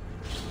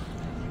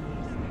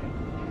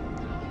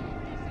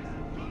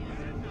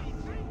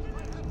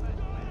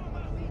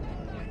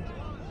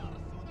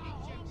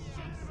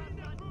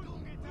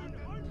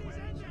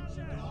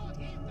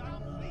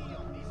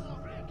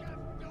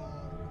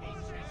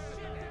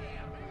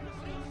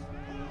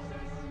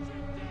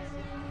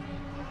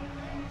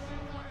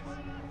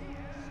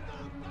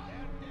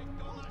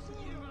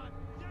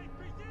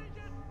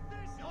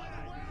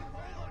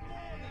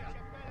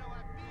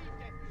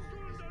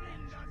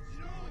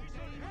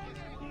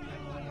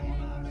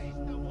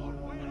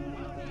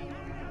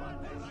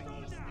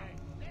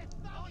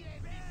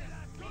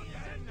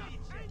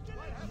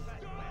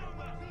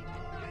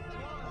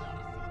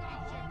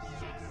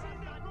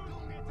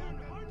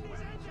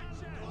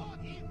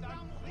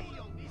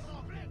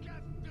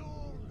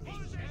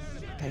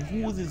 Hey,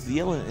 who was this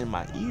yelling in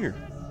my ear?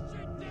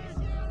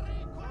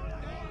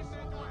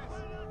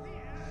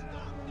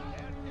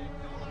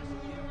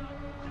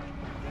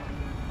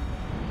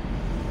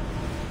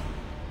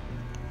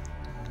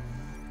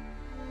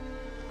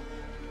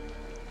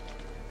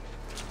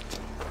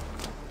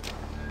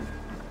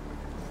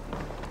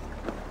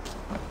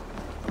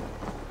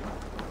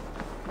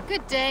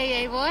 Good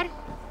day, Eivor.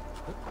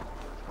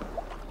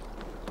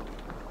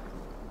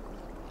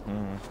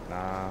 Nah,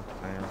 I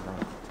ain't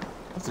wrong.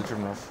 What's the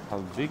term of how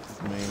big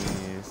this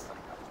man is?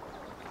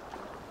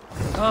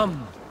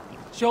 Come,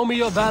 show me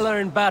your valor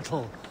in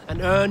battle,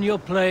 and earn your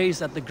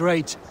place at the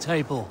great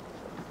table.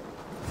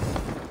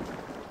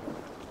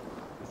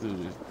 This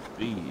dude is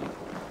big.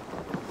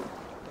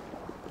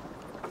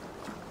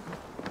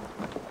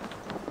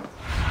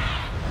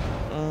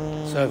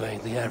 Survey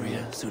the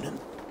area, Sudan.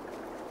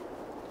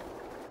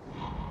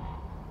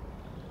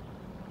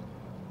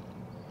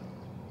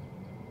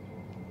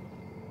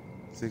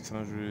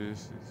 $600.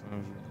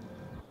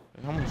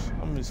 How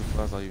many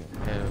supplies I even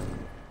have?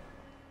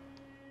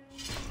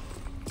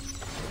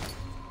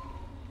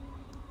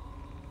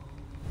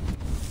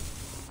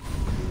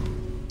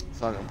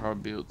 So I can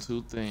probably build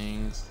 2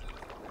 things.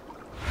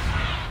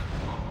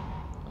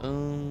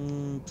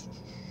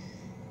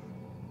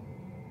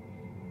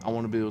 I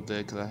want to build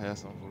that because I have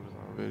some for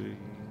it already.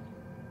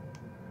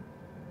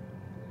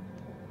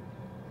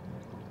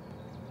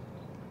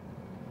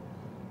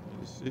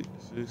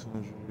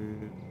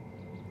 $600.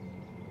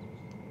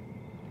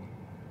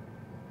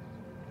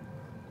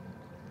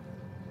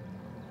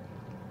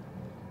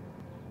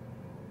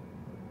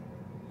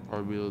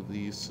 Probably build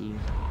these 2.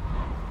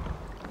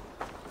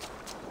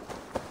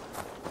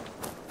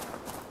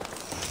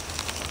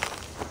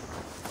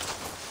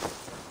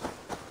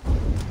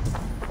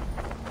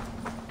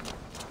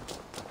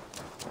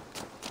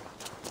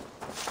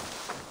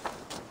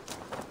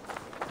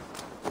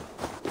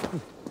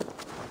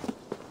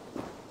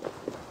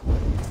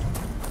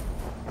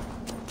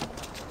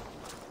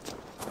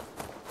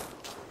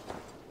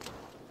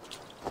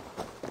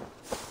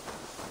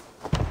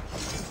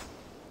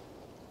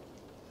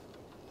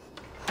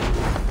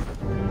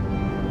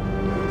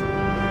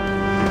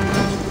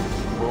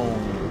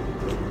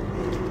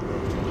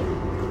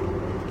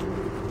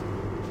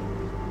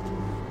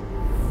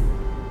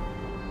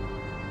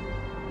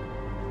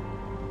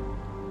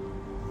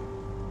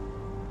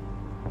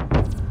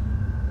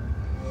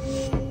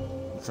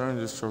 Turn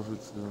this trophy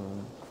to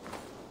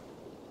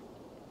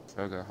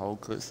like a whole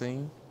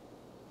cutscene.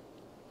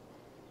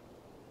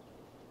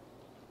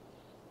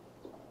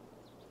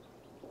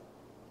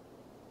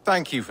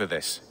 Thank you for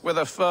this.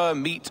 Whether fur,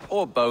 meat,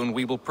 or bone,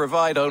 we will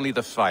provide only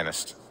the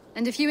finest.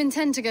 And if you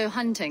intend to go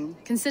hunting,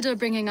 consider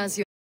bringing us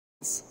your...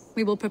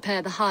 We will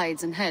prepare the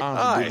hides and heads.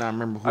 Aye,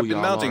 I've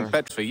been mounting are.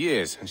 Bet for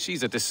years, and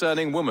she's a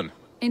discerning woman.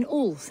 In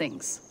all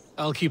things.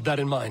 I'll keep that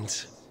in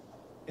mind.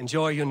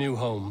 Enjoy your new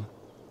home.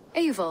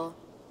 Eivor,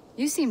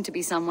 You seem to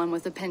be someone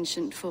with a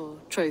penchant for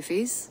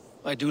trophies.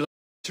 I do like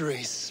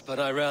victories, but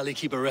I rarely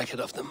keep a record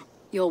of them.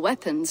 Your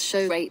weapons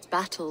show great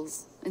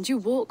battles, and you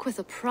walk with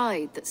a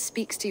pride that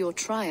speaks to your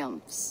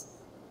triumphs.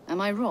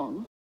 Am I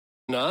wrong?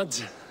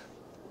 Not.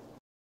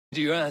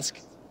 Do you ask?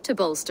 To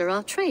bolster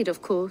our trade,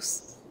 of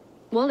course.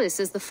 Wallace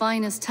is the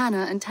finest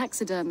tanner and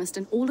taxidermist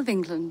in all of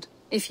England.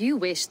 If you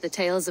wish the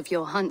tales of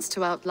your hunts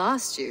to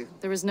outlast you,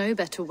 there is no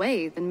better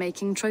way than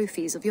making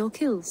trophies of your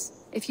kills.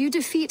 If you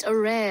defeat a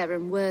rare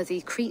and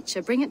worthy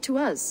creature, bring it to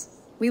us.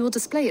 We will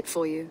display it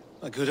for you.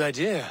 A good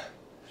idea.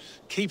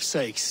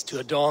 Keepsakes to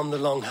adorn the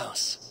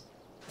longhouse.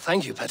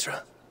 Thank you,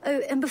 Petra.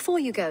 Oh, and before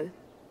you go,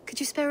 could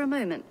you spare a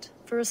moment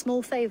for a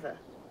small favor?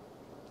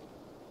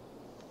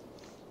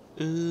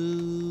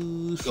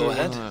 Go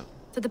ahead.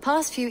 For the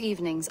past few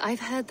evenings,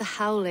 I've heard the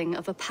howling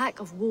of a pack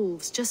of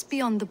wolves just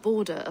beyond the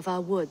border of our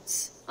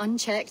woods.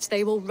 Unchecked,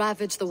 they will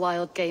ravage the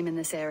wild game in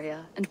this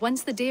area, and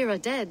once the deer are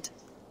dead,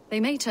 they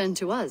may turn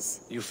to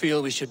us. You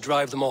feel we should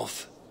drive them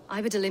off?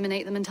 I would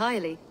eliminate them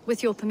entirely,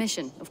 with your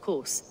permission, of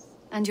course.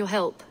 And your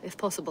help, if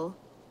possible.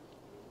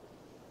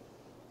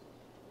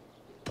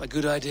 A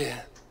good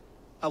idea.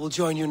 I will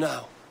join you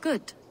now.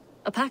 Good.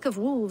 A pack of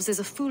wolves is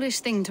a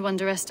foolish thing to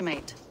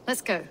underestimate.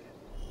 Let's go.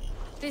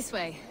 This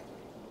way.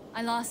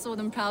 I last saw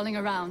them prowling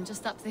around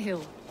just up the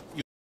hill.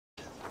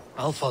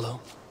 I'll follow.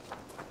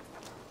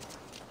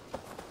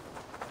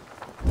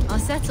 Our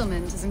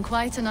settlement is in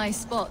quite a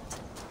nice spot.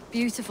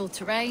 Beautiful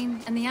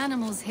terrain, and the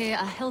animals here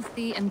are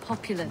healthy and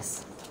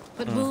populous.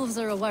 But wolves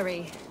are a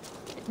worry.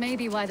 It may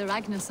be why the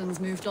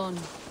Ragnarsons moved on.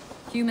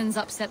 Humans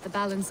upset the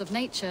balance of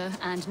nature,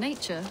 and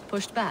nature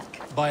pushed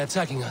back. By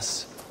attacking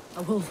us?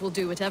 A wolf will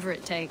do whatever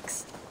it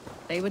takes.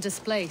 They were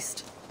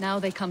displaced. Now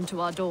they come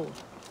to our door.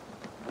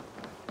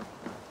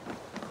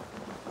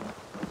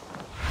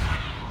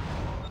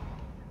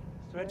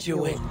 Stretch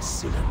your wings,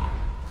 Sunan.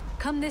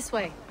 Come this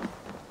way.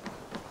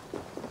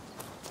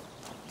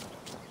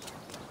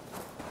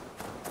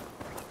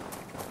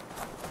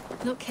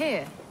 Look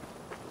here.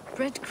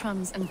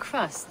 Breadcrumbs and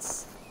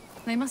crusts.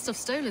 They must have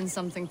stolen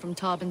something from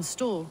Tarbin's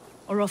store,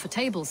 or off a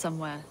table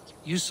somewhere.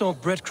 You saw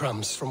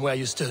breadcrumbs from where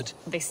you stood.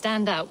 They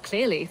stand out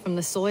clearly from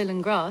the soil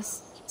and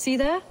grass. See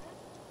there?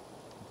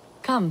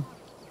 Come,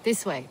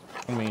 this way.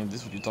 I mean,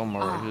 this is what you're talking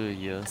about right here,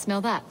 yeah.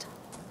 Smell that?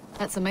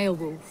 That's a male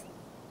wolf,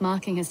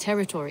 marking his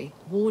territory,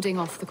 warding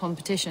off the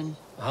competition.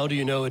 How do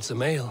you know it's a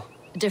male?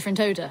 A different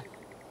odor.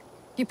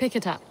 You pick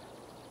it up.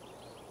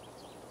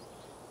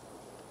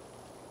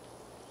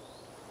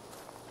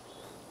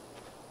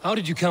 How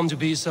did you come to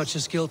be such a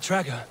skilled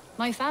tracker?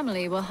 My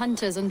family were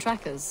hunters and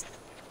trackers.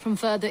 From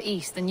further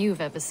east than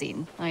you've ever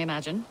seen, I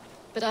imagine.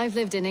 But I've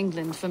lived in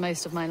England for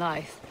most of my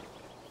life.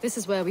 This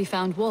is where we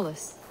found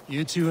Wallace.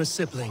 You two are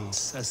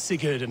siblings, as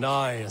Sigurd and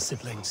I are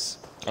siblings.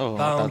 Oh,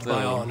 bound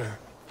by honor,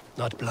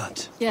 not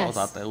blood. Yes. I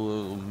thought they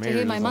were To married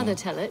hear or my mother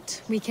something. tell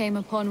it, we came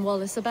upon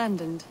Wallace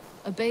abandoned.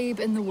 A babe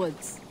in the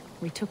woods.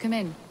 We took him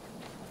in.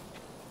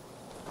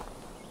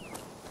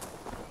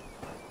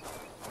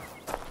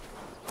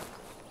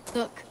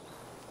 Look.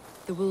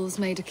 The wolves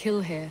made a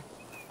kill here.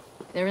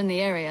 They're in the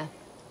area.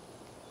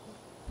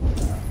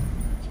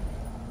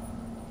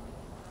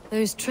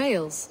 Those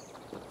trails.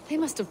 They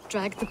must have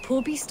dragged the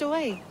poor beast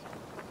away.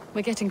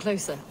 We're getting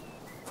closer.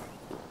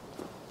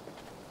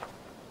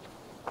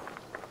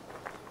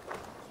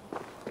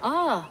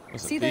 Ah,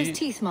 Was it see those big?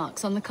 teeth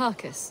marks on the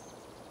carcass?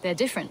 They're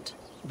different.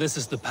 This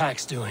is the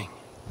pack's doing,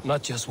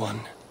 not just one.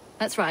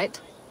 That's right.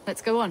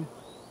 Let's go on.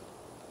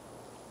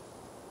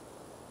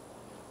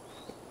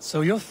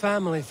 So your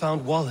family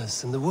found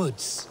Wallace in the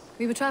woods.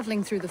 We were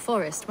traveling through the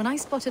forest when I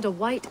spotted a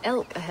white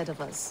elk ahead of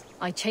us.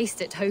 I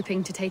chased it,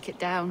 hoping to take it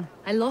down.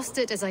 I lost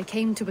it as I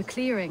came to a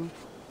clearing.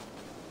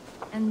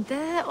 And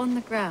there on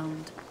the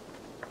ground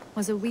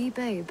was a wee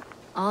babe,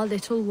 our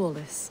little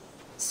Wallace,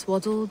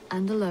 swaddled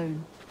and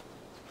alone.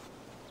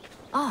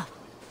 Ah,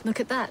 look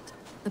at that.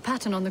 The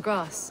pattern on the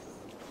grass.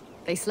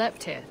 They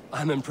slept here.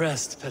 I'm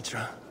impressed,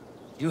 Petra.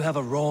 You have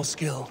a raw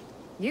skill.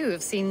 You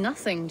have seen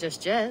nothing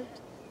just yet.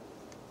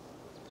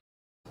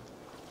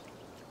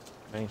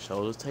 Man,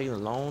 show this taking a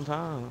long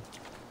time.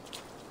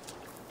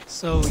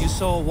 So you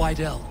saw a white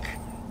elk,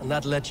 and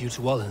that led you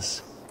to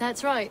Wallace.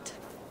 That's right.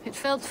 It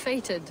felt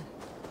fated.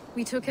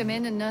 We took him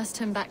in and nursed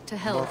him back to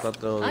health. Look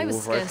at the I was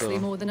wolf right scarcely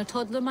there. more than a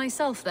toddler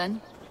myself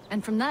then.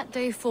 And from that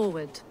day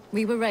forward,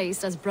 we were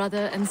raised as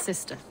brother and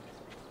sister.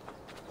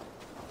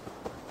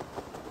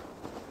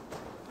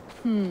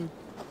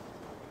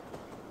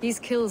 These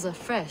kills are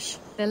fresh.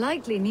 They're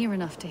likely near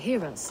enough to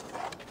hear us.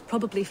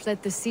 Probably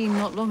fled the scene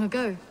not long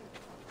ago.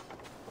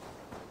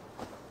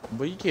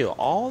 But you kill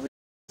all these?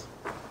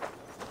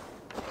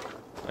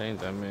 Ain't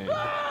that many.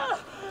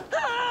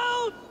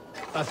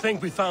 I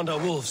think we found our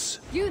wolves.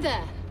 You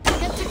there!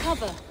 Get to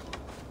cover!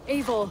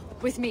 Eivor,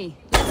 with me.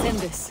 Let's end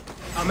this.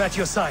 I'm at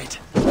your side.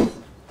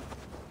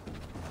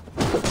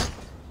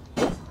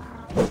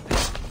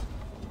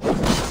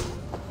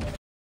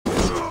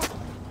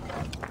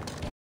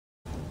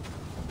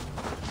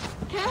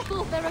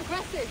 Careful, they're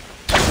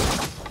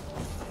aggressive!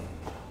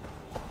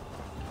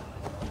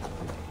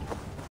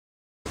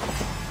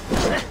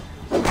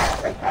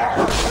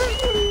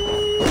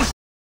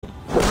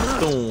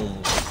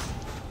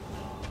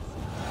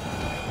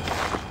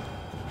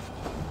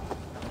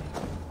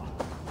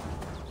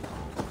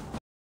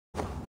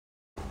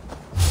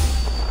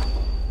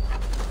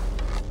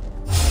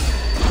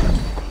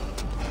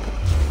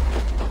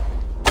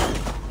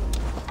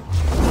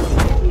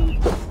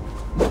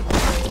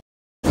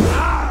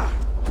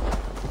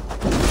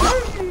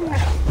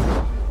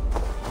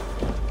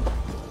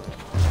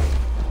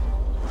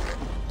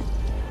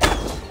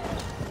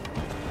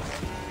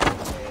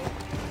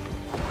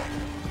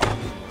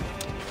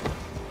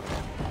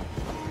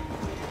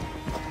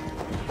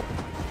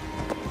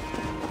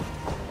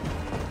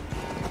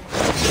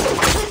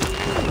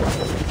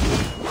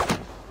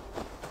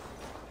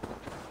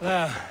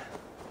 There.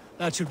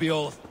 That should be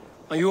all.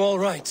 Are you all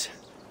right?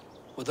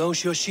 Were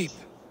those your sheep?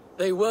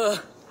 They were.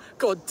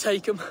 God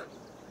take them.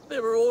 They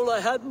were all I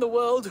had in the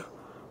world.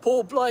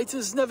 Poor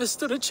blighters never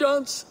stood a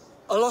chance.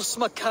 I lost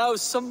my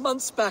cows some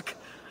months back.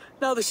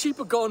 Now the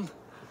sheep are gone.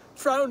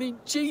 Frowning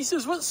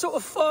Jesus, what sort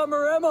of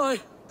farmer am I?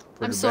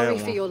 I'm sorry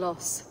for your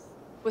loss.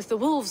 With the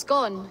wolves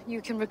gone,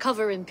 you can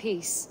recover in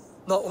peace.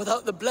 Not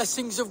without the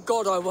blessings of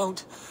God I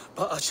won't,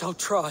 but I shall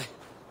try.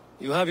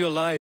 You have your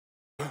life.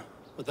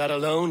 With that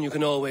alone, you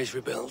can always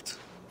rebuild.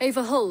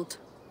 Ava, hold.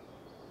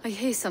 I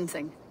hear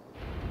something.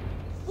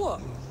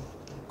 What?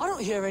 I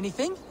don't hear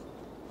anything.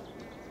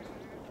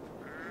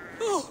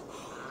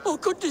 Oh,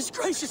 goodness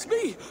gracious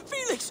me!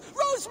 Felix,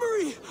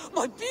 Rosemary,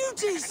 my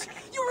beauties!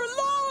 You're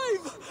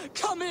alive!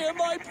 Come here,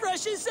 my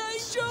precious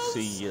angels!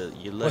 See,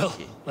 you're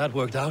lucky. Well, that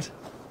worked out.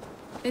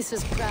 This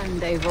was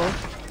grand, Eivor.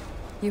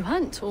 You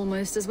hunt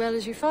almost as well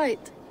as you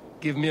fight.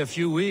 Give me a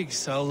few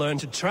weeks, I'll learn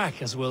to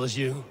track as well as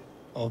you.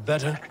 Or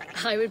better.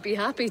 I would be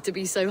happy to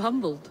be so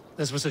humbled.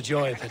 This was a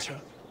joy, Petra.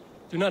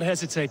 Do not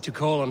hesitate to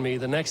call on me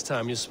the next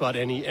time you spot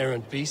any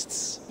errant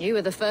beasts. You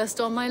were the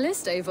first on my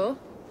list, Eivor.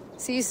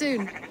 See you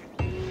soon.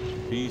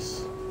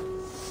 Peace.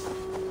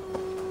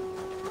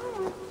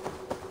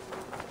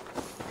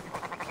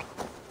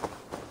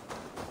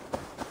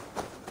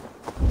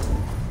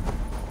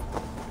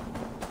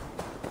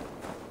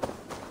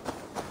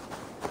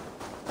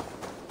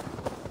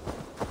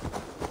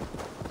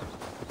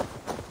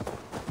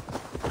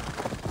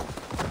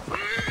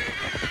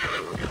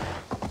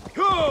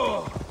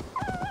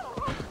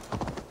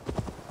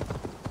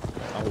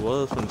 I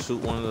was gonna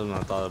shoot one of them, I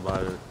thought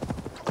about it.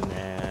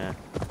 Nah.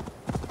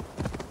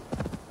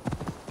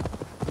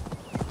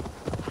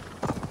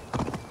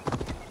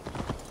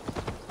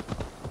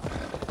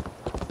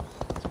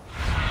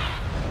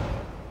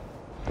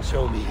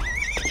 Show me.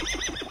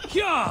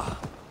 Yeah!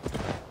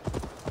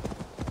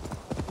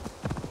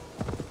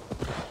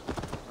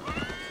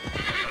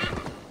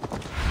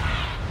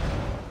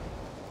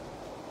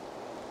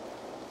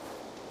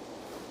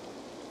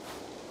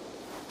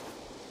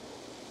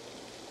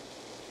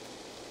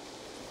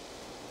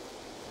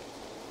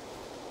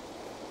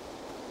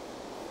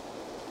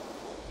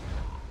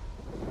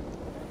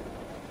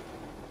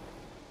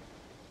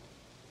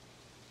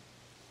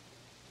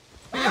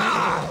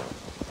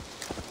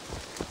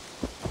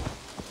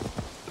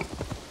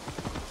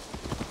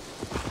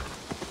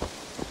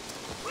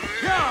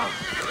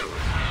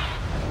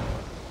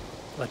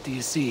 What do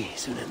you see,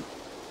 Sunan?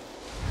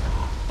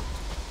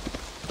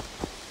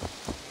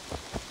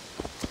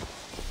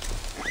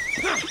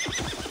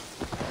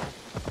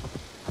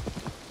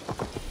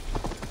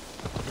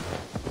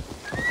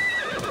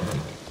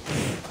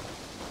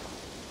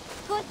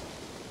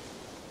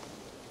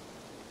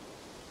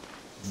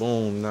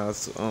 Boom, now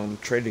it's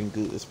trading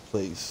goods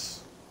place.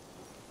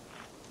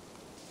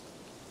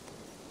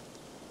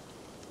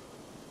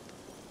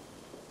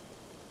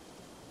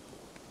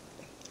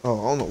 Oh,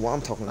 I don't know why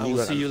I'm talking to you. I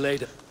will see you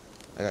later.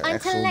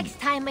 Until next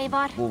time,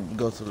 Eivor. We'll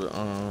go to the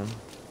sign.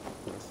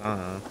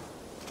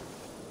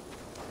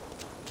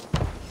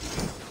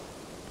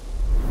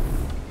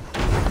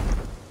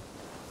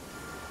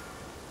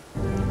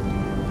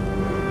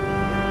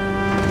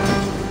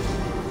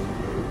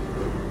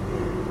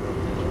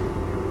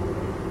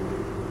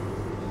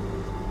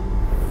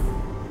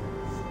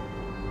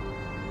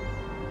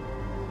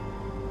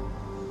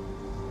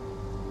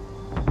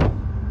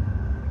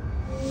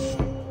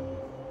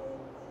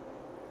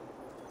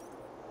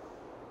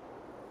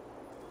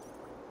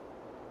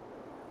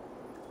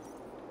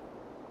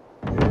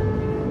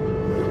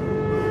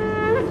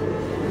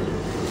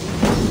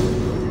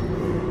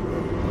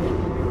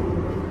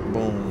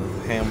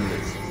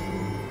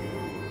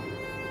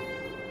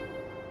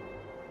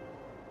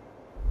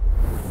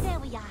 There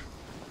we are.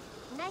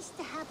 Nice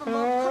to have a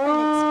more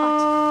permanent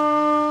spot.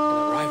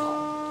 An arrival.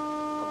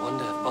 I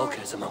wonder if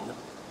Volker's among them.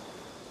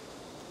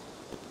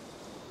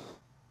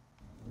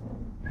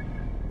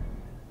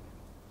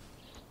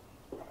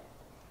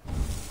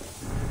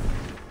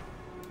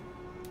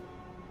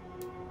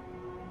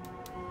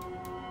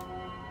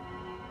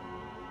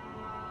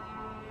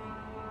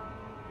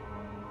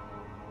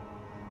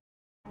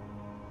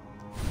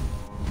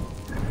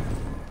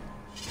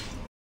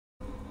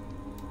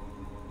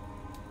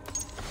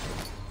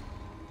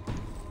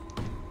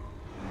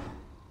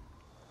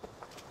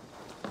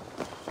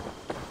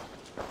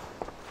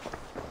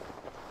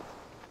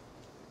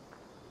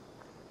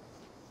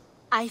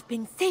 I've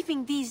been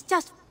saving these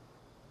just...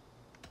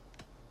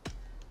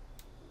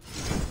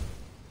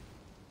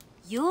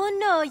 You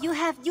know you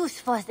have use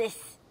for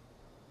this.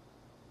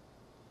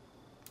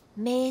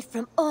 Made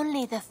from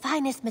only the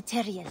finest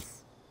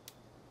materials.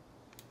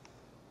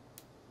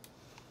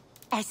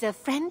 As a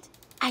friend,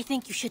 I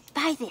think you should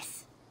buy this.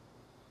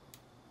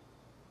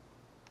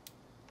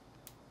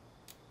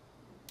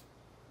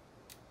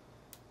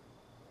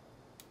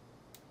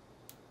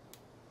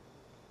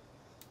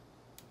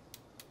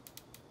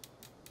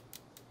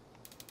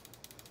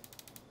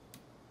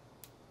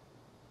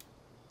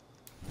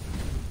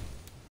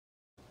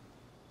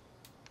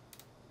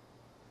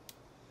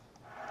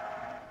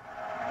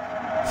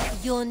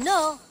 You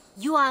know,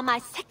 you are my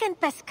second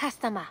best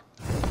customer.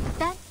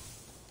 That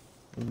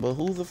But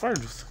who's the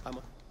first?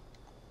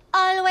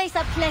 always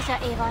a pleasure,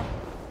 Eivor.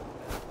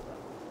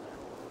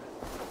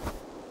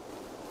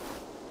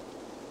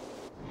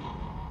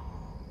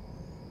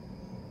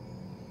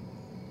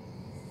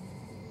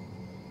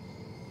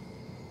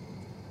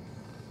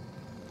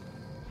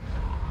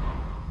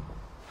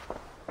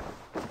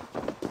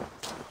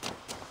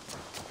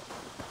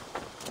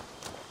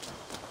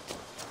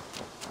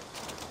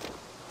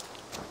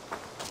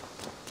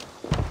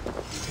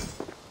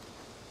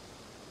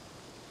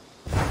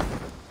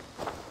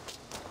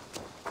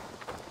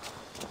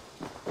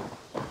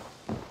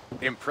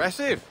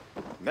 Impressive.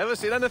 Never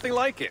seen anything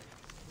like it.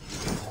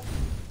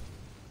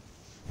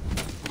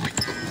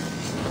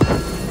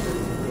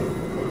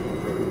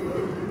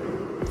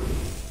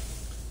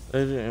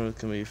 Legend images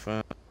can be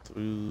found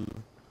through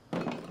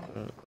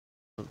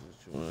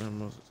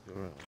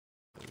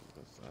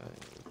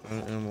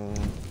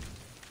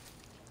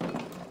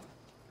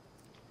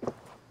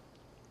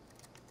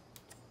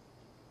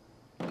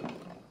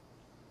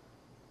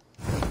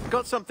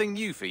Got something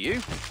new for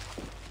you.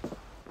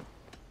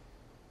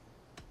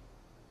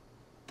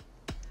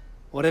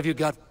 What have you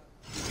got?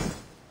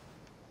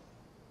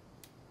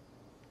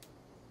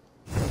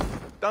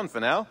 Done for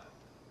now.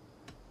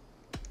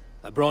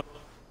 I brought...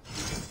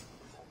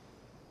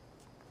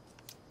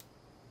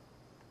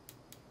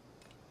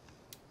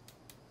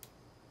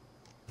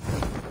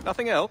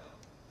 Nothing else?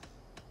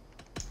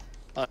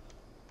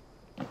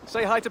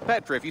 Say hi to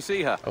Petra if you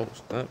see her. Oh,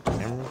 snap.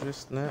 Camera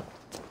just snapped.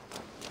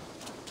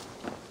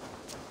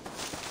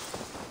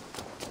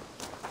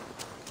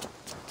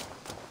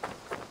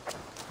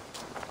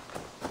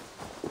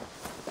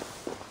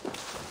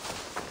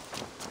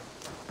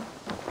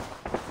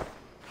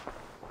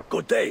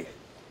 Good day.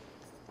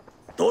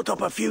 Thought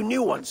up a few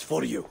new ones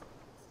for you.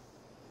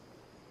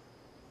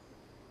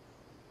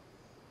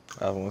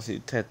 I want to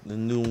see the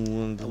new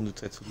one, the new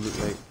tattoo look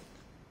like.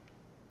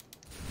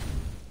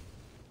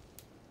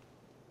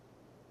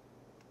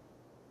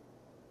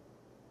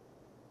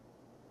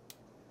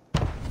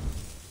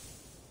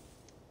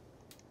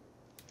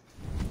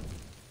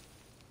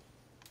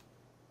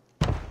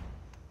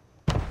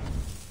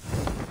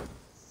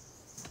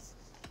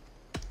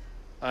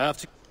 I have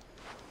to...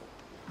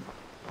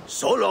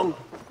 So long.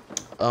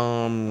 Guys,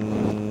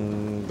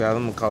 I'm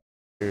gonna call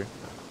it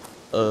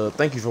here.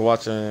 Thank you for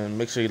watching.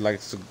 Make sure you like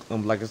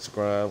and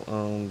subscribe.